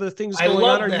see some of the things going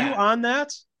on. Are you on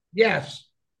that? Yes.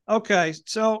 Okay,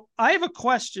 so I have a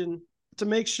question to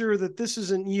make sure that this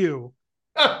isn't you.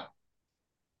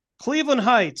 Cleveland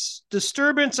Heights,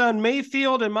 disturbance on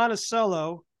Mayfield and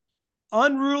Monticello.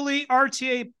 Unruly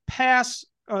RTA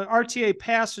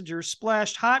passenger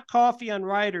splashed hot coffee on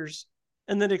riders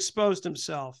and then exposed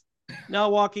himself. Now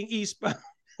walking eastbound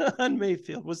on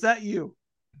Mayfield. Was that you?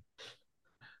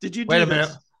 Did you do Wait a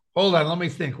minute. Hold on. Let me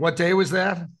think. What day was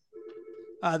that?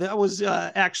 That was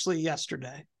actually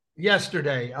yesterday.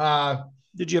 Yesterday.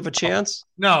 Did you have a chance?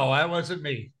 No, that wasn't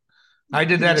me. I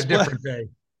did that a different day.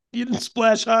 You didn't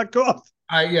splash hot coffee?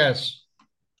 Yes.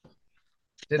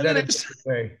 Did that a different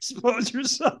day. Expose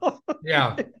yourself.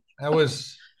 Yeah. That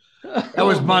was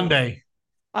Monday.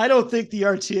 I don't think the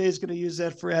RTA is going to use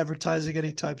that for advertising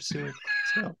anytime soon.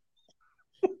 So.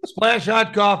 Splash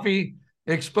hot coffee,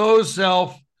 expose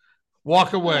self,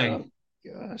 walk away. Oh,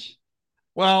 gosh.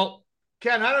 Well,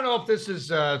 Ken, I don't know if this is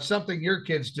something your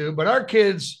kids do, but our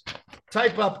kids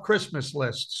type up Christmas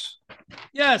lists.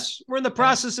 Yes, we're in the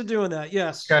process of doing that.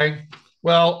 Yes. Okay.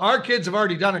 Well, our kids have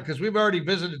already done it because we've already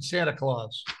visited Santa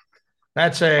Claus.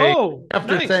 That's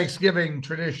after Thanksgiving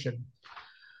tradition.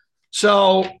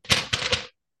 So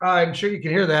I'm sure you can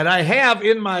hear that. I have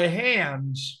in my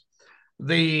hands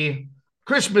the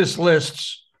Christmas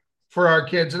lists for our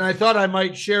kids, and I thought I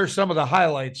might share some of the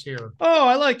highlights here. Oh,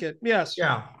 I like it. Yes.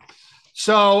 Yeah.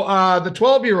 So the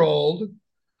 12-year-old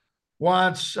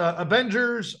wants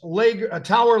Avengers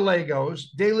Tower Legos,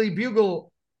 Daily Bugle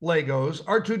Legos,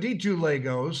 R2-D2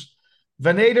 Legos,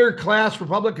 Venator Class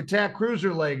Republic Attack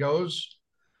Cruiser Legos,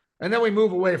 and then we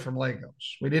move away from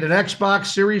Legos. We need an Xbox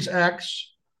Series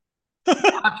X,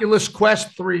 Oculus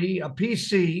Quest 3, a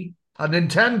PC, a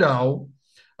Nintendo,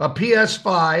 a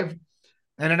PS5,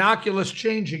 and an Oculus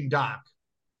changing dock.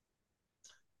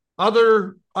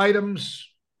 Other items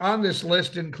on this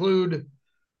list include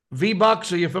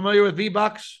V-Bucks. Are you familiar with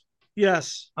V-Bucks?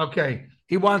 Yes. Okay.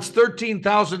 He wants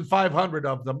 13,500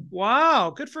 of them.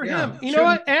 Wow, good for him. You know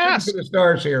what? Ask for the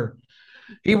stars here.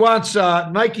 He wants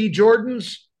Nike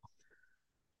Jordans,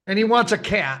 and he wants a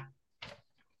cat.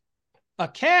 A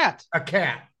cat? A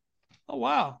cat. Oh,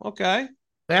 wow. Okay.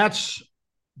 That's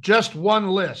just one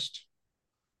list.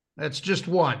 That's just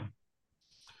one.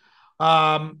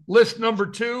 List number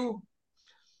 2,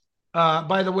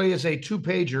 by the way, is a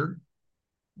 2-pager.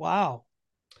 Wow.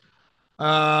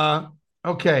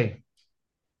 Okay.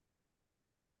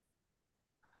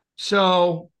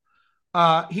 So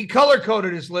he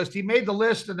color-coded his list. He made the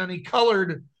list, and then he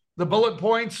colored the bullet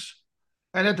points.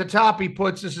 And at the top, he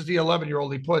puts, this is the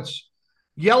 11-year-old, he puts,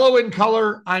 yellow in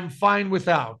color, I'm fine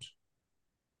without.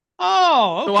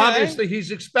 Oh, okay. So obviously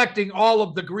he's expecting all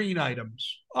of the green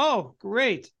items. Oh,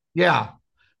 great. Yeah.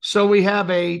 So we have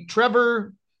a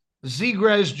Trevor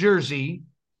Zegras jersey,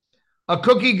 a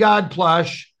Cookie God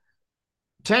plush,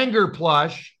 Tanger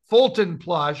plush, Fulton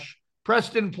plush,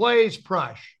 Preston Plays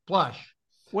plush.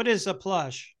 What is a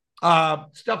plush?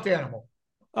 Stuffed animal.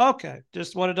 Okay,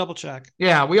 just want to double check.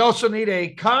 Yeah, we also need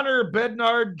a Connor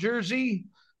Bednard jersey.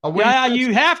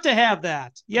 You have to have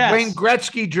that. Yes. Wayne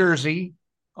Gretzky jersey.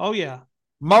 Oh, yeah.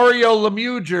 Mario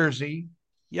Lemieux jersey.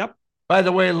 Yep. By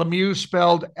the way, Lemieux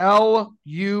spelled Lumix.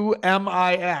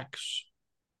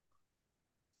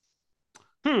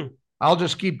 I'll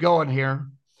just keep going here.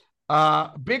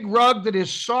 Big rug that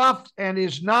is soft and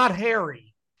is not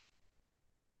hairy.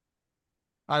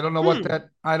 I don't know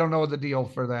I don't know the deal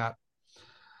for that.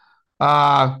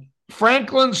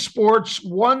 Franklin Sports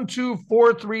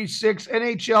 12436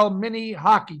 NHL mini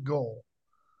hockey goal.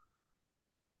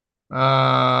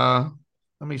 Let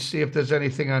me see if there's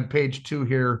anything on page 2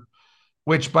 here,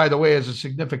 which, by the way, is a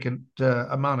significant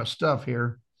amount of stuff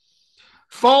here.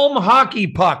 Foam hockey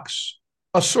pucks,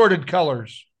 assorted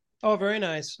colors. Oh, very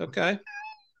nice. Okay.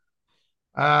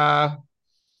 And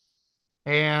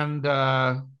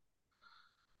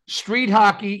street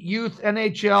hockey, youth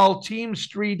NHL team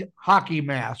street hockey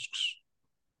masks.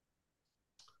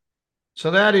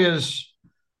 So those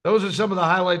are some of the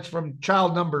highlights from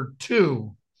child number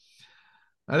 2.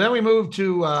 And then we move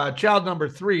to child number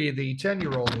 3, the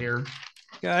 10-year-old here.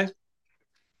 Okay.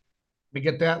 We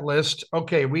get that list.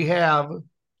 Okay, we have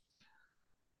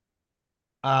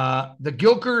the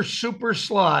Gilker Super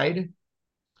Slide,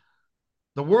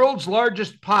 the world's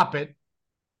largest Poppet,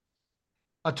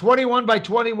 a 21 by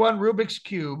 21 Rubik's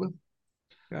Cube,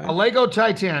 okay, a Lego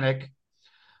Titanic,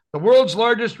 the world's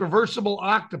largest reversible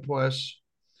octopus,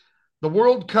 the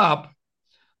World Cup,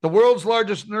 the world's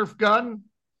largest Nerf gun,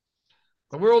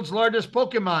 the world's largest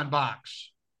Pokemon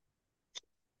box,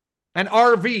 an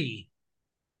RV,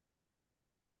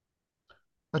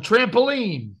 a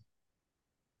trampoline,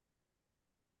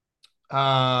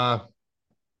 let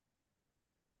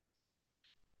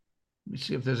me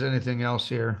see if there's anything else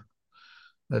here.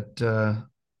 That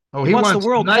he wants the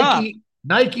World Nike Cup.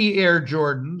 Nike Air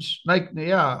Jordans. Nike,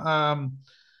 yeah.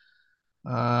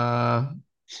 An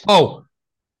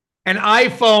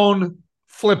iPhone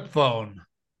flip phone.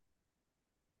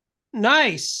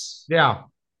 Nice. Yeah.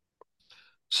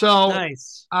 So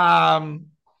nice. I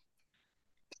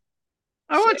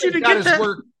want you to get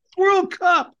that World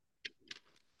Cup.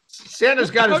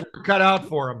 Santa's got his work cut out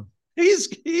for him.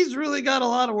 He's really got a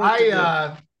lot of work to do.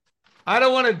 I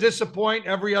don't want to disappoint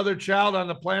every other child on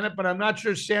the planet, but I'm not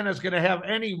sure Santa's going to have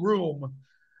any room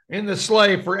in the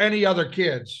sleigh for any other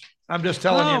kids. I'm just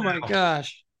telling you. Oh my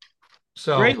gosh!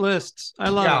 So great lists. I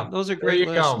love it. Those are great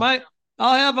lists.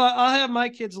 I'll have my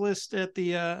kids list at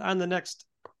the on the next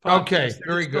podcast. Okay,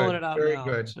 very good. Very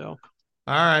good. So,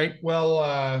 all right.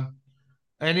 Well,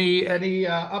 any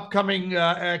upcoming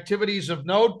activities of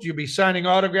note? You'll be signing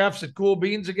autographs at Cool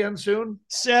Beans again soon?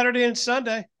 Saturday and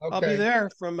Sunday. Okay. I'll be there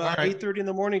from 8:30 in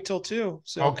the morning till 2.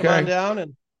 So okay, come on down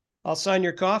and I'll sign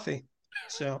your coffee.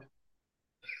 So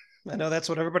I know that's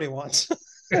what everybody wants.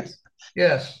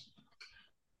 Yes.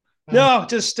 No,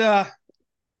 just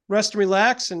rest and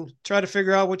relax and try to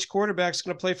figure out which quarterback's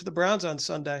going to play for the Browns on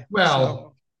Sunday.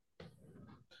 Well,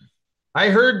 I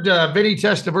heard Vinny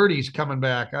Testaverde's coming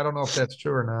back. I don't know if that's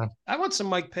true or not. I want some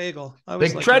Mike Pagel. They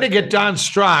tried to get Don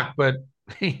Strock, but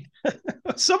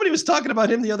somebody was talking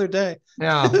about him the other day.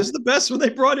 Yeah. It was the best when they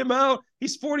brought him out.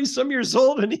 He's 40-some years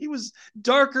old, and he was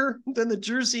darker than the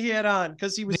jersey he had on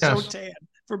because he was so tan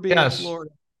for being in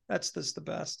Florida. That's the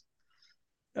best.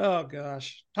 Oh,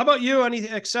 gosh. How about you? Any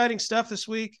exciting stuff this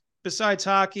week besides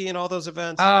hockey and all those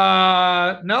events?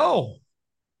 No.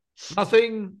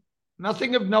 Nothing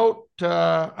of note.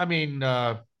 I mean,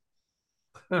 there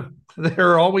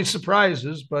are always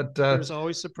surprises, but there's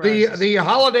always surprises. The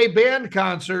holiday band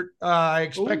concert I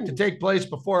expect to take place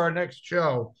before our next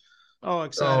show. Oh,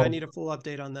 excited! I need a full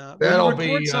update on that. That'll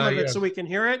record be some of it so we can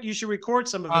hear it. You should record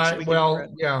some of it so we can hear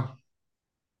it. Yeah,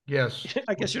 yes.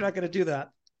 I guess you're not going to do that.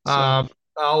 So.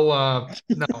 No.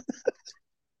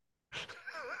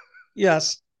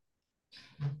 Yes.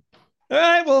 All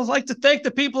right. Well, I'd like to thank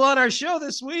the people on our show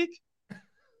this week.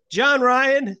 John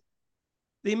Ryan,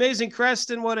 the amazing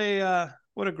Creston. What a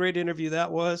great interview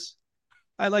that was.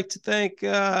 I'd like to thank,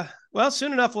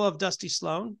 soon enough we'll have Dusty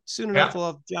Sloan. Soon enough we'll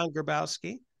have John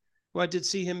Grabowski, who I did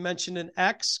see him mention an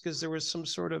X because there was some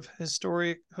sort of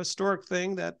historic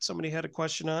thing that somebody had a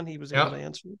question on. He was able to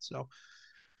answer it. So,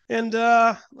 and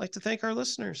I'd like to thank our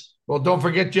listeners. Well, don't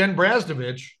forget Jen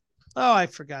Brasdovich. Oh, I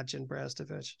forgot Jen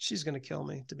Brastovich. She's going to kill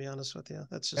me, to be honest with you.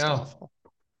 That's just awful.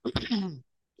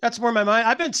 That's where my mind.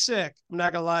 I've been sick. I'm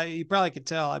not going to lie. You probably could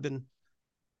tell. I've been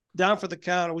down for the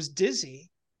count. I was dizzy.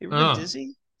 You ever been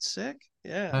dizzy? Sick?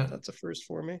 Yeah, that's a first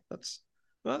for me. That's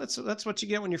what you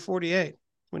get when you're 48.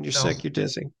 When you're sick, you're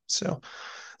dizzy. So,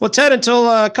 well, Ted, until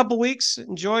a couple weeks,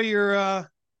 enjoy the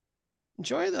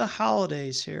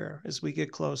holidays here as we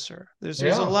get closer. There's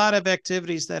a lot of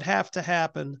activities that have to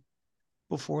happen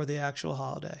before the actual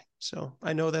holiday. So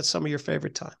I know that's some of your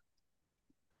favorite time.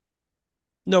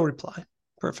 No reply.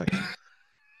 Perfect.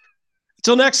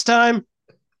 Until next time,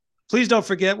 please don't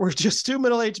forget, we're just two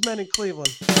middle-aged men in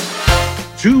Cleveland.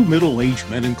 Two Middle-Aged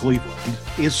Men in Cleveland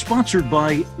is sponsored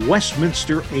by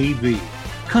Westminster AV,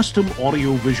 custom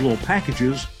audio-visual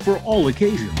packages for all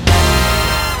occasions.